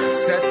Mashiach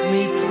sets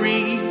me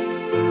free.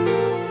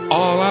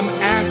 All I'm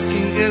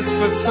asking is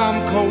for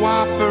some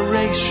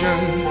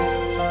cooperation,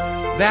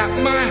 that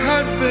my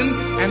husband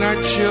and our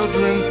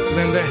children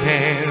lend a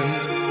hand.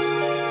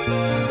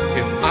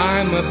 If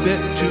I'm a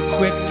bit too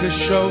quick to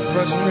show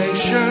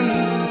frustration,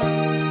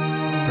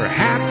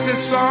 perhaps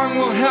this song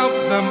will help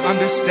them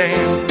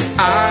understand.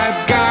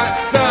 I've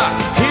got the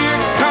here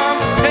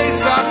comes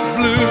Pesach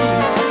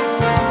blues.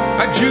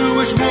 A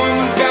Jewish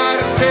woman's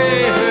gotta pay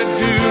her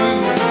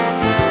dues,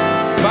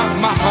 but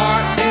my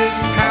heart is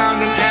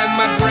pounding and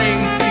my brain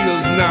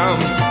feels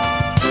numb,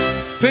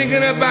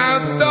 thinking about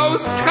with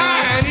those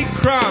tiny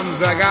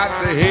crumbs. I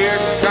got the Here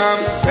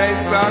Come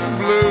Pesach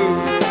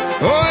blues.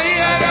 Oh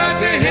yeah, I got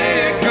the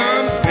Here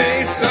Come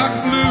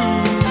Pesach blues.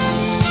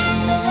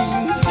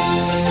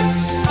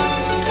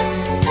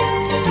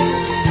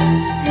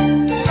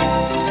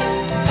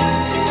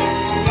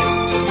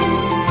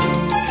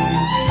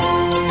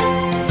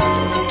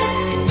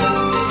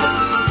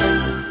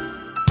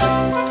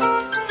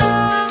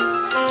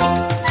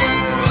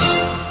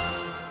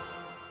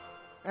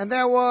 And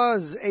that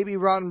was A.B.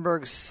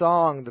 Rottenberg's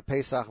song, The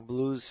Pesach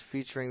Blues,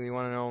 featuring the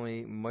one and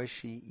only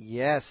Moshe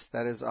Yes.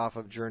 That is off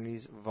of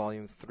Journeys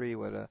Volume 3.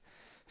 What a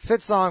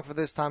fit song for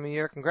this time of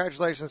year.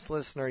 Congratulations to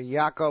listener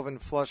Yaakov in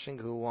Flushing,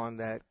 who won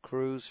that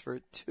cruise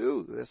for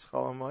 2 this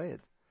Chol HaMoed.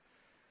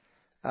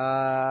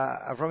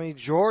 Avrami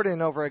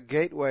Jordan over at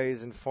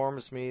Gateways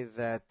informs me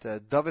that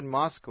David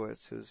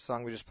Moskowitz, whose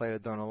song we just played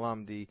at Don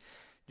Olam, the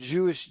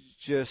Jewish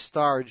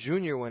Star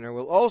Junior winner,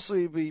 will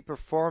also be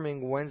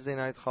performing Wednesday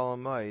night Chol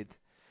HaMoed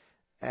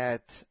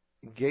at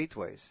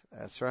Gateways.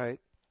 That's right.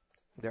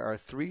 There are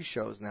 3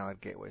 shows now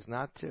at Gateways,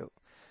 not 2.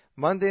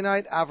 Monday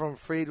night, Avram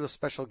Fried with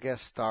special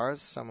guest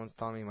stars. Someone's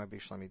telling me it might be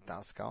Shlomi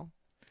Daskal.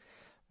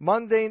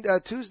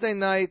 Tuesday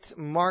night,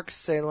 Mark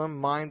Salem,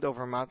 Mind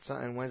Over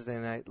Matzah, and Wednesday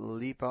night,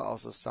 Lipa,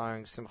 also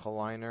starring Simcha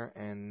Leiner,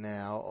 and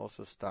now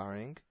also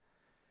starring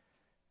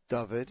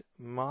David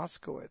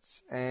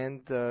Moskowitz.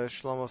 And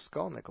Shlomo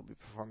Skolnick will be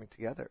performing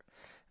together.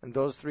 And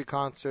those 3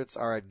 concerts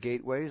are at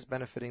Gateways,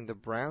 benefiting the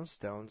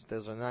Brownstones.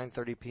 Those are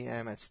 9:30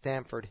 p.m. at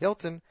Stamford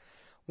Hilton.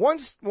 One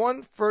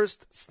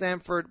First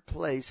Stamford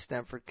Place,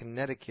 Stamford,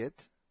 Connecticut.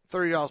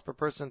 $30 per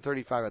person,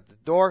 $35 at the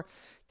door.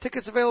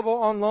 Tickets available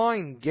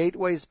online,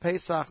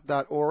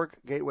 gatewayspesach.org,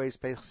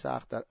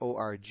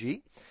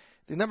 gatewayspesach.org.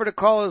 The number to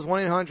call is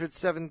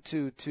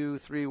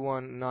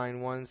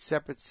 1-800-722-3191.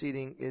 Separate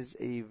seating is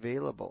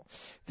available.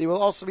 They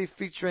will also be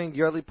featuring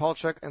Yerli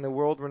Palchuk and the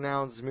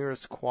world-renowned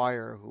Zmiris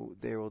Choir, who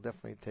they will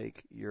definitely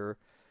take your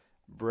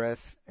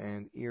breath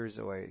and ears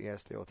away.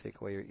 Yes, they will take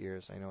away your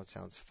ears. I know it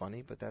sounds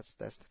funny, but that's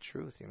the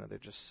truth. You know, they're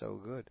just so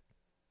good.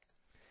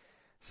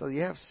 So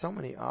you have so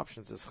many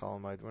options this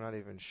Chol HaMoed. We're not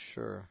even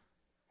sure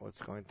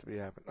what's going to be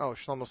happening. Oh,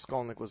 Shlomo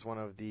Skolnick was one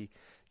of the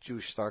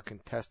Jewish Star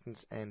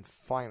contestants and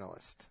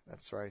finalist.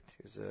 That's right.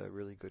 He was a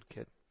really good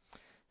kid.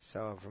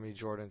 So for me,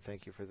 Jordan,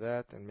 thank you for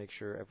that. And make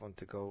sure everyone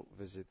to go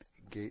visit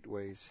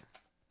Gateways.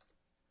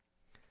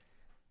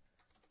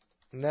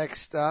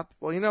 Next up,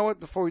 well, you know what?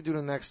 Before we do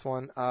the next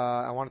one,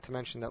 I wanted to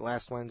mention that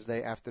last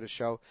Wednesday after the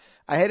show,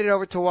 I headed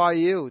over to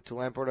YU, to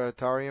Lamport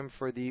Auditorium,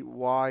 for the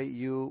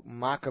YU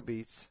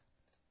Maccabees,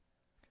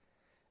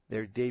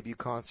 their debut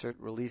concert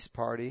release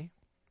party.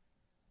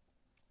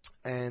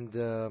 And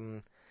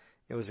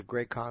it was a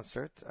great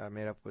concert,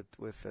 made up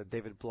with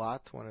David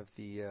Blatt, one of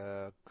the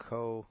I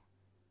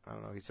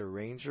don't know, he's a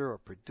arranger or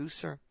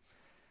producer.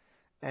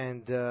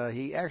 And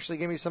he actually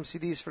gave me some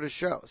CDs for the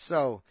show.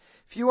 So,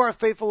 if you are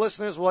faithful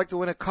listeners would like to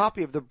win a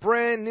copy of the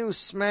brand new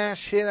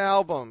smash hit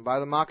album by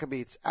the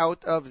Maccabees,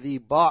 Out of the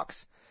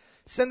Box,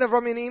 send over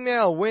me an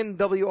email,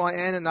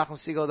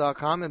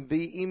 win@nachumsegal.com, and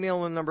be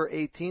email number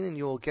 18, and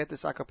you will get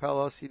this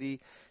acapella CD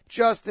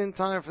just in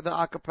time for the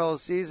acapella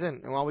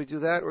season. And while we do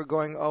that, we're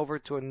going over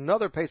to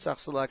another Pesach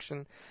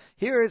selection.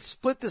 Here is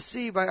Split the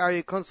Sea by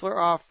Aryeh Kunstler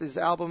off his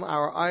album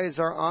Our Eyes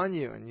Are On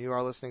You. And you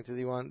are listening to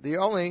the one, the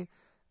only,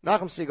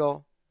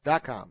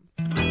 NachumSegal.com.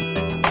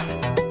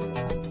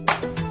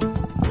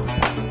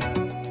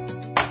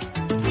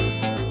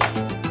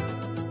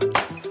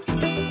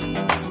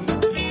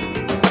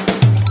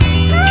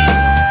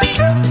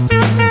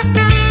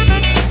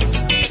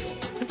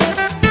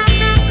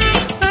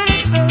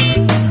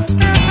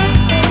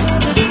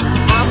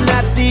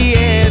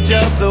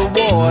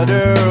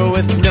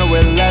 With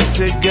nowhere left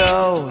to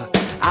go,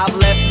 I've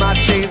left my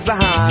chains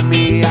behind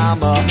me.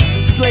 I'm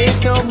a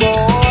slave no more,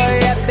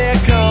 yet they're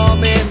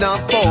coming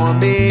on for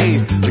me.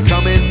 They're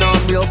coming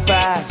on real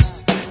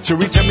fast to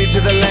return me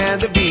to the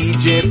land of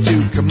Egypt,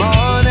 to come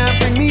on and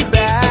bring me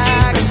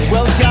back.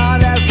 Well,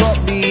 God has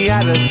brought me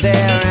out of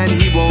there, and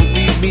He won't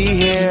leave me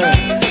here.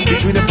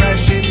 Between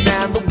oppression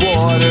and the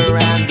water,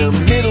 and the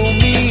middle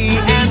me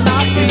and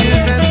my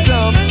fears, and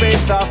some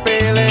faith are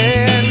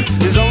failing.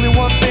 There's only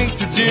one thing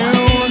to do,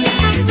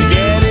 to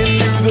get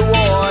into the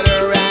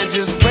water and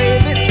just pray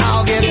that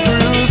I'll get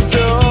through.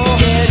 So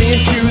get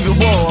into the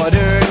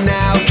water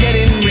now, get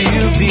in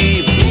real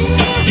deep.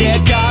 Yeah,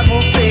 God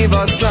will save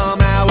us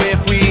somehow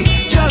if we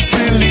just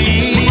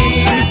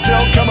believe.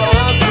 So come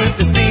on, split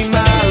the sea,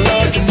 my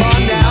love. Come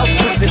on now,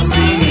 split the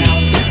sea.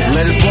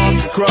 Let us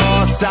walk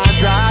across on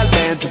dry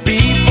land to be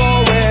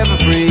forever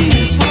free.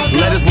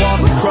 Let us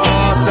walk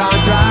across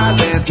on dry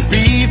land to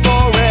be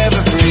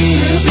forever free.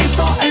 To be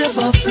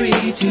forever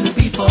free, to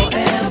be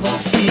forever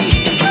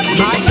free.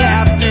 My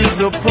captors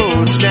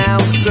approach now,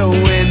 so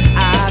when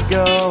I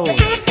go,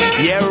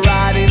 yeah,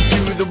 right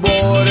into the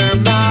water,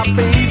 my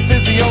faith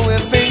is the only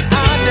thing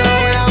I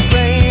know, and I'm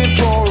praying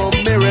for a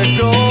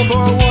miracle,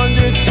 for a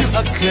wonder to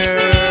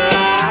occur.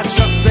 I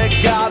trust that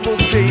God will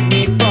save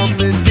me from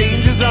the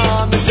dangers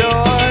on the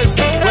shores,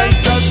 when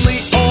suddenly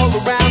all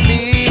around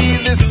me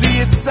the sea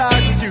it starts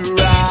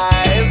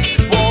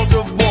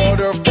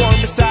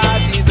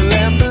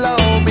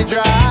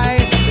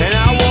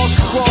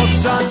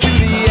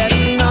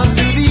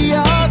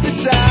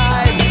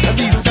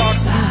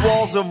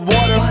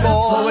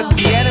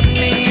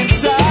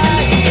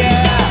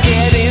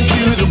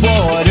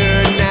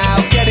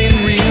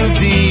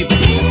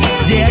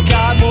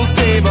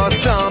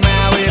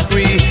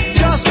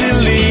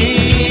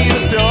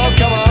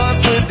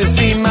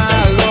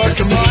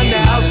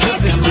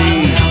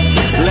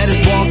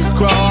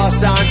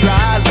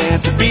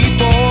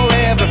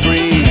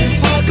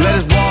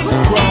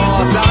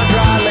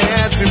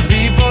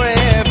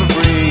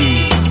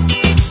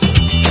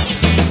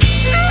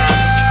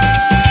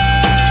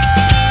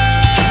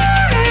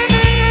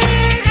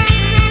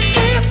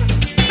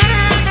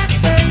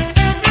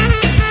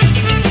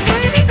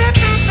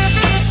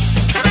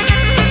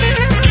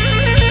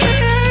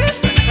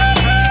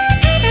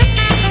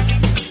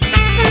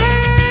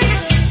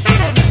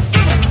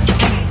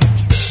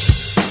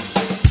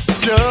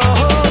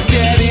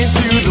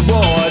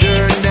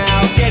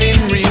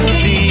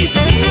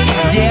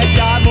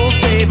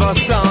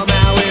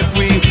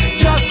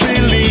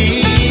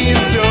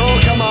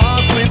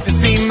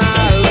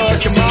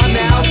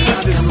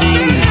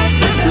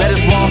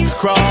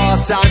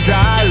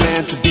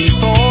land to be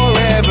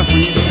forever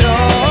free. So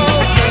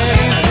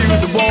into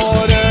the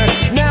water,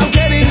 now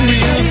getting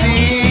real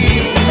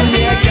deep.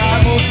 Yeah, God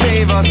will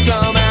save us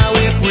somehow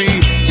if we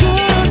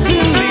just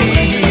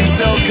believe.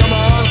 So come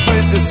on,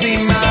 split the sea,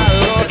 my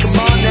Lord. Come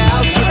on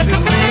now, split the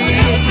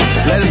sea.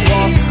 Let us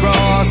walk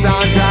across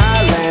on dry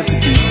land to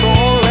be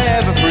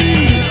forever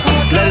free.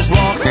 Let us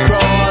walk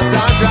across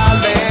on dry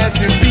land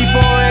to be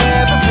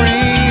forever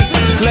free.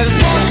 Let us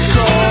walk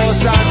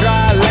across on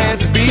dry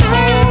land to be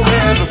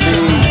forever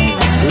free.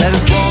 Let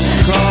us walk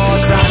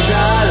across on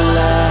dry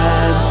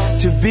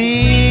land to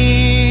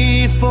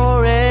be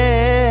forever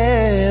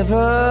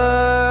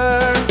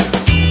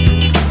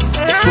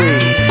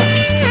free.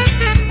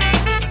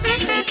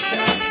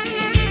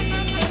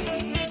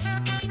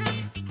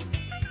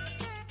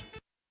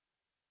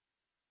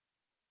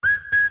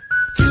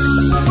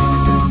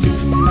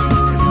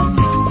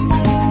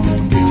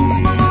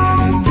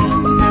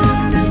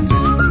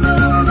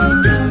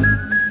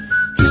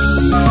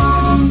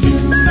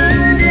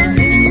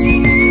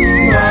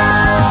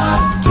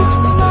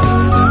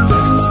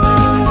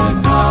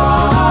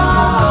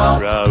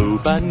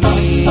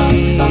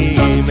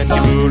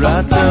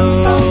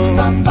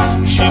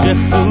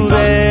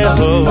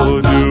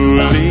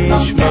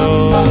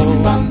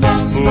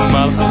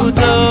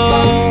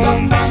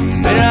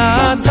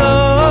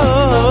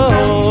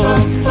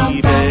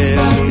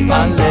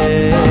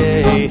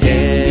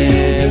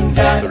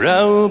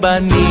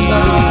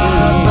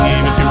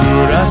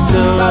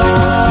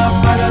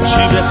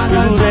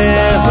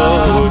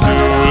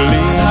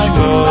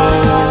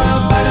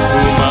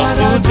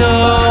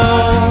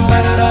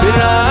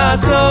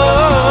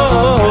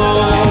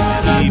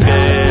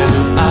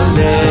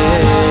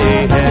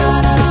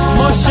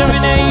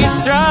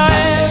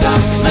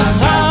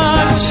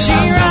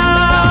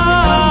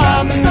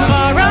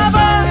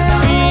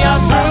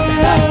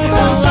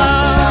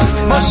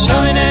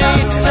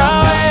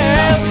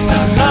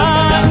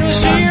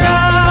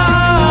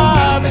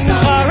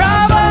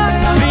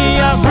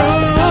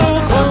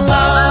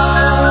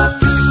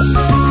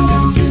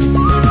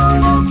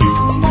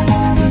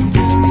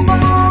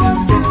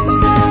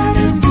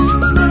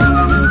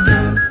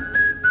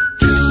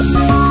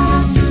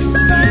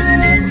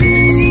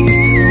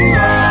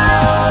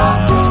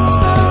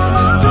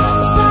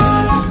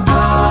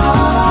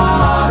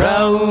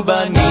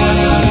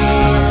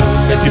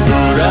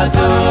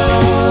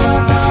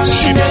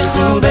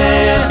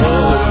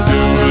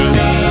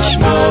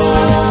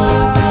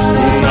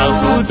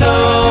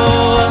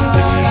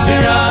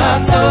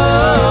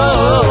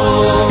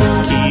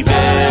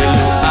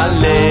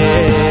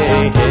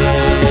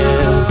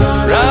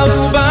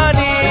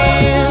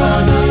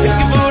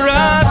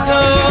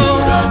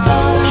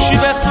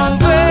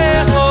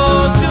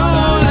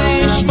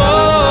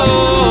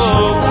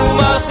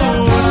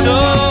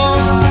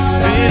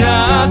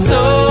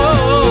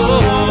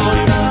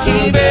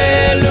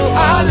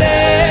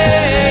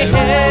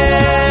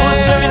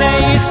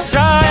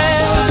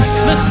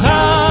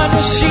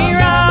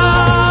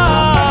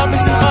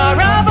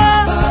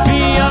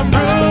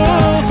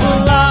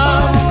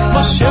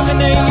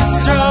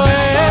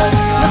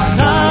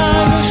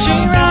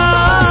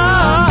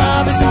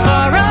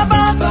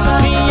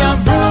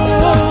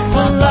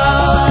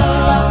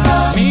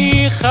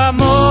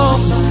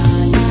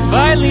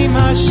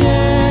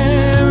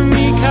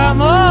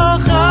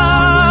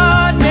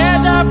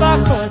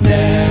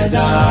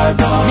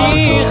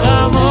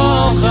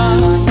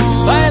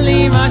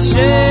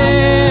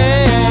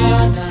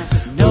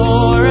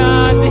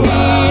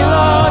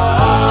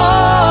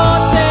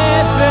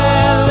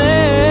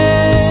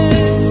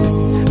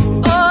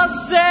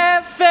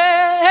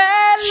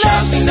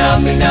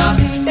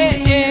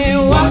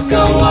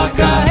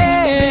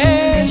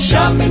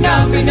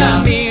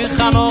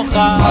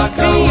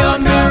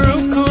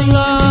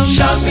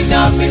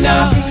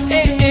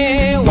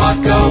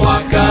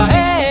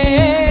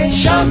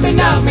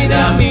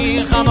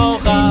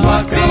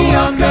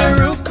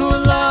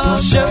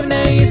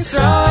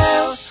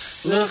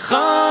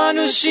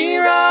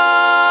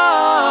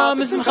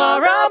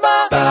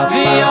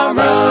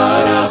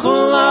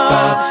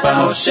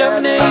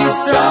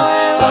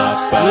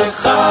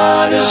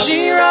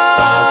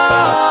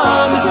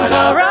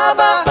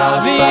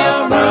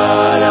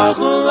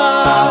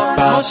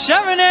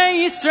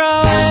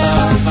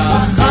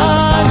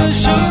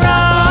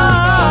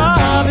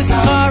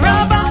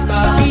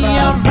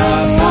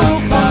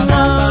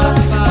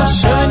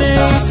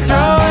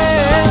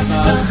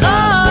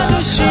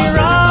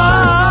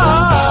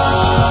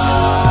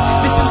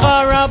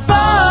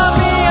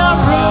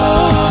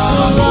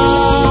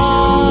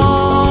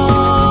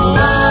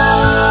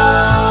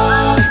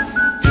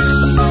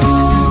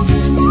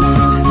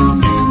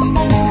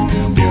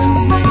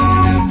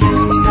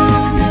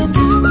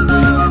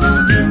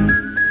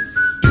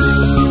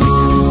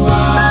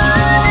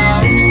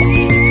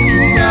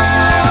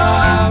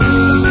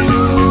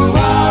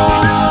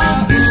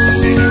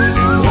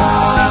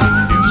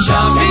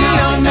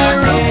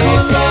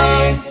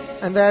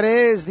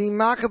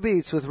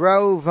 Maccabees with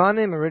Rau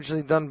Vanim,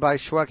 originally done by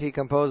Shweki,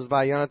 composed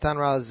by Yonatan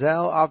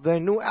Razel, off their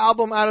new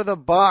album Out of the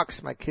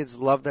Box. My kids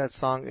love that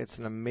song. It's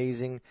an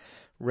amazing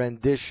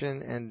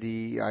rendition, and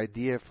the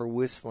idea for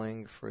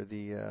whistling for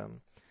the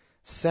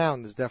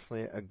sound is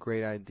definitely a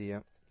great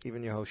idea.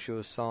 Even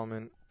Yehoshua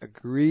Solomon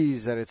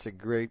agrees that it's a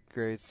great,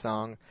 great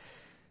song.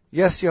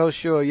 Yes,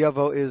 Yehoshua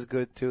Yavo is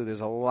good too.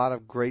 There's a lot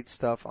of great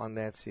stuff on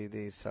that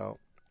CD, so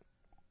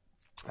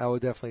I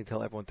would definitely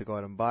tell everyone to go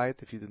out and buy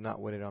it if you did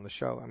not win it on the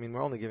show. I mean,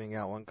 we're only giving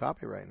out one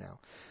copy right now.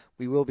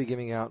 We will be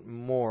giving out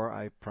more,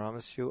 I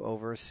promise you,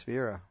 over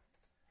Sphera.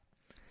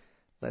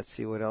 Let's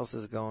see what else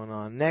is going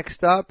on.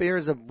 Next up,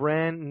 here's a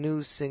brand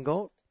new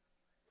single.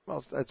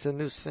 Well, it's a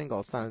new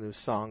single. It's not a new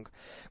song.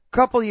 A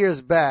couple years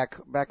back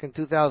in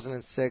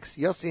 2006,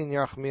 Yossi and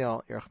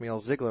Yerachmiel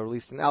Ziegler,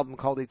 released an album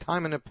called A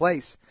Time and a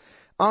Place.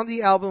 On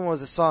the album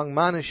was the song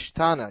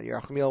Manishtana.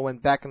 Yerachmiel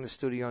went back in the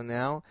studio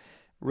now,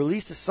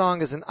 released the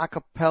song as an a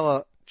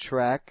cappella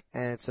track,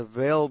 and it's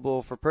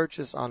available for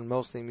purchase on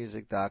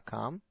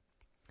mostlymusic.com.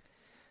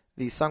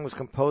 The song was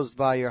composed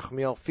by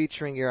Yerachmiel,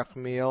 featuring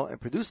Yerachmiel,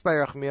 and produced by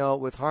Yerachmiel,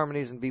 with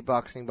harmonies and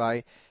beatboxing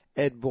by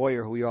Ed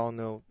Boyer, who we all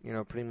know,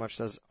 pretty much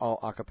does all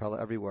a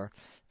cappella everywhere,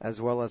 as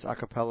well as a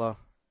cappella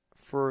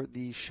for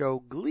the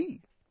show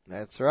Glee.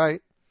 That's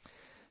right.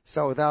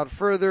 So without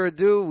further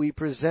ado, we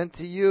present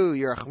to you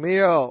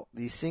Yerachmiel,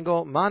 the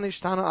single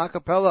Manishtana a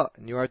cappella,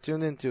 and you are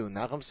tuned into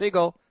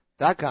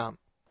NachumSegal.com.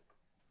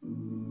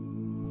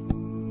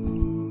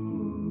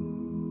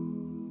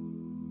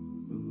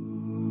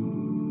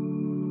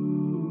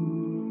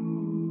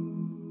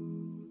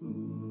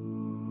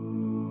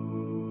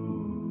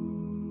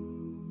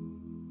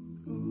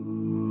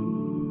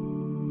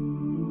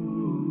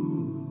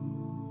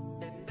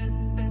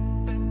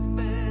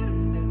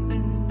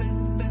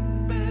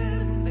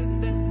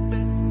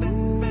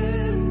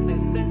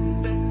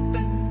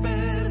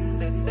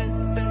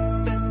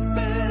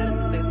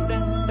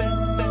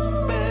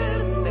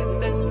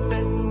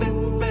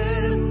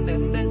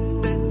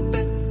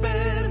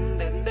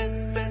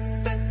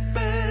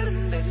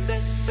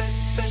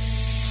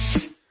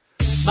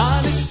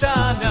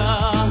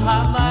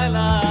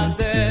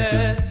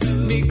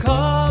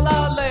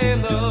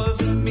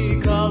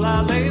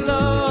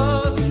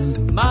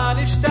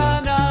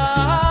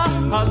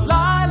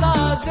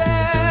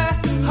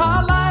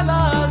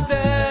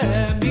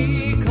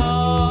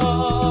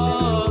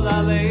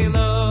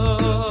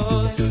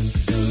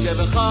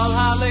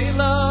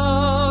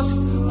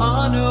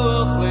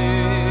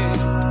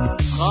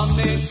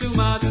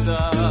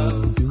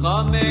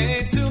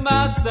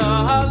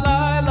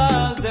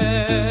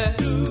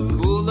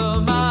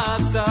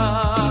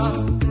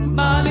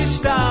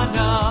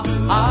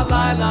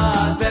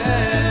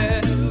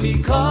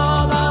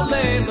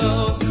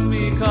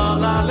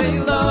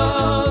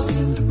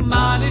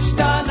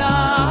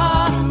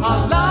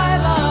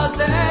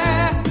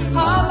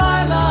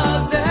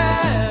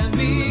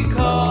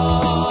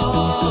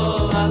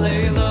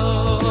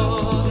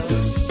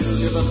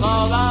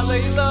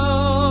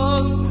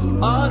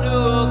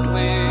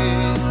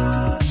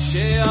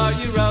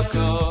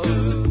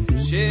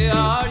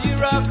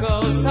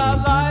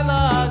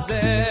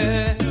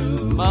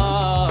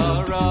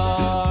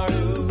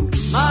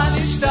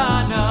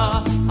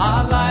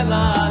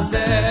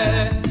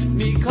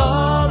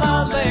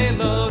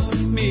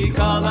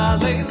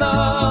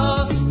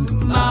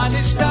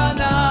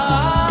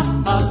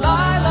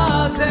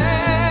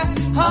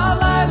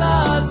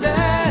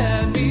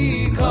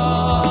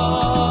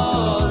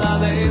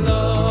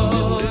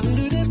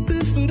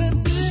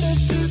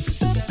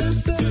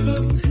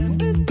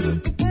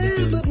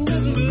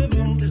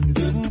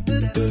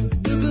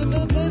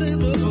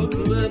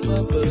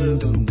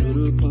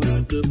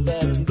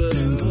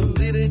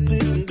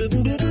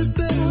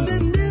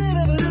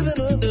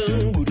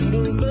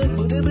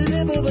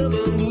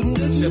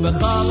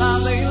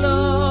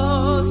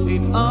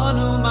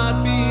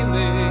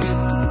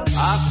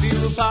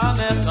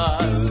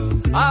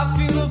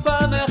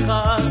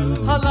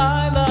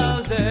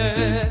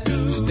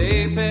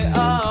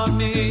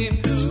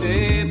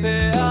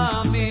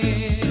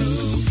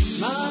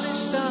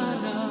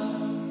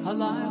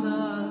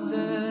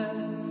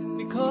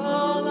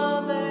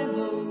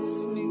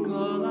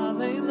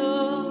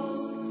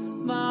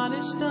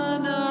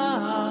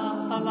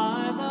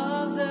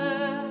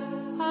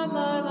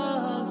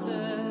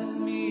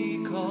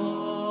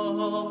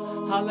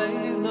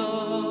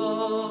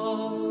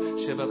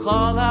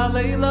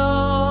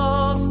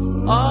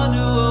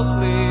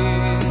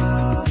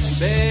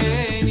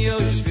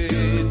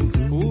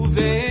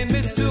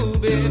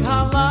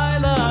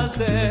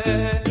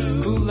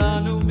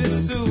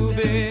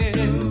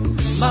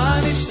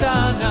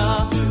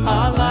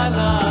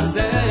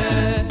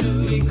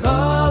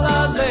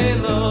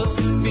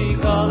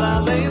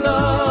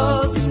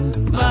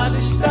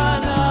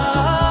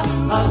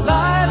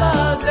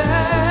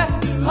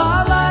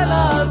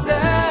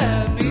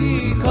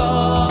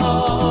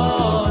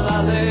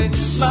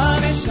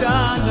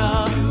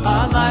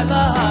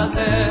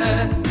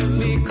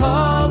 Mikol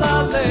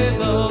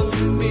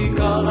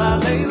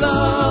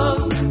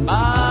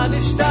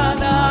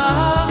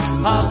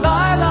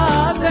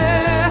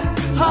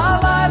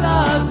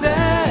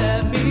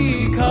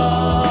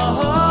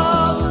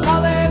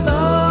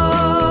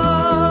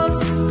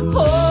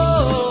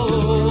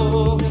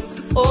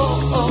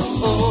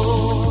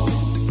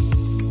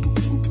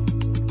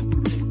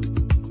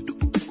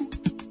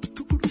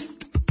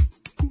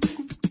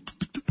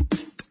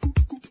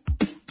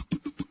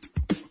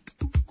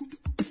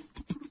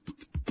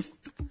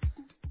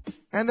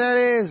And that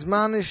is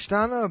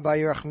Manishtana by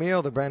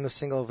Yerachmiel, the brand new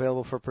single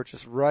available for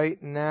purchase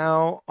right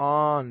now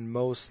on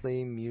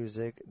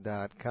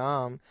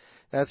mostlymusic.com.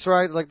 That's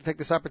right. I'd like to take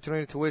this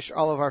opportunity to wish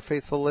all of our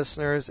faithful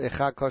listeners a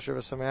Chag Kosher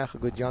V'Sameach, a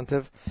good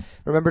Yontiv.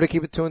 Remember to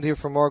keep it tuned here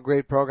for more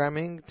great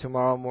programming.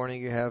 Tomorrow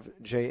morning you have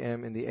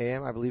JM in the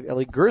AM. I believe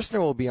Eli Gerstner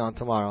will be on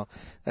tomorrow.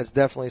 That's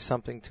definitely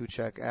something to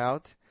check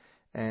out.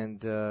 And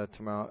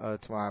tomorrow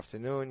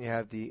afternoon you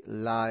have the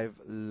live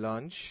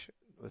lunch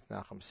with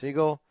Nachum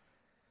Segal.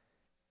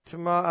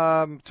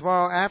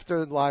 Tomorrow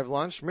after live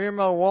lunch,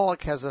 Miriam L.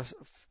 Wallach has a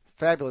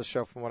fabulous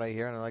show from what I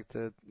hear, and I'd like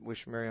to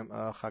wish Miriam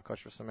Chag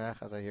Kosher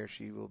Sameach, as I hear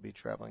she will be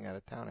traveling out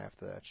of town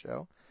after that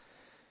show.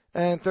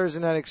 And Thursday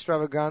night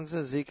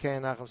extravaganza, ZK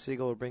and Nachum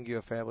Segal will bring you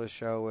a fabulous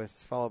show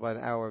followed by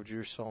an hour of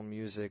Jewish soul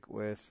music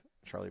with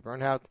Charlie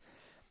Bernhout.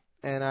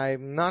 And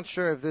I'm not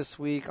sure if this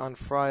week on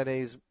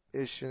Friday's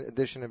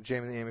edition of JM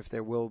in the AM if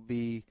there will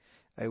be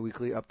a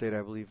weekly update.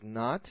 I believe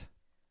not.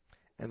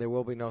 And there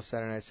will be no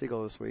Saturday Night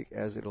Segal this week,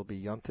 as it'll be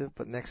Yontiv.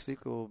 But next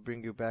week we'll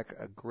bring you back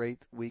a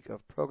great week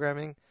of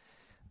programming.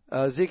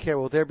 ZK,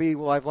 will there be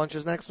live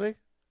lunches next week?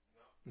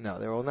 No,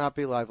 there will not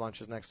be live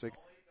lunches next week.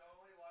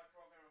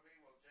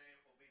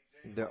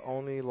 The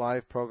only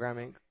live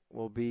programming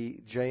will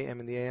be JM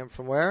in the AM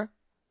from where?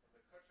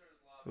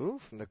 Ooh,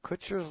 from the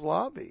Kutcher's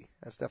Lobby.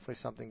 That's definitely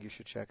something you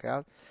should check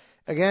out.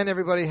 Again,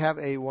 everybody have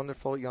a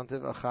wonderful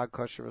Yontiv, a Chag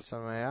Kosher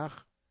V'Sameach.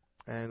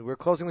 And we're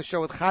closing the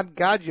show with Chad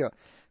Gadya.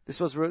 This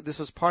was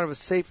part of a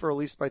sefer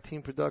released by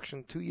Team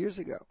Production 2 years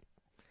ago.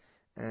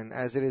 And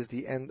as it is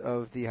the end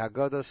of the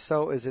Haggadah,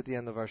 so is it the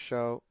end of our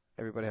show.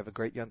 Everybody have a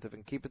great Yontiv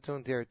and keep it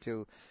tuned here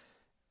to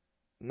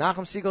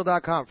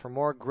NachumSegal.com for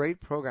more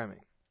great programming.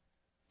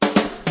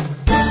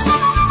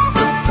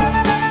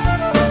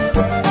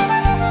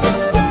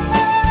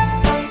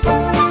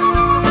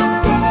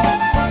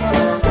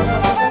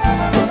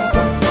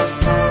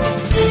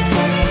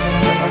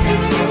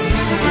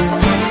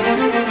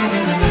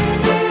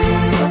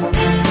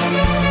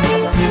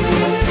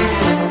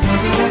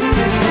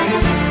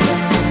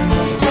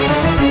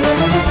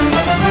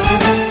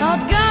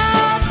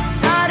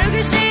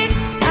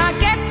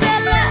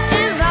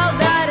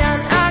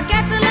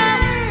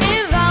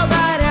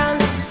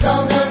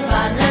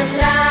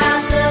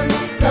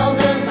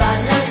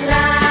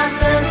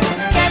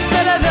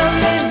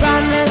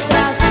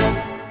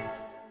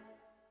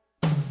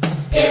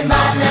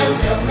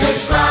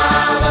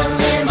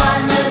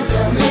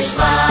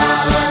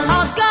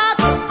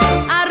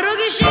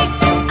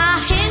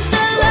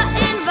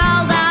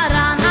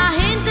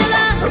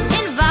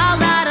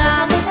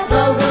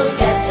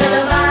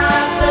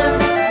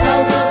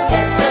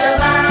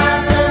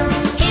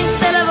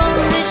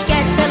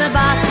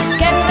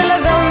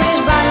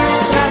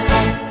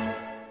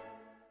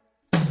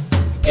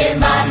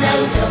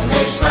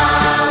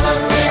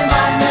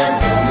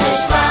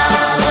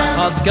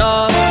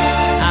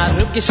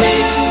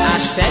 geschickt, a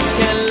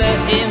Steckele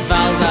in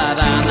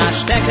Waldaran, a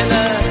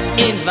Steckele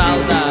in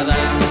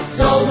Waldaran.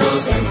 Soll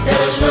das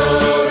hinter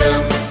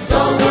schlugen,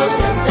 soll das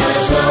hinter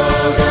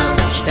schlugen.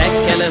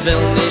 Steckele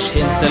will nicht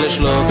hinter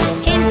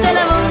schlugen.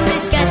 Hinter will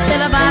nicht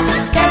Ketzele was,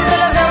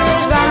 Ketzele will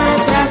nicht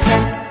Barnes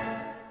rassen.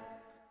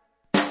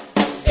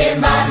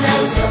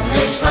 Emanuel will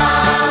nicht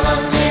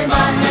fallen,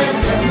 Emanuel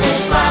will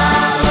nicht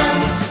fallen.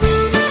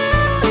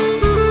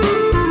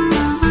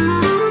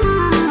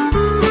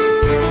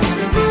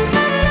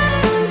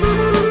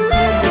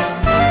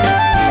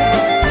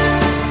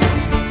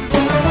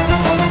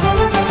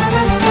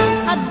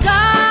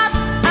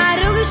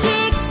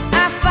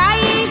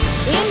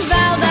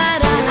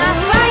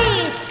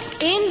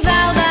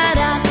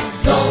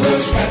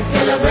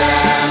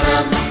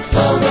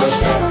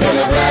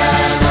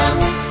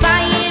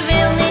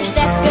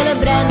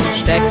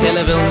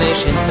 Steckele will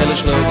nicht hinterle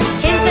schlugen.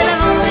 Hinterle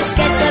will nicht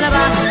Ketzele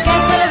was,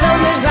 Ketzele will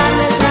nicht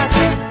Barnes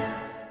rassen.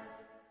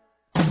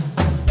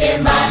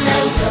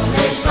 Emanuel will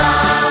nicht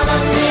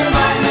fallen,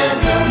 Emanuel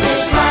will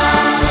nicht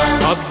fallen.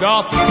 Hat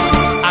Gott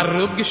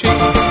Arub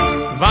geschickt,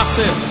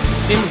 Wasser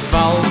im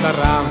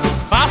Waldaran,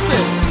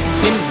 Wasser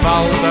im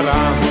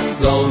Waldaran.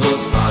 Soll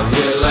das mal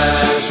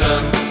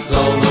gelöschen,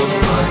 soll das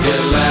mal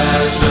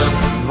gelöschen.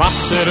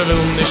 Wasser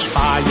will nicht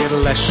Feier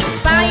löschen.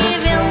 Feier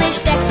will nicht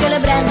Steckele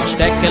brennen.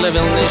 Steckele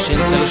will nicht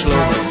hinterle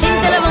schlugen.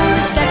 Hinterle will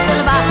nicht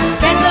Ketzele was,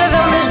 Ketzele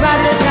will nicht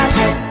Barnes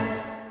rassen.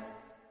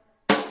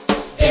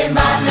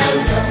 Emanuel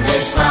will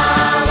nicht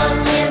fallen,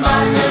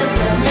 Emanuel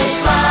will nicht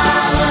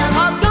fallen.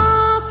 Hat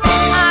Gott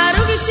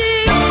Arub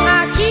geschickt, a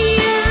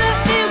Kiele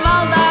im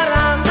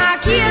Waldaran, a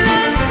Kiele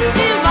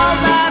im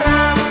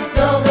Waldaran.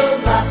 Soll das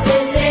Wasser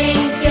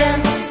trinken,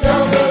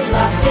 soll das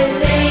Wasser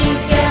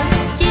trinken.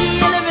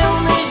 Kiele will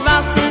nicht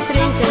Wasser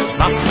trinken.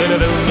 Wasser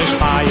will nicht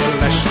Feier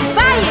löschen.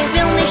 Feier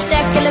will nicht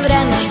Steckele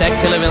brennen.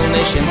 Steckele will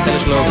nicht hinterle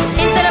schlugen.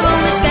 Hinterle will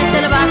nicht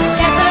Ketzele was,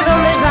 Ketzele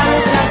will nicht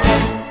Barnes rassen.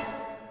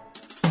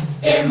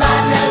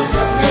 Emanuel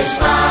will nicht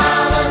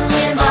fallen,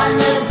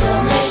 Emanuel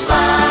will nicht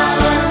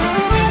fallen.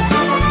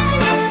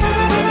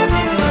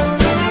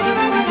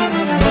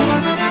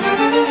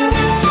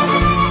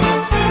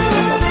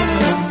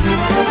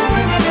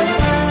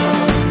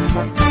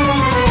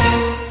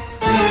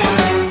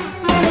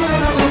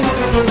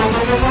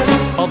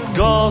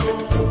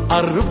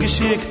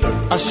 geschickt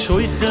a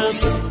scheuchet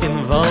in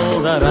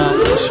Waldara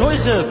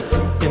scheuchet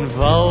in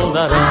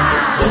Waldara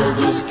Soll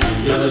dus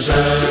kiele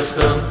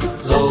schechten,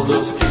 soll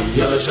dus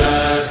kiele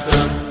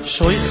schechten.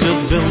 scheuchet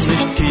will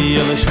nicht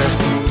kiele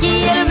schechten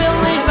Kiel will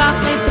nicht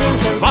Wasser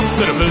trinken.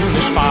 Wasser will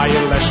nicht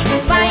Feier löschen.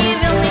 Feier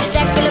will nicht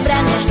Steckele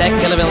brennen.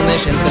 Steckele will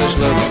nicht hinter der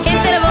Schluck.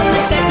 Hinter will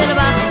nicht Ketzele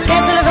was.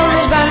 Ketzele will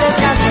nicht Bandes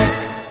Kasse.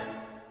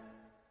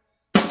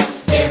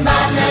 Im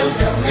Bandes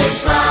will nicht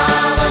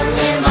fallen,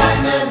 im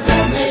Bandes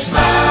will nicht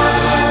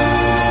fallen.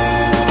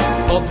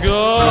 Hat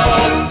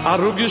Gott a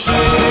Rug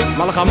geschickt,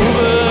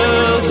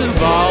 Malachamubes in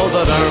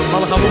Waldaran,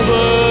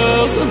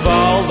 Malachamubes in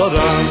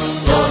Waldaran.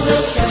 Soll du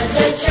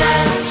scheuchet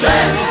schecht,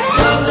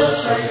 soll du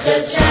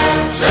scheuchet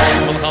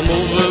schecht.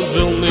 Malachamubes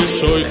will nicht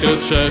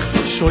scheuchet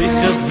schechten.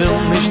 scheuchet will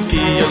nicht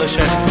kiele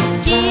schechten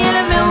Kiel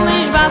will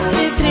nicht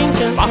Wasser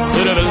trinken.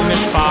 Wasser will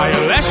nicht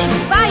Feier löschen.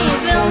 Feier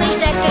will nicht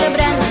Steckele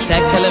brennen.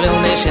 Steckele will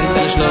nicht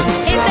hinter der Schluck.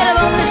 Hinter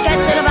will nicht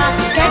Ketzele was.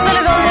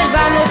 Ketzele will nicht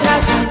Bandes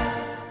Kasse.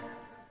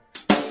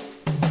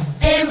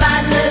 Im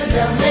Bandes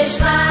will nicht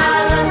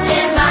fallen,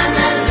 im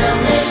Bandes will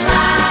nicht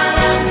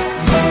fallen.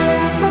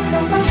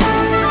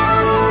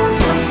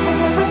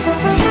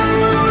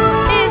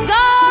 Is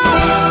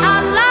gone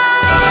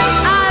allein.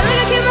 A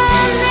ruhige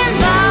Kimmen in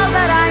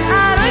Walderein.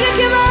 A ruhige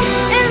Kimmen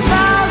in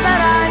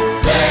Walderein.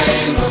 Zij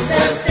muss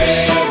es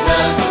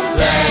steten,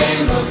 zij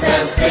muss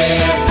es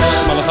steten.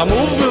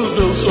 Malachamubes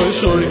will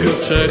scheuchet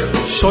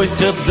schechten.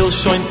 scheuchet will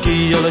schon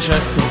kiele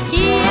schechten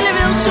Kiel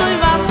will schon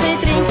Wasser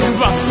trinken.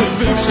 Wasser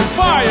will schon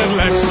Feier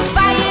löschen.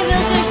 Feier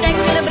will schon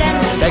Steckele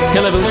brennen.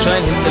 Steckele will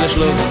schein hinter der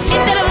Schluck.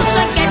 Hinter